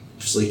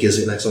 Chris Lee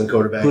is an excellent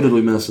quarterback. Who did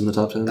we miss in the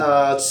top 10?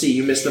 Let's see.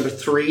 You missed number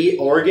 3,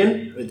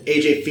 Oregon, with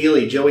A.J.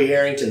 Feely, Joey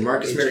Harrington,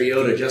 Marcus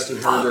Mariota, Justin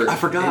Herbert. I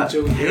forgot.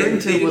 And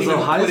Harrington was a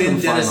Heisman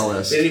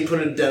finalist. They didn't even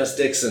put in Dennis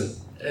Dixon.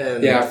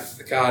 And Yeah,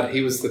 God,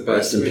 he was the best.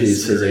 Rest in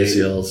peace, his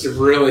ACLs.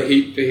 Really,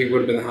 he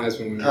would have been the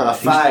Heisman winner.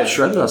 5.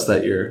 Shredded us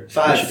that year.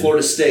 5, Michigan.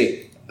 Florida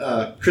State.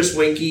 Chris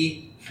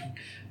Winkie,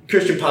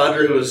 Christian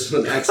Ponder, who was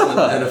an excellent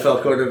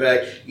NFL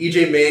quarterback.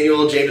 E.J.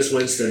 Manuel, Jameis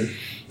Winston.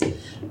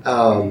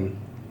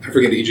 I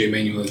forget E.J.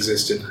 Manuel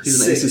existed. He's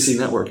an 6. ACC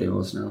network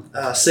analyst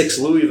now. 6,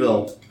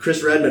 Louisville.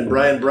 Chris Redmond,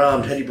 Brian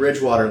Brom, Teddy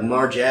Bridgewater,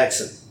 Lamar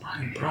Jackson.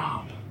 Brian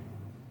Brom.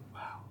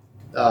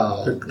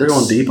 Uh, They're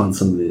going deep on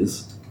some of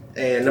these.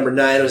 And number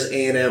 9 was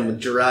A&M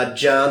with Gerard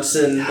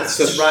Johnson, That's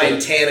such Ryan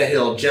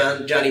Tannehill,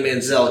 Johnny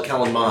Manziel,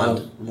 Kellen Mond.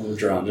 I remember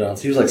Jerron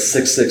Johnson. He was like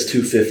 6'6",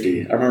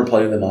 250. I remember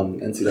playing them on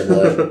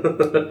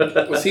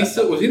NCAA. Was he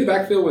the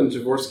backfield when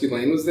Jaworski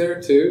Lane was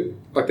there too?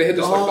 Like they had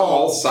just like the Oh,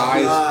 all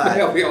size,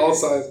 God. the all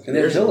size. And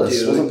then Hillis.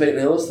 Dude. Wasn't Peyton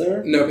Hillis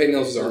there? No, Peyton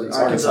Hillis was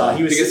Arkansas. Arkansas.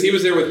 Because he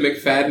was there with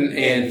McFadden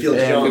and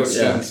Felix Jones.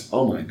 Jones.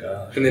 Oh my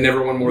god. And they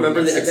never won more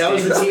Remember than that? That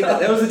was the team.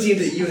 That was the team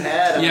that you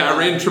had. Yeah, I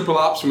ran triple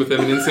option with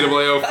him in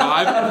NCAA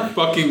 05.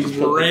 Fucking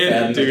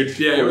ran it, dude.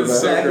 Yeah, it was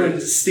so back great.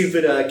 when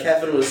stupid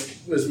Kevin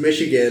was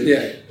Michigan.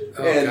 Yeah.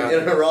 Oh, and God.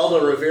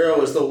 Geraldo Rivera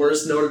was the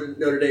worst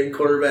Notre Dame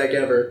quarterback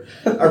ever.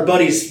 Our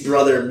buddy's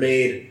brother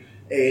made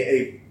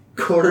a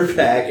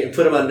quarterback and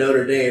put him on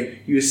Notre Dame.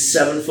 He was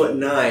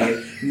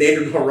 7'9",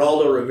 named him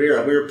Geraldo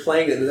Rivera. We were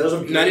playing it, and that was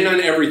a 99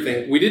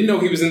 everything. We didn't know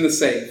he was in the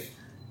safe.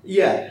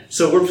 Yeah,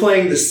 so we're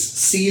playing this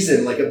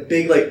season, like a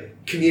big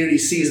community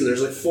season.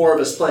 There's 4 of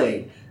us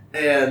playing,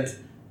 and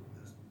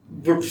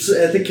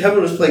I think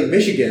Kevin was playing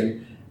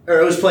Michigan,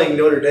 or I was playing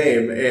Notre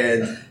Dame,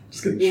 and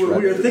we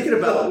were thinking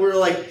about it. We were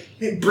like,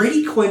 hey,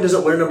 Brady Quinn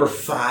doesn't wear number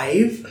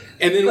 5.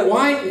 And then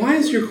why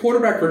is your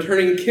quarterback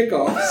returning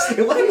kickoffs?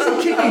 And why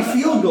is he kicking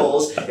field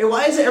goals? And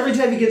why is it every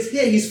time he gets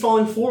hit, he's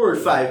falling forward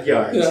 5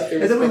 yards? Yeah, it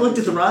and was then we fun. looked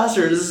at the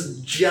roster, this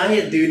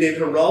giant dude named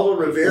Geraldo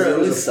Rivera.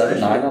 Was it was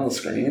 7'9" on the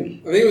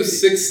screen? I think it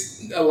was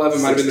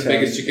 6'11", might have been the 6'10",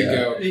 biggest you could yeah.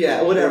 go.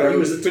 Yeah, whatever. He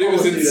was the But it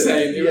was tallest dude.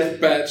 insane. It Yeah. was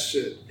bad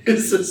shit.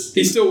 It's just,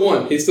 He still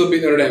won. He still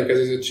beat Notre Dame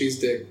because he's a cheese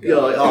dick. you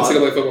know,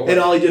 NCAA football. and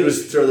all he did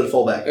was throw to the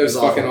fullback. It was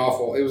fucking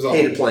awful. It was awful.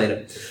 Hated playing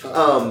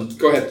him.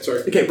 Go ahead.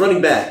 Sorry. Okay,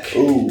 running back.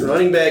 Ooh.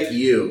 Running back,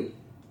 you.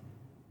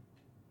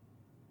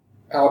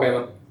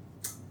 Alabama.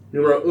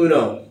 Numero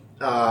uno.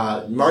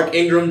 Mark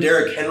Ingram,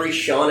 Derrick Henry,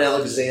 Sean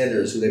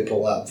Alexander is who they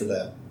pull out for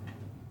that.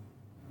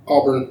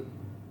 Auburn.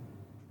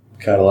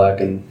 Cadillac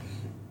and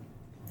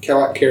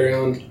Cadillac carry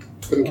on.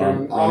 Couldn't carry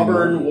on.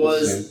 Auburn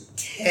was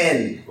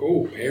 10.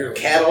 Oh, barely.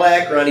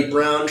 Cadillac, Ronnie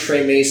Brown,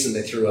 Trey Mason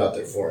they threw out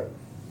there for it.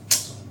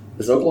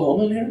 is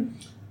Oklahoma in here?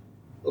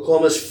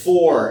 Oklahoma's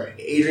 4.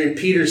 Adrian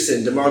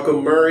Peterson,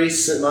 DeMarco Murray,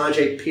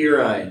 Samaje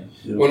Perine.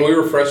 When we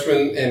were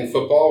freshmen in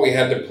football, we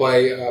had to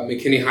play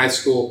McKinney High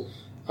School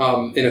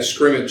in a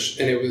scrimmage,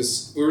 and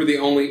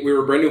we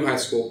were a brand new high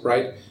school,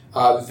 right?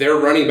 Their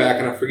running back,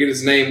 and I forget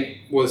his name,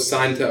 was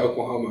signed to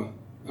Oklahoma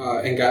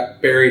and got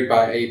buried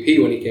by AP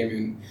when he came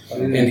in.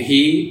 And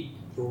he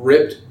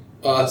ripped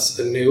us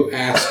a new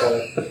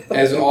asshole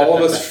as all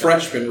of us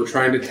freshmen were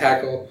trying to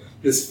tackle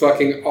this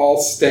fucking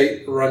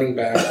all-state running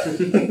back.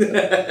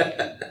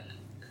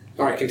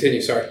 All right, continue,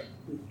 sorry.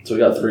 So we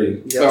got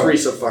 3. Yeah, 3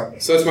 so far.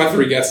 So that's my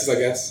 3 guesses, I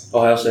guess.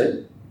 Ohio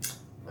State?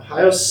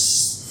 Ohio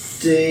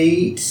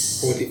State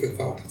What do you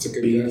thought? That's a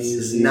good guess.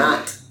 is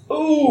not.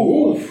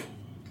 Ooh.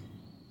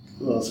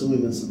 Who else are we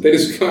missing? They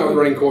just come out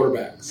running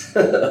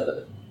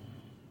quarterbacks.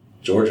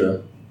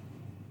 Georgia.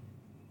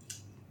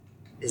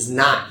 Is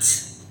not.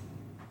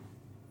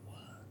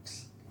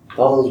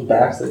 All those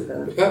backs they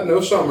had. Without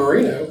no Sean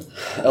Marino.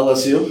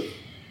 LSU?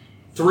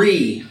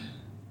 3.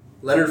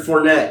 Leonard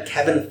Fournette,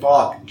 Kevin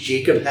Falk,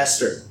 Jacob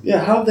Hester,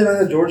 Yeah, how did I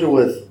have Georgia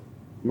with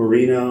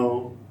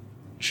Marino,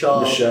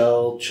 Chubb.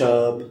 Michelle,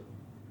 Chubb?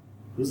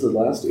 Who's the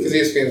last Because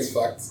dude? ESPN's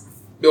fucked.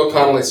 Bill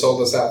Connolly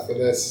sold us out for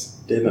this.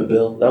 Damn it,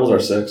 Bill. That was our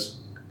 6.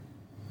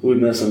 Who we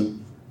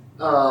missing?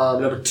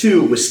 Number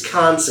 2,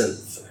 Wisconsin.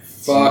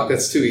 Fuck,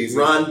 that's too easy.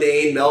 Ron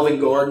Dane, Melvin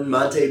Gordon,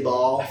 Monte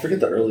Ball. I forget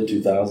the early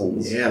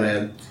 2000s. Yeah,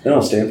 man. They don't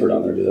have Stanford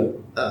on there,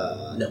 do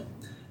No.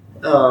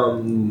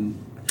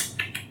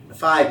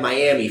 5,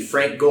 Miami,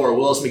 Frank Gore,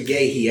 Willis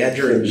McGahee,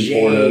 Edgerrin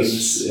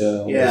James.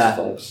 Yeah.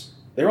 Folks.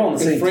 They were all on the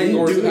same Frank team.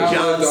 Gore's Duke out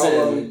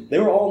Johnson. They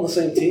were all on the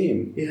same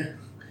team. Yeah.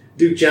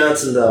 Duke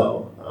Johnson,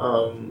 though.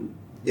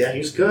 Yeah, he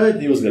was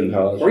good. He was good in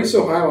college. Why are you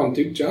so high on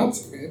Duke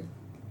Johnson, man?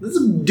 This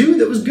is a dude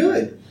that was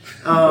good.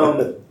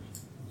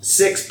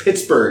 6,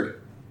 Pittsburgh,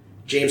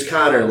 James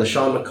Conner,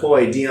 LaShawn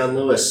McCoy, Deion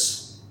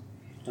Lewis.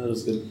 That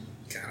was good.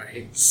 God, I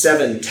hate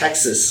 7,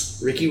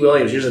 Texas, Ricky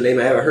Williams. Here's a name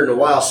I haven't heard in a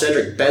while.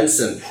 Cedric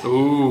Benson,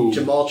 Ooh.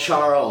 Jamal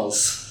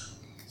Charles.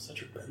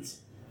 Cedric Benson.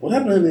 What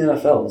happened to him in the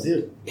NFL? Was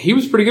He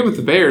was pretty good with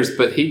the Bears,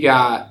 but it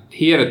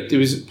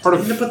was part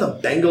Didn't of. he put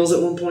the Bengals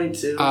at one point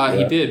too?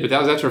 He did, but that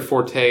was after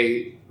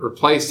Forte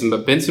replaced him.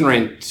 But Benson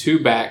ran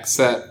 2-back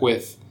set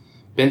with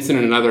Benson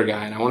and another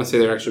guy, and I want to say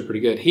they're actually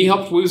pretty good. He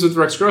helped lose with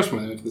Rex Grossman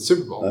when they went to the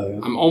Super Bowl. Oh, yeah.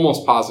 I'm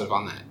almost positive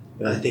on that.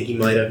 I think he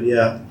might have,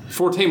 yeah.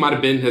 Forte might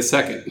have been his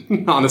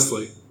second,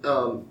 honestly.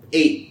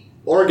 8,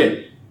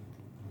 Oregon,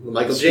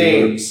 Michael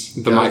James,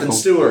 The Jonathan Michael.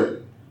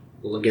 Stewart,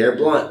 LeGarrette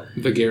Blunt.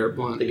 The Garrett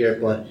Blunt.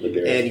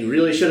 And you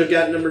really should have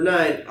gotten number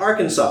 9,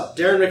 Arkansas,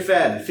 Darren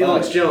McFadden,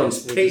 Felix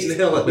Jones, Peyton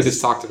Hillis. We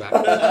just talked about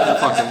it.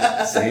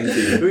 Fucking Same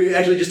team. We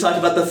actually just talked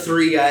about the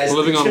 3 guys.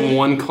 living on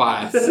one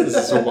class. This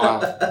is so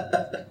wild.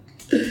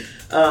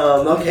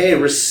 Okay,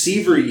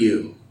 receiver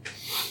U.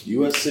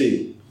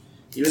 USC.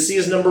 USC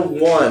is number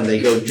 1. They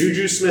go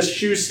Juju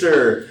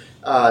Smith-Schuster,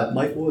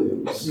 Mike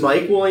Williams.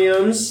 Mike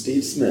Williams.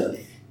 Steve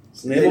Smith.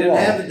 They didn't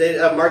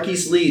have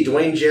Marquise Lee,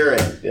 Dwayne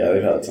Jarrett. Yeah,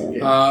 they've had a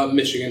ton.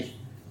 Michigan.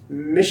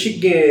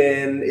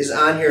 Michigan is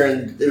on here,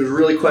 and it was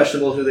really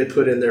questionable who they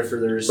put in there for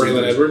their receivers.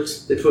 Braylon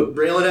Edwards. They put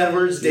Braylon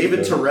Edwards,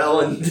 David Terrell,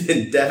 and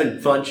Devin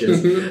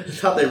Funches. I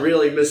thought they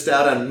really missed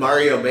out on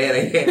Mario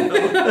Manningham.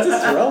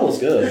 Terrell was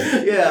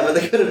good. Yeah, but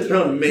they could have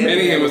thrown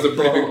Manningham was a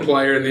pretty big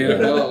player in the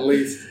NFL, at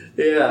least.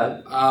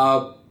 Yeah.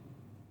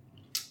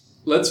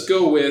 Let's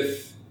go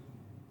with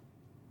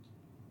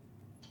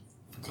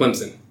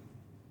Clemson.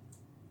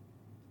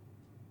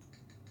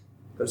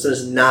 Clemson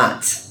is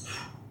not.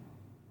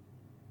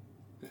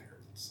 That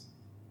hurts.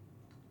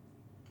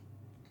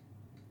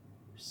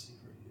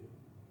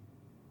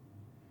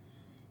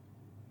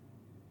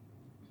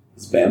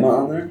 Is Bama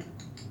on there?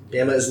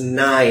 Bama is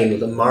 9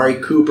 with Amari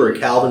Cooper,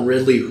 Calvin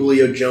Ridley,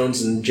 Julio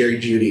Jones, and Jerry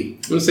Jeudy.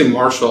 I'm going to say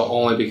Marshall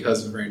only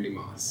because of Randy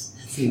Moss.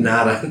 It's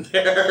not on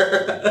there.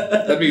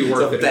 That'd be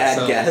worth it's it. a bad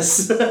So,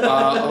 guess.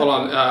 hold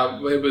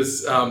on. It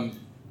was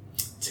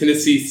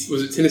Tennessee.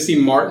 Was it Tennessee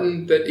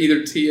Martin that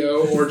either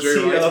T.O. or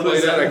Jerry Rice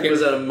played at? I can't.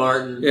 Was that a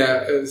Martin?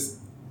 Yeah, it was.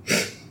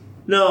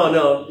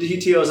 No.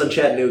 T.O. was on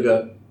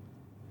Chattanooga.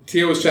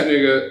 T.O. was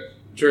Chattanooga.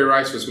 Jerry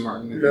Rice was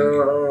Martin. I think.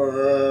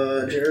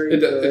 No, Jerry. It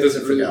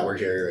doesn't I really- forgot where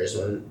Jerry Rice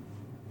went.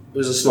 It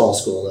was a small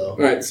school though. All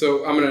right,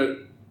 so I'm gonna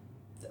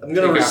I'm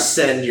gonna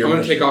rescind your. I'm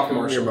gonna take off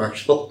Marshall. Your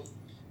Marshall.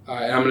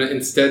 and I'm gonna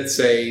instead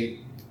say.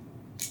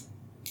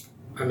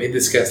 I made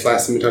this guess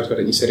last time we talked about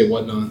it, and you said it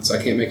wasn't on, so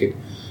I can't make it.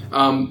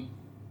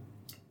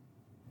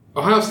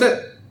 Ohio State.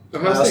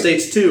 Ohio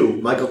State's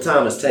 2. Michael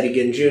Thomas, Teddy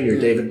Ginn Jr.,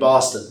 David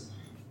Boston.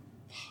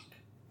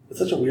 It's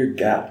such a weird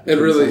gap. It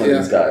really, between some of yeah.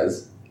 these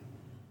guys.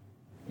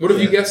 What have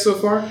you guessed so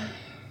far?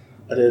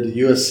 I did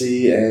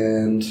USC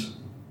and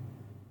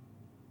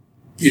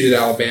You did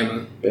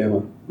Alabama.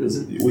 Bama.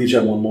 We each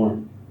have one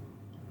more.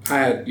 I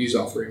had used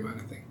all 3 of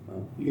mine, I think.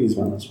 Oh, you can use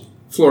mine this one.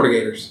 Florida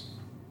Gators.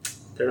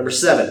 They're number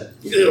 7.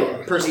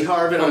 Percy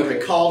Harvin,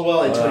 Andre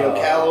Caldwell, Antonio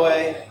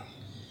Callaway.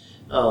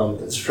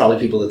 It's probably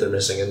people that they're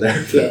missing in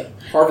there. Yeah.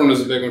 Harvard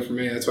was a big one for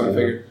me. That's what I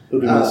figured. Who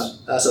did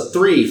this? So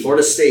 3,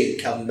 Florida State,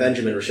 Calvin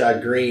Benjamin,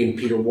 Rashad Green,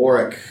 Peter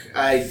Warwick.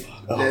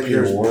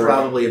 There's Warwick.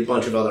 probably a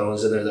bunch of other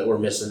ones in there that we're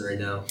missing right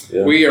now.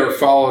 Yeah. We are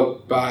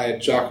followed by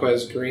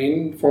Jaquez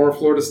Green, former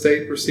Florida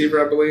State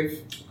receiver, I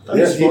believe. I think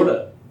it's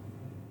Florida.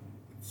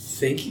 I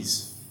think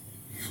he's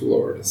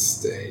Florida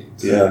State.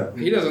 Yeah.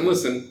 He doesn't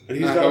listen. But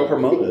he's I got hope.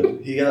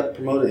 promoted. He got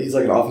promoted. He's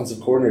like an offensive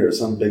coordinator at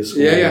some big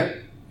school.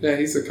 Yeah,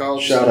 he's a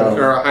college Shout out.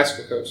 or a high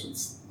school coach.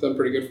 It's done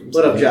pretty good for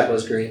What himself. up,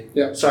 Jacqueline Green?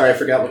 Yeah. Sorry, I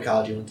forgot what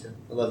college you went to.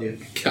 I love you.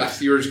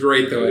 Gosh, yours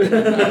great though.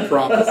 I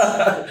promise.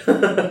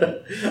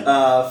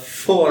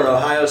 4,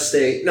 Ohio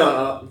State.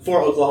 No,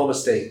 4, Oklahoma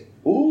State.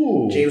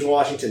 Ooh. James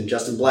Washington,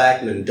 Justin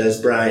Blackman, Des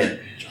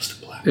Bryant.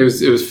 Justin Black. It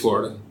was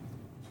Florida.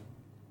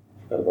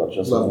 Forgot about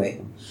Justin Love Black.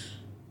 me.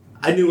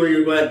 I knew where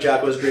you went,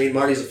 Jacquez Green.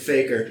 Marty's a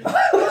faker.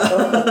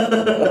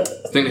 I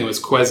think it was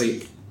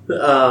Quezzy.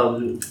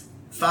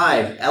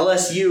 5,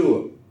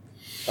 LSU.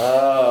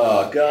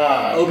 Oh,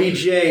 God.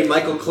 OBJ,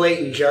 Michael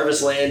Clayton,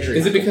 Jarvis Landry.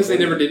 Is it because they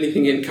never did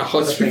anything in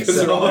college? I think Because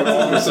so. they're all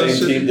The same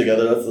conversation? team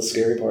together. That's the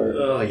scary part.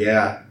 Oh,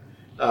 yeah.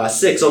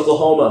 6,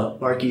 Oklahoma,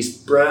 Marquise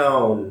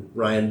Brown,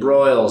 Ryan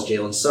Broyles,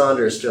 Jalen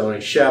Saunders,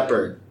 Sterling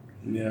Shepard.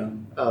 Yeah.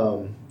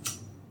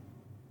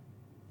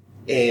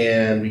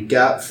 And we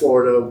got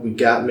Florida, we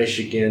got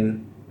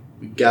Michigan,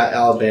 we got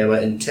Alabama,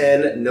 and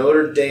 10,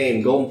 Notre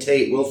Dame, Golden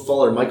Tate, Will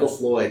Fuller, Michael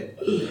Floyd.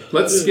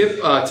 Let's skip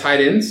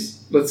tight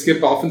ends. Let's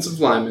skip offensive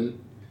linemen.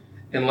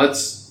 And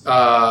let's...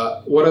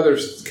 what other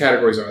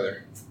categories are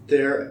there?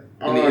 There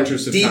In the are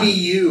interest of time.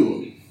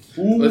 DBU.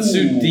 Let's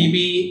do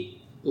DB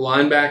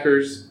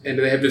linebackers, and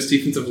do they have just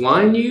defensive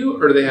line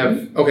you, or do they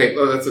have... Okay,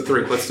 that's a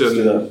 3. Let's do Let's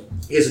it. do that.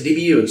 He has a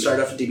DBU and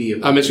started off at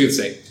DBU. Michigan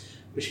State.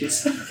 Michigan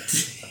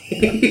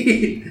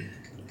State.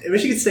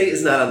 Michigan State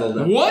is not on the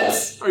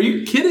list. What? Are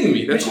you kidding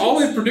me? That's all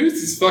they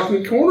produce is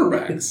fucking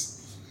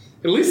cornerbacks.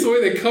 At least the way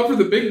they cover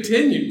the Big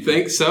Ten, you'd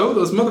think so.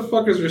 Those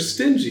motherfuckers are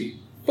stingy.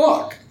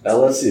 Fuck.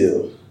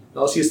 LSU.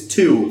 LSU's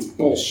 2.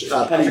 Bullshit.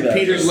 Patrick Badger.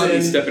 Peterson, Let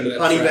me step into that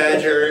Honey trap.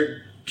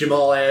 Badger,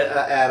 Jamal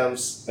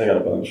Adams. I got a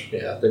bunch.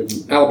 Yeah,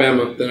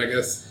 Alabama, then I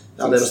guess.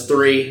 Alabama's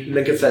 3.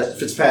 Minka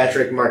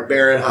Fitzpatrick, Mark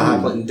Barron,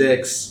 HaHa Clinton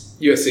Dix.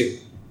 USC.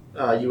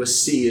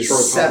 USC is Troy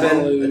 7.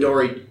 Polamalu.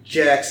 Adoree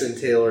Jackson,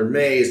 Taylor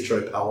Mays,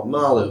 Troy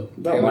Polamalu.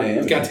 About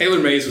Miami. God, Taylor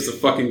Mays was a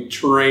fucking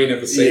train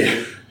of a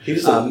safety.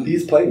 He's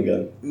playing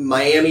good.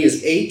 Miami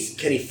is 8.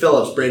 Kenny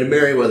Phillips, Brandon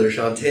Merriweather,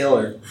 Sean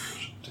Taylor.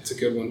 That's a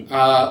good one.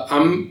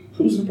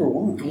 Who's number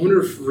 1? I wonder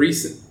if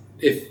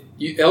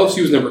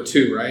LSU was number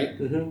 2, right?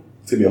 Mm-hmm.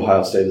 It's going to be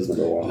Ohio State is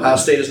number 1. Ohio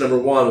State is number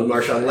 1 with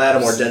Marshawn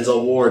Lattimore,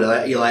 Denzel Ward,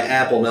 Eli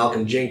Apple,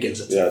 Malcolm Jenkins.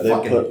 It's Yeah, they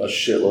put a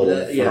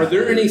shitload of... Yeah. Are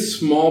there any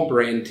small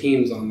brand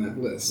teams on that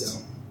list?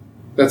 No.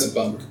 That's a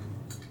bummer.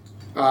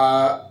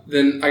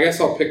 Then I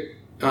guess I'll pick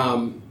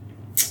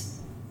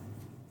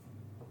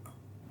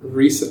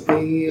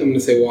recently, I'm going to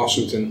say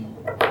Washington.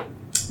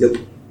 Yep.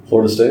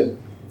 Florida State?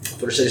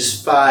 Florida State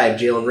is 5.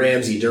 Jalen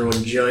Ramsey,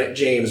 Derwin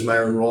James,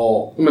 Myron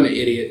Roll. I'm an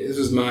idiot. This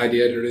was my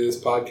idea to do this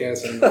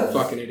podcast. I'm a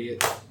fucking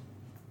idiot.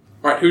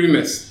 All right, who do you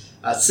miss?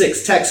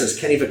 6. Texas,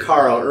 Kenny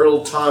Vaccaro,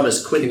 Earl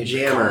Thomas, Quentin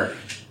Jammer.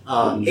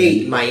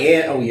 8.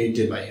 Miami. Oh, you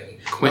did Miami.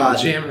 Quentin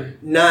Jammer.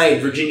 9.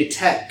 Virginia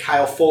Tech,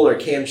 Kyle Fuller,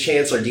 Cam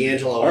Chancellor,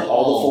 D'Angelo Aren't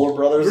all the Fuller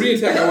brothers? Virginia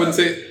Tech, I wouldn't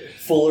say...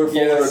 Fuller,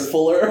 Yes. and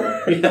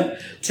Fuller? Yeah.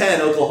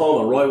 10.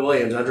 Oklahoma, Roy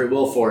Williams, Andre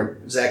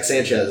Wilford, Zach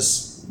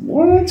Sanchez.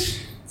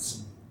 What?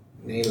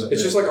 Names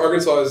It's just like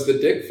Arkansas is the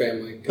Dick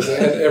family, because they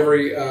had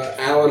every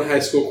Allen High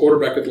School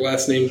quarterback with the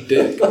last name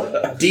Dick.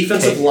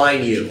 Defensive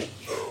line U.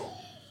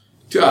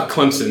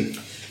 Clemson.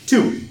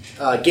 2.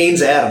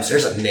 Gaines Adams,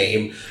 there's a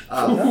name.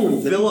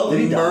 Ooh. Philip Did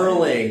he die?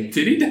 Merling.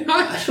 Did he die?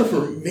 I don't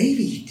remember,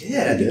 maybe he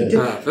did. I think he did.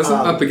 That's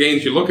not the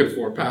games you're looking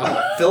for,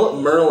 pal. Philip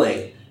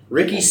Merling,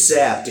 Ricky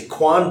Sapp,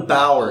 Daquan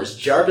Bowers,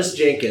 Jarvis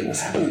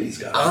Jenkins, These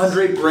guys.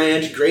 Andre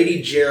Branch,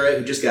 Grady Jarrett,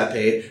 who just got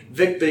paid,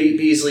 Vic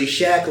Beasley,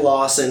 Shaq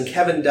Lawson,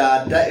 Kevin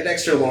Dodd,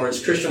 Dexter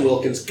Lawrence, Christian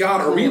Wilkins.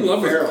 God, are we in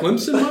love with Farrell.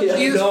 Clemson? much? No,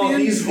 ESPN?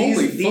 these Holy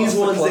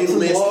ones, they Clemson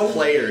list blog?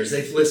 players.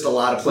 They list a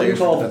lot of players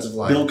for defensive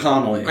line. Bill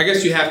Connolly. I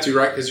guess you have to,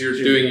 right? Because you're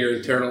doing your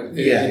internal.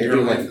 Yeah, you're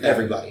doing internal like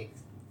everybody.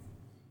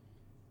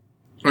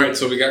 All right,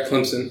 so we got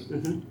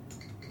Clemson.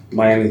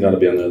 Miami's got to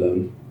be in there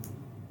then.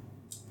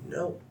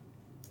 No.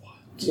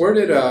 Where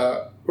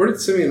did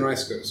Simeon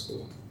Rice go to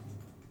school?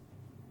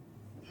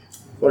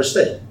 Florida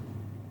State.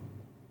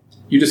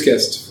 You just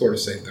guessed Florida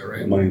State, though,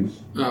 right? Miami.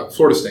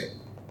 Florida State.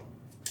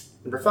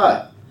 Number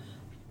 5.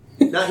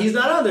 No, he's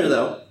not on there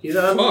though. He's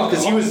not on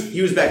because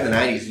he was back in the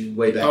 90s. He was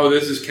way back. Oh,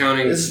 this is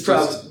counting. This is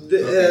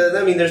probably.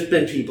 I mean, there's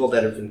been people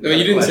that have been. I mean,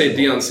 you didn't say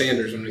questionable. Deion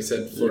Sanders when we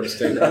said Florida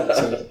State.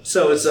 So.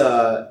 So it's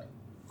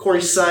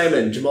Corey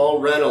Simon, Jamal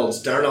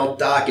Reynolds, Darnell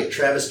Dockett,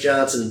 Travis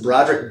Johnson,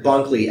 Broderick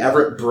Bunkley,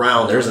 Everett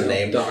Brown. There's a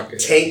name.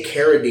 Dockett. Tank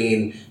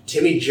Carradine,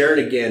 Timmy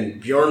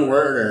Jernigan, Bjorn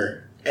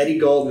Werner, Eddie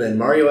Goldman,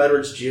 Mario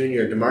Edwards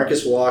Jr.,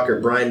 DeMarcus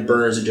Walker, Brian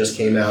Burns, who just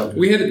came out.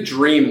 We had a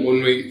dream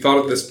when we thought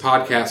of this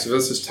podcast of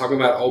us just talking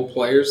about old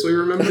players we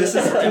remember. This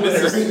is and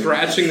this is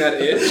scratching that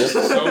itch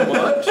so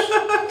much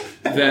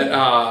that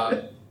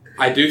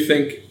I do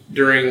think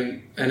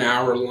during an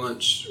hour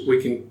lunch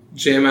we can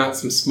jam out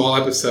some small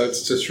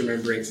episodes just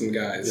remembering some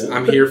guys. Yeah.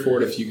 I'm here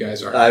for it if you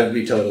guys are. I'd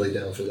be totally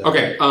down for that.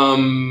 Okay.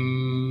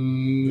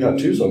 You got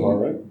 2 so far,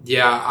 right?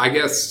 Yeah, I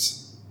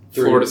guessed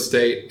 3. Florida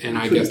State and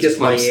I Who guessed guessed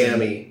Clemson.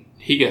 Miami?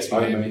 He guessed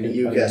Miami.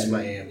 You guessed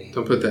Miami.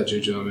 Don't put that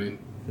juju on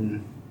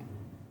me.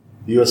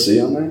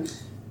 USC on there?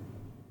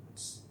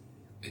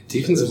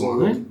 Defensive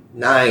line?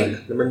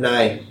 9. Number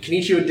 9.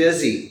 Kenichi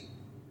Odizzi.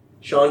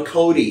 Sean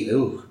Cody.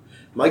 Ooh.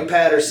 Mike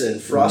Patterson.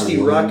 Frosty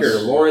Williams.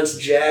 Rucker. Lawrence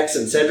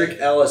Jackson. Cedric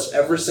Ellis.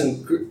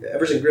 Everson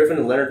Griffin.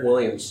 And Leonard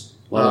Williams.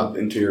 A lot of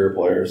interior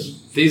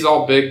players. These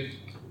all big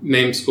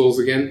name schools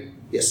again?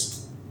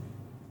 Yes.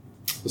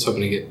 I was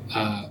hoping to get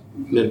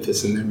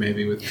Memphis in there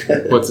maybe with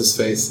what's his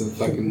face, the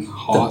fucking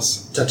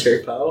Hoss.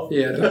 Terry Powell.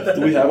 Yeah.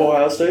 Do we have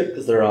Ohio State?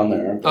 Because they're on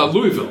there.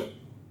 Louisville.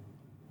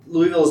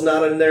 Louisville is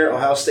not in there.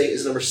 Ohio State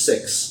is number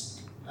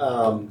 6.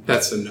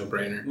 That's a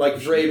no-brainer. Mike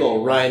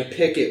Vrabel. Ryan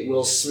Pickett.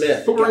 Will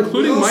Smith. But we're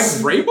including Mike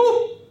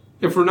Vrabel?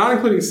 If we're not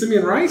including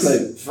Simeon Rice?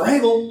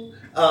 Vrabel.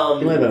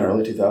 He might have been an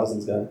early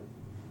 2000s guy.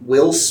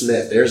 Will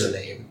Smith. There's a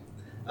name.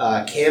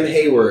 Cam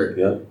Hayward.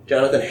 Yeah.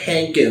 Jonathan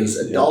Hankins.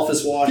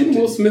 Adolphus Washington.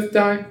 Didn't Will Smith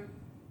die?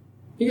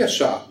 He got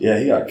shot. Yeah,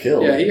 he got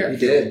killed. Yeah, he got He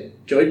killed.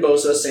 did. Joey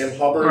Bosa. Sam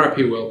Hubbard.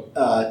 R.I.P. Will.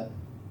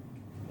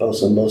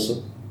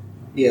 Bosa.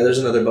 Yeah, there's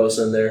another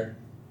Bosa in there.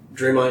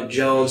 Draymond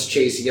Jones,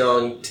 Chase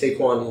Young,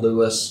 Taquan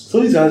Lewis.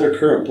 So these guys are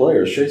current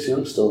players. Chase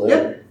Young's still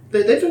there.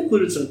 They've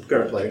included some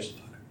current players.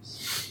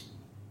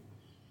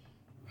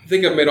 I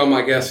think I've made all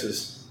my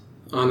guesses.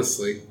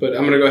 honestly, but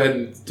I'm going to go ahead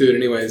and do it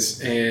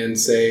anyways and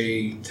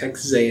say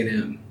Texas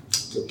A&M.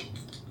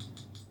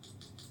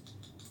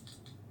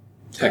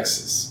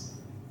 Texas.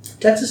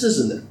 Texas is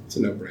in there. It's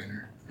a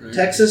no-brainer. Right?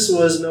 Texas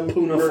was number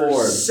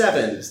Ford.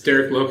 7. Is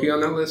Derek Loki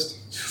on that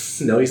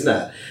list? No, he's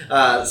not.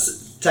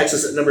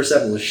 Texas at number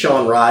 7 was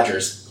Sean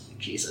Rogers.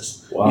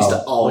 Jesus. Wow. Used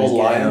to always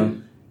Old get Lion.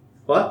 him.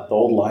 What? The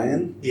old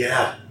Lion?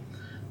 Yeah.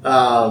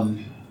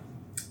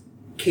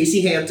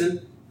 Casey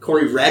Hampton,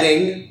 Corey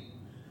Redding,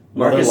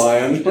 Another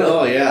Lion.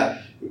 Oh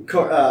yeah,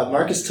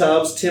 Marcus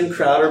Tubbs, Tim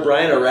Crowder,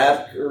 Brian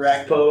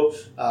Arakpo,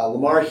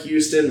 Lamar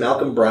Houston,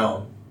 Malcolm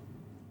Brown.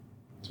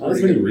 Not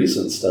as many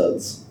recent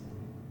studs.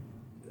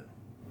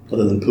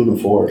 Other than Puna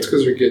Ford. It's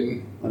because you're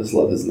getting... I just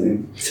love his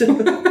name.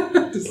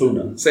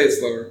 Puna. Say it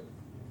slower.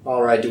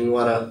 All right, do we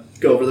want to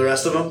go over the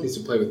rest of them? He needs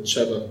to play with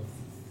Chubba.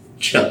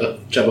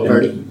 Chubba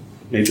Purdy.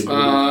 Nathan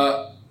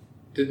Puna.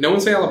 Did no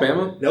one say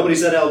Alabama? Nobody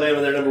said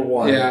Alabama. They're number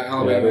 1. Yeah,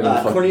 Alabama.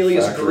 Yeah,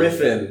 Cornelius Factory.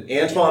 Griffin,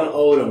 Antoine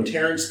Odom,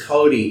 Terrence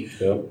Cody,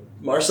 Yep.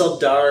 Marcel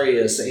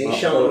Darius, Not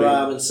Ashawn Cody.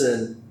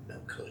 Robinson, no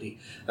Cody,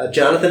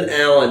 Jonathan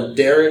Allen,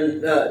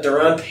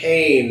 Daron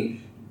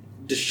Payne,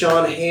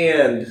 Deshaun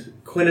Hand,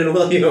 Quinnen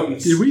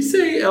Williams. Did we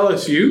say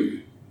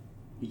LSU?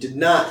 You did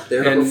not.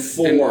 They're number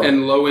 4.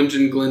 And low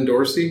engine Glenn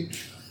Dorsey?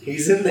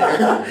 He's in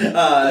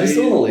there. Is he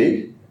still in the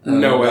league?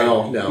 No way.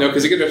 No.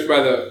 because he got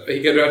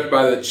drafted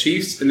by the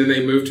Chiefs, and then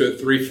they moved to a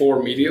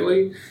 3-4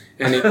 immediately,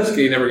 and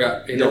he never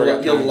got. He never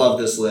got. You'll love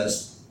this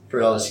list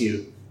for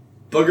LSU.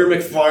 Booger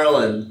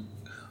McFarland,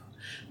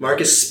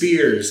 Marcus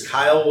Spears,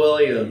 Kyle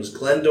Williams,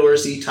 Glenn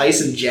Dorsey,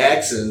 Tyson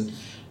Jackson,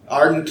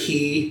 Arden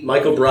Key,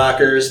 Michael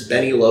Brockers,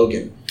 Benny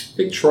Logan. I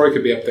think Troy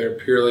could be up there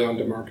purely on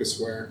DeMarcus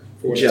Ware.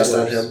 for what Just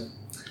on it's worth.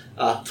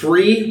 him.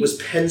 3 was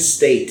Penn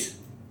State.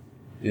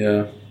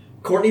 Yeah.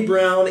 Courtney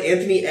Brown,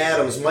 Anthony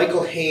Adams,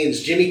 Michael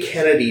Haynes, Jimmy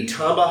Kennedy,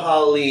 Tamba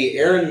Hali,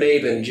 Aaron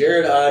Maben,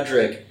 Jared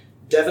Odrick,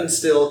 Devin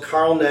Still,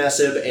 Carl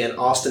Nassib, and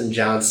Austin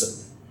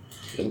Johnson.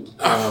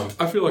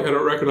 I feel like I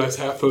don't recognize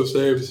half those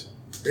names.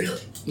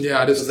 Really? Yeah,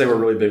 I Because just. they were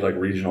really big, like,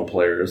 regional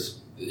players.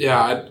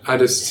 Yeah, I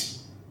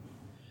just.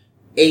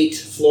 8,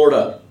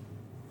 Florida.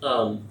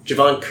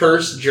 Javon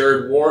Curse,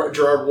 Gerard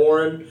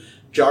Warren,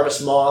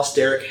 Jarvis Moss,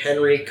 Derek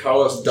Henry,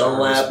 Carlos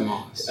Dunlap,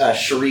 Jarvis Moss.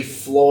 Sharif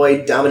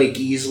Floyd, Dominic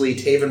Easley,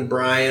 Taven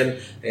Bryan,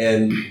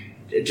 and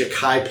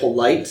Ja'Kai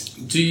Polite.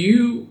 Do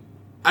you,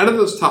 out of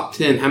those top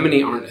 10, how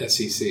many aren't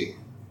SEC?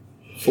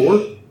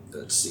 4?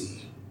 Let's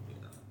see.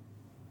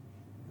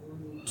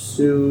 1,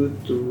 2,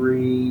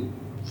 3,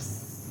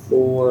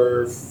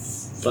 4,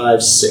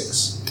 5,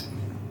 6.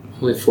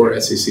 Only 4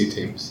 SEC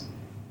teams.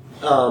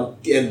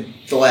 And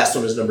the last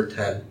one is number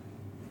 10,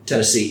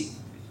 Tennessee.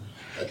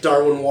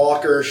 Darwin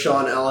Walker,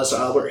 Sean Ellis,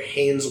 Albert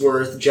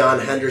Hainsworth, John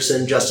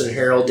Henderson, Justin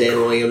Harrell, Dan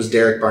Williams,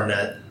 Derek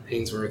Barnett.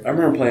 Ainsworth. I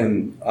remember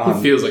playing He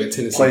feels like a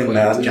Tennessee playing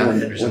player. Madden John when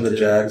Henderson the too.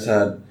 Jags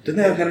had... Didn't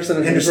they have Henderson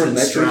and Henderson Hainsworth and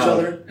next to each Stroud.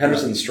 other?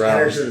 Henderson and Stroud.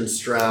 Henderson and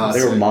Stroud.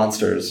 They were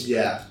monsters.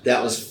 Yeah,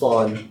 that was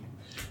fun.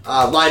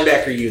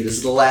 Linebacker U, this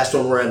is the last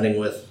one we're ending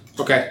with.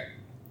 Okay.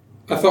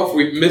 I thought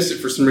we missed it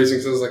for some reason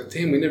because I was like,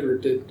 damn, we never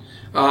did.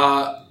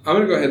 I'm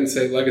going to go ahead and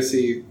say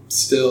legacy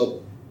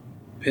still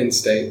Penn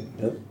State.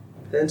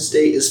 Penn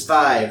State is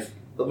 5.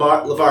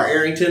 LeVar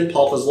Arrington,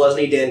 Paul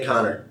Posluszny, Dan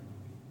Connor.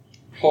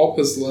 Paul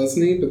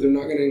Posluszny, but they're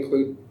not going to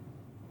include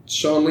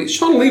Sean Lee.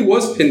 Sean Lee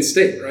was Penn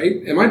State,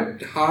 right? Am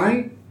I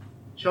high?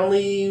 Sean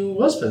Lee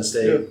was Penn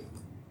State.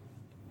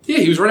 Yeah,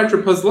 he was right after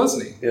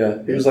Posluszny.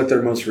 Yeah, he was like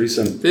their most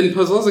recent Then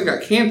Posluszny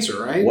got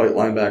cancer, right? white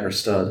linebacker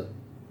stud.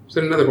 Was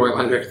there another white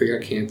linebacker that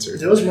got cancer?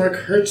 That was Mark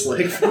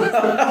Hertzler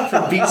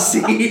from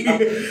BC.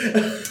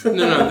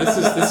 No, this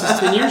is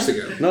 10 years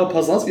ago. No,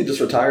 Posluszny just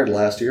retired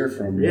last year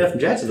from Yeah, from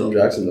Jacksonville.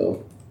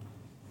 Jacksonville.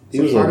 He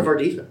was part of our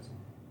defense.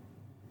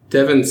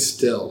 Devin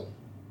Still.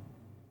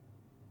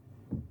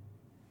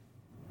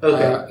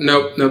 Okay.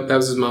 Nope, that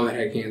was his mom that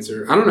had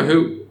cancer. I don't know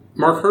who.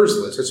 Mark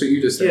Herzlich, that's what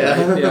you just said.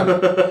 Yeah. Right?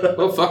 Yeah.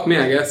 Well, fuck me,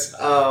 I guess.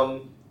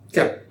 Um,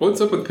 Yeah, what's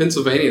up with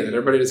Pennsylvania that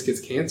everybody just gets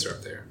cancer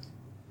up there?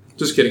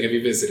 Just kidding, have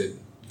you visited?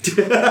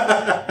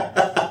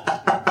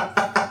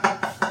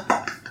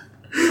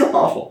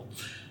 Awful.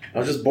 I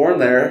was just born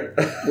there.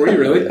 Were you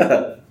really?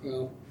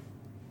 Well,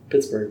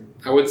 Pittsburgh.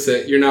 I would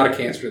say you're not a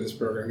cancer to this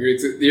program. You're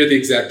the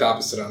exact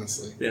opposite,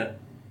 honestly. Yeah.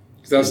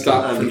 Because I was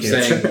stopped I'm from a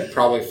cancer. saying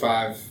probably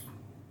 5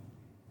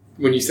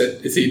 when you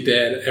said, is he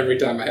dead? Every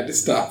time I had to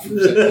stop from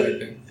saying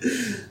anything.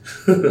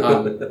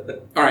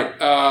 All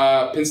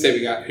right, Penn State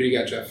we got. Who do you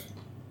got, Jeff?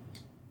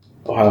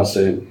 Ohio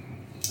State.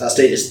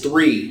 State is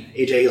 3.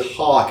 AJ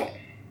Hawk,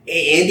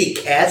 Andy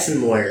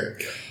Katzenmoyer,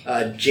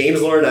 James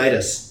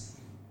Laurinaitis.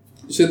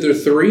 You said there are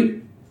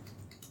 3?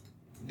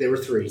 They were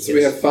 3. So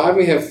we have 5,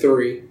 we have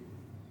 3.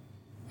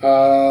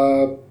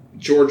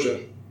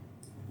 Georgia.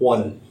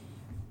 1.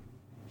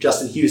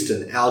 Justin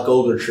Houston, Al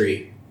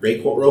Goldertree,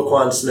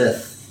 Roquan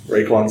Smith.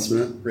 Raekwon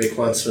Smith.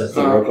 Raekwon Smith.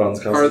 Roquan's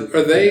cousin.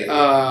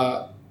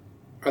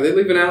 Are they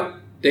leaving out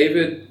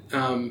David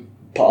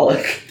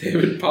Pollock.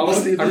 David Pollock?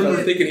 I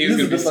remember thinking he was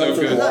going to be so I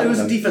good. thought he was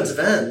a defensive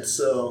end,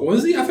 so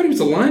Was he? I thought he was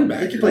a I think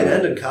linebacker. he played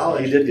end in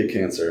college. He did get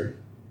cancer.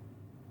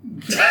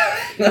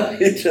 No,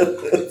 he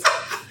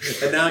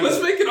just And now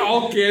Let's make an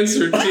all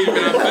cancer team, and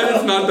I bet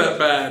it's not that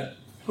bad.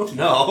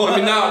 no. I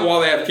mean, not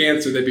while they have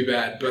cancer, they'd be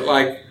bad, but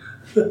like.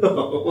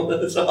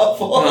 That's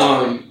awful.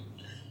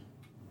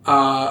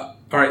 All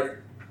right.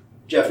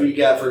 Jeff, who you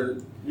got for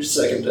your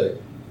second pick?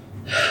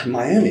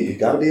 Miami,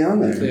 got to be on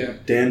there. Yeah.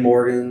 Dan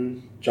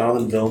Morgan,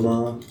 Jonathan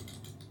Vilma.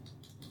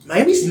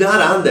 Miami's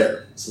not on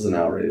there. This is an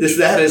outrage.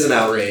 That is an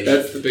outrage.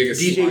 That's the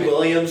biggest. DJ slide.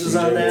 Williams is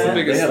on It's the there.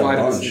 biggest They had a slide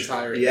of bunch. this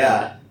entire.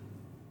 Yeah.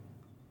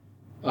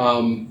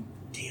 Um.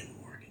 Dan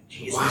Morgan.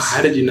 Jesus. Wow.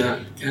 How did they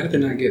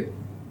not get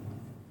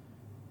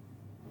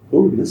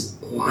Oh, we missed.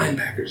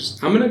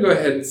 linebackers? I'm gonna go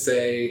ahead and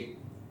say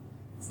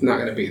it's not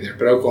gonna be there,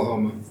 but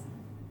Oklahoma.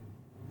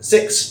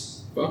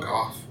 6. Fuck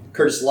off.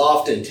 Curtis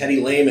Lofton,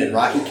 Teddy Lehman,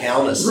 Rocky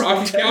Calmus.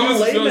 Rocky Calmus is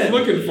what I was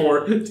looking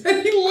for.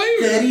 Teddy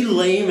Lehman. Teddy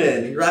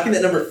Lehman. Rocking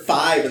that number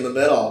 5 in the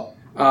middle.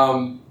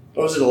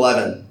 Or was it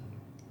 11?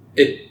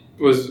 It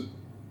was.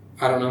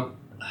 I don't know.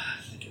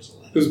 I think it was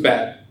 11. It was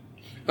bad.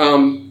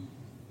 I'm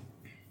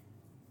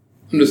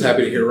just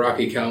happy to hear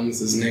Rocky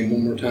Calmus' name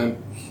one more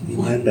time.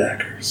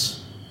 Linebackers.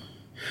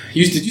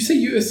 Did you say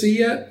USC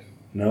yet?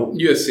 Nope.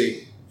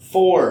 USC.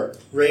 4.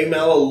 Ray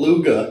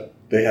Malaluga.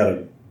 They had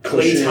a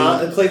Clay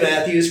cushion. Clay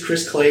Matthews,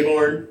 Chris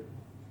Claiborne.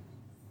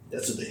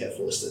 That's what they have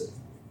listed.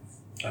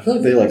 I feel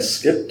like they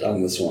skipped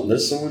on this one.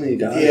 There's so many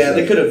guys. Yeah,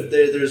 they could have.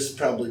 There's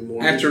probably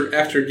more.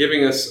 After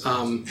giving us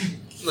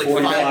like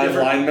 45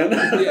 linemen.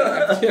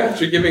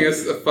 after giving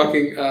us a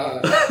fucking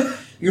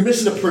You're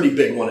missing a pretty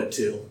big one at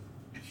 2.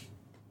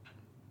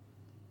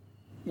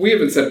 we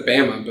haven't said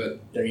Bama, but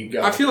There you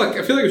go. I feel like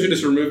we should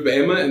just remove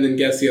Bama and then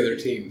guess the other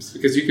teams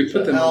because you could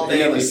put them on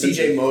Alabama, any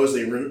C.J.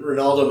 Mosley,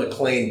 Ronaldo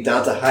McClain,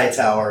 Donta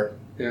Hightower.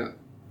 Yeah.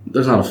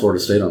 There's not a Florida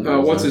State on there.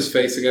 What's his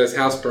face? He got his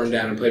house burned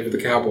down and played for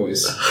the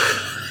Cowboys.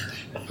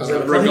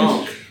 that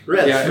Ragonk.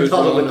 Red, Yeah, it was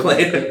Ronaldo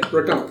Ronaldo.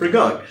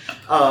 McClain.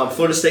 Regong.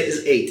 Florida State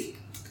is 8.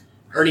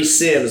 Ernie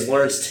Sims,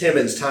 Lawrence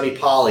Timmons, Tommy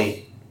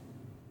Polly.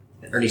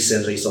 Ernie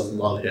Sims, I used to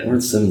love him.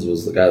 Lawrence Simmons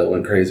was the guy that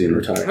went crazy and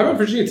retired. How about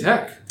Virginia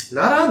Tech?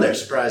 Not on there,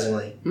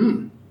 surprisingly.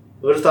 Hmm.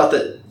 I would have thought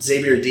that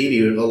Xavier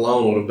Deebe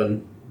alone would have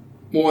been.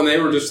 Well, and they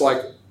were just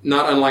like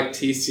not unlike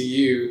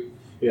TCU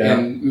Yeah.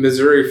 and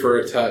Missouri for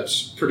a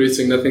touch,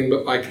 producing nothing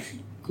but like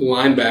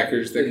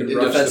linebackers that could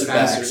rush the defensive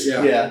passer. backs.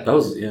 Yeah. That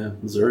was,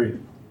 Missouri.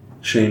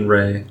 Shane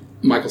Ray.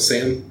 Michael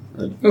Sam.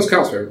 That was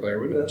Kyle's favorite player,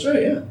 wasn't it? That's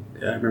right, yeah.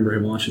 Yeah, I remember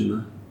him watching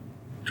the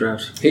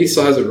draft. He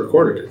still has it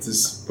recorded. It's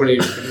his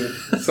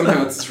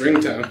somehow it's his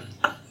ringtone.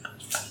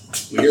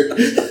 Weird.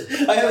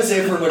 I have a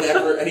save for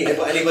whenever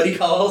anybody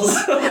calls.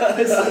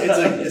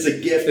 it's a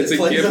gift. It's that a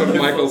plays gif on of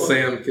their Michael phone.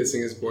 Sam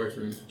kissing his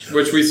boyfriend,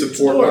 which we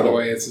support, by the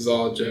way. This is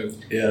all a joke.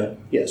 Yeah.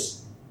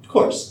 Yes, of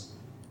course.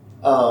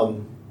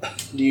 Do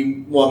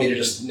you want me to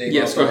just name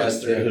Yes, off go the ahead.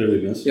 last Yeah, who 3? did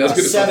we miss? Yeah, let's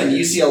get 7,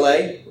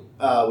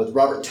 UCLA, with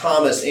Robert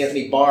Thomas,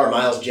 Anthony Barr,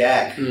 Miles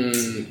Jack.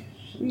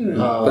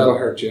 That'll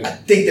hurt you. I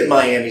think that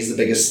Miami's the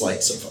biggest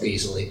slight so far,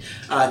 easily.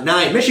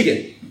 9,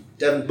 Michigan,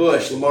 Devin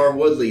Bush, Lamar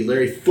Woodley,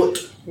 Larry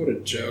Foote. What a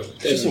joke.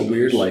 It's just a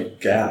weird,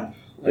 gap.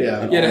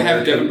 Yeah. Yeah, to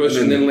have Devin Bush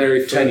and then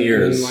Larry Foote 10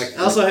 years. and then, like,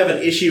 I also have an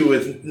issue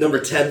with number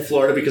 10,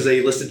 Florida, because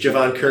they listed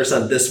Javon Curse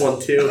on this one,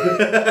 too.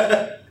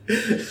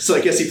 So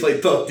I guess he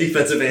played both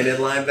defensive end and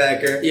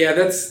linebacker. yeah,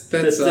 that's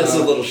That's a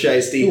little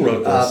shiesty. Who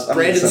wrote this? I'm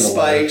Brandon gonna send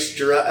a letter. Spikes,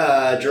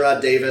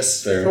 Gerard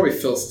Davis. Fair. probably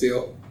Phil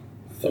Steele.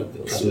 Fuck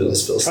those. Probably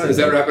was Phil Steele. Does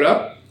that wrap it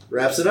up?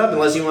 Wraps it up,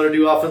 unless you want to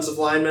do offensive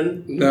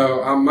linemen.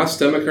 No, my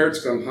stomach hurts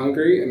because I'm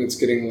hungry and it's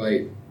getting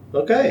late.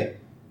 Okay.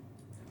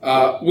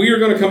 We are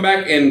going to come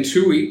back in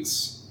 2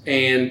 weeks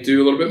and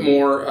do a little bit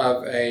more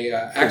of a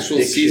actual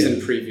Prediction.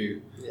 season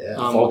preview. Yeah. A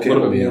Fall camp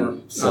little will bit be more.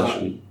 in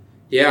session.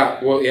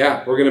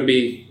 We're going to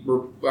be.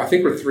 I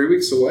think we're 3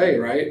 weeks away,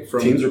 right?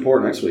 From Teams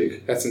report next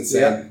week. That's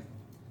insane.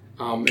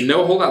 And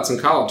no holdouts in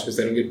college because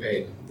they don't get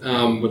paid,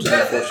 which is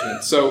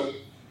unfortunate. So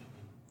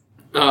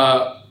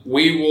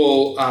we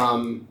will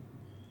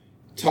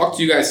talk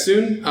to you guys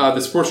soon. The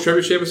Sports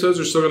Trebuchet episodes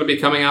are still going to be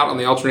coming out on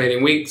the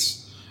alternating weeks.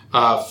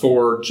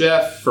 For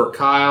Jeff, for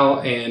Kyle,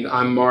 and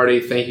I'm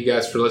Marty. Thank you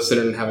guys for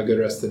listening and have a good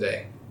rest of the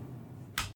day.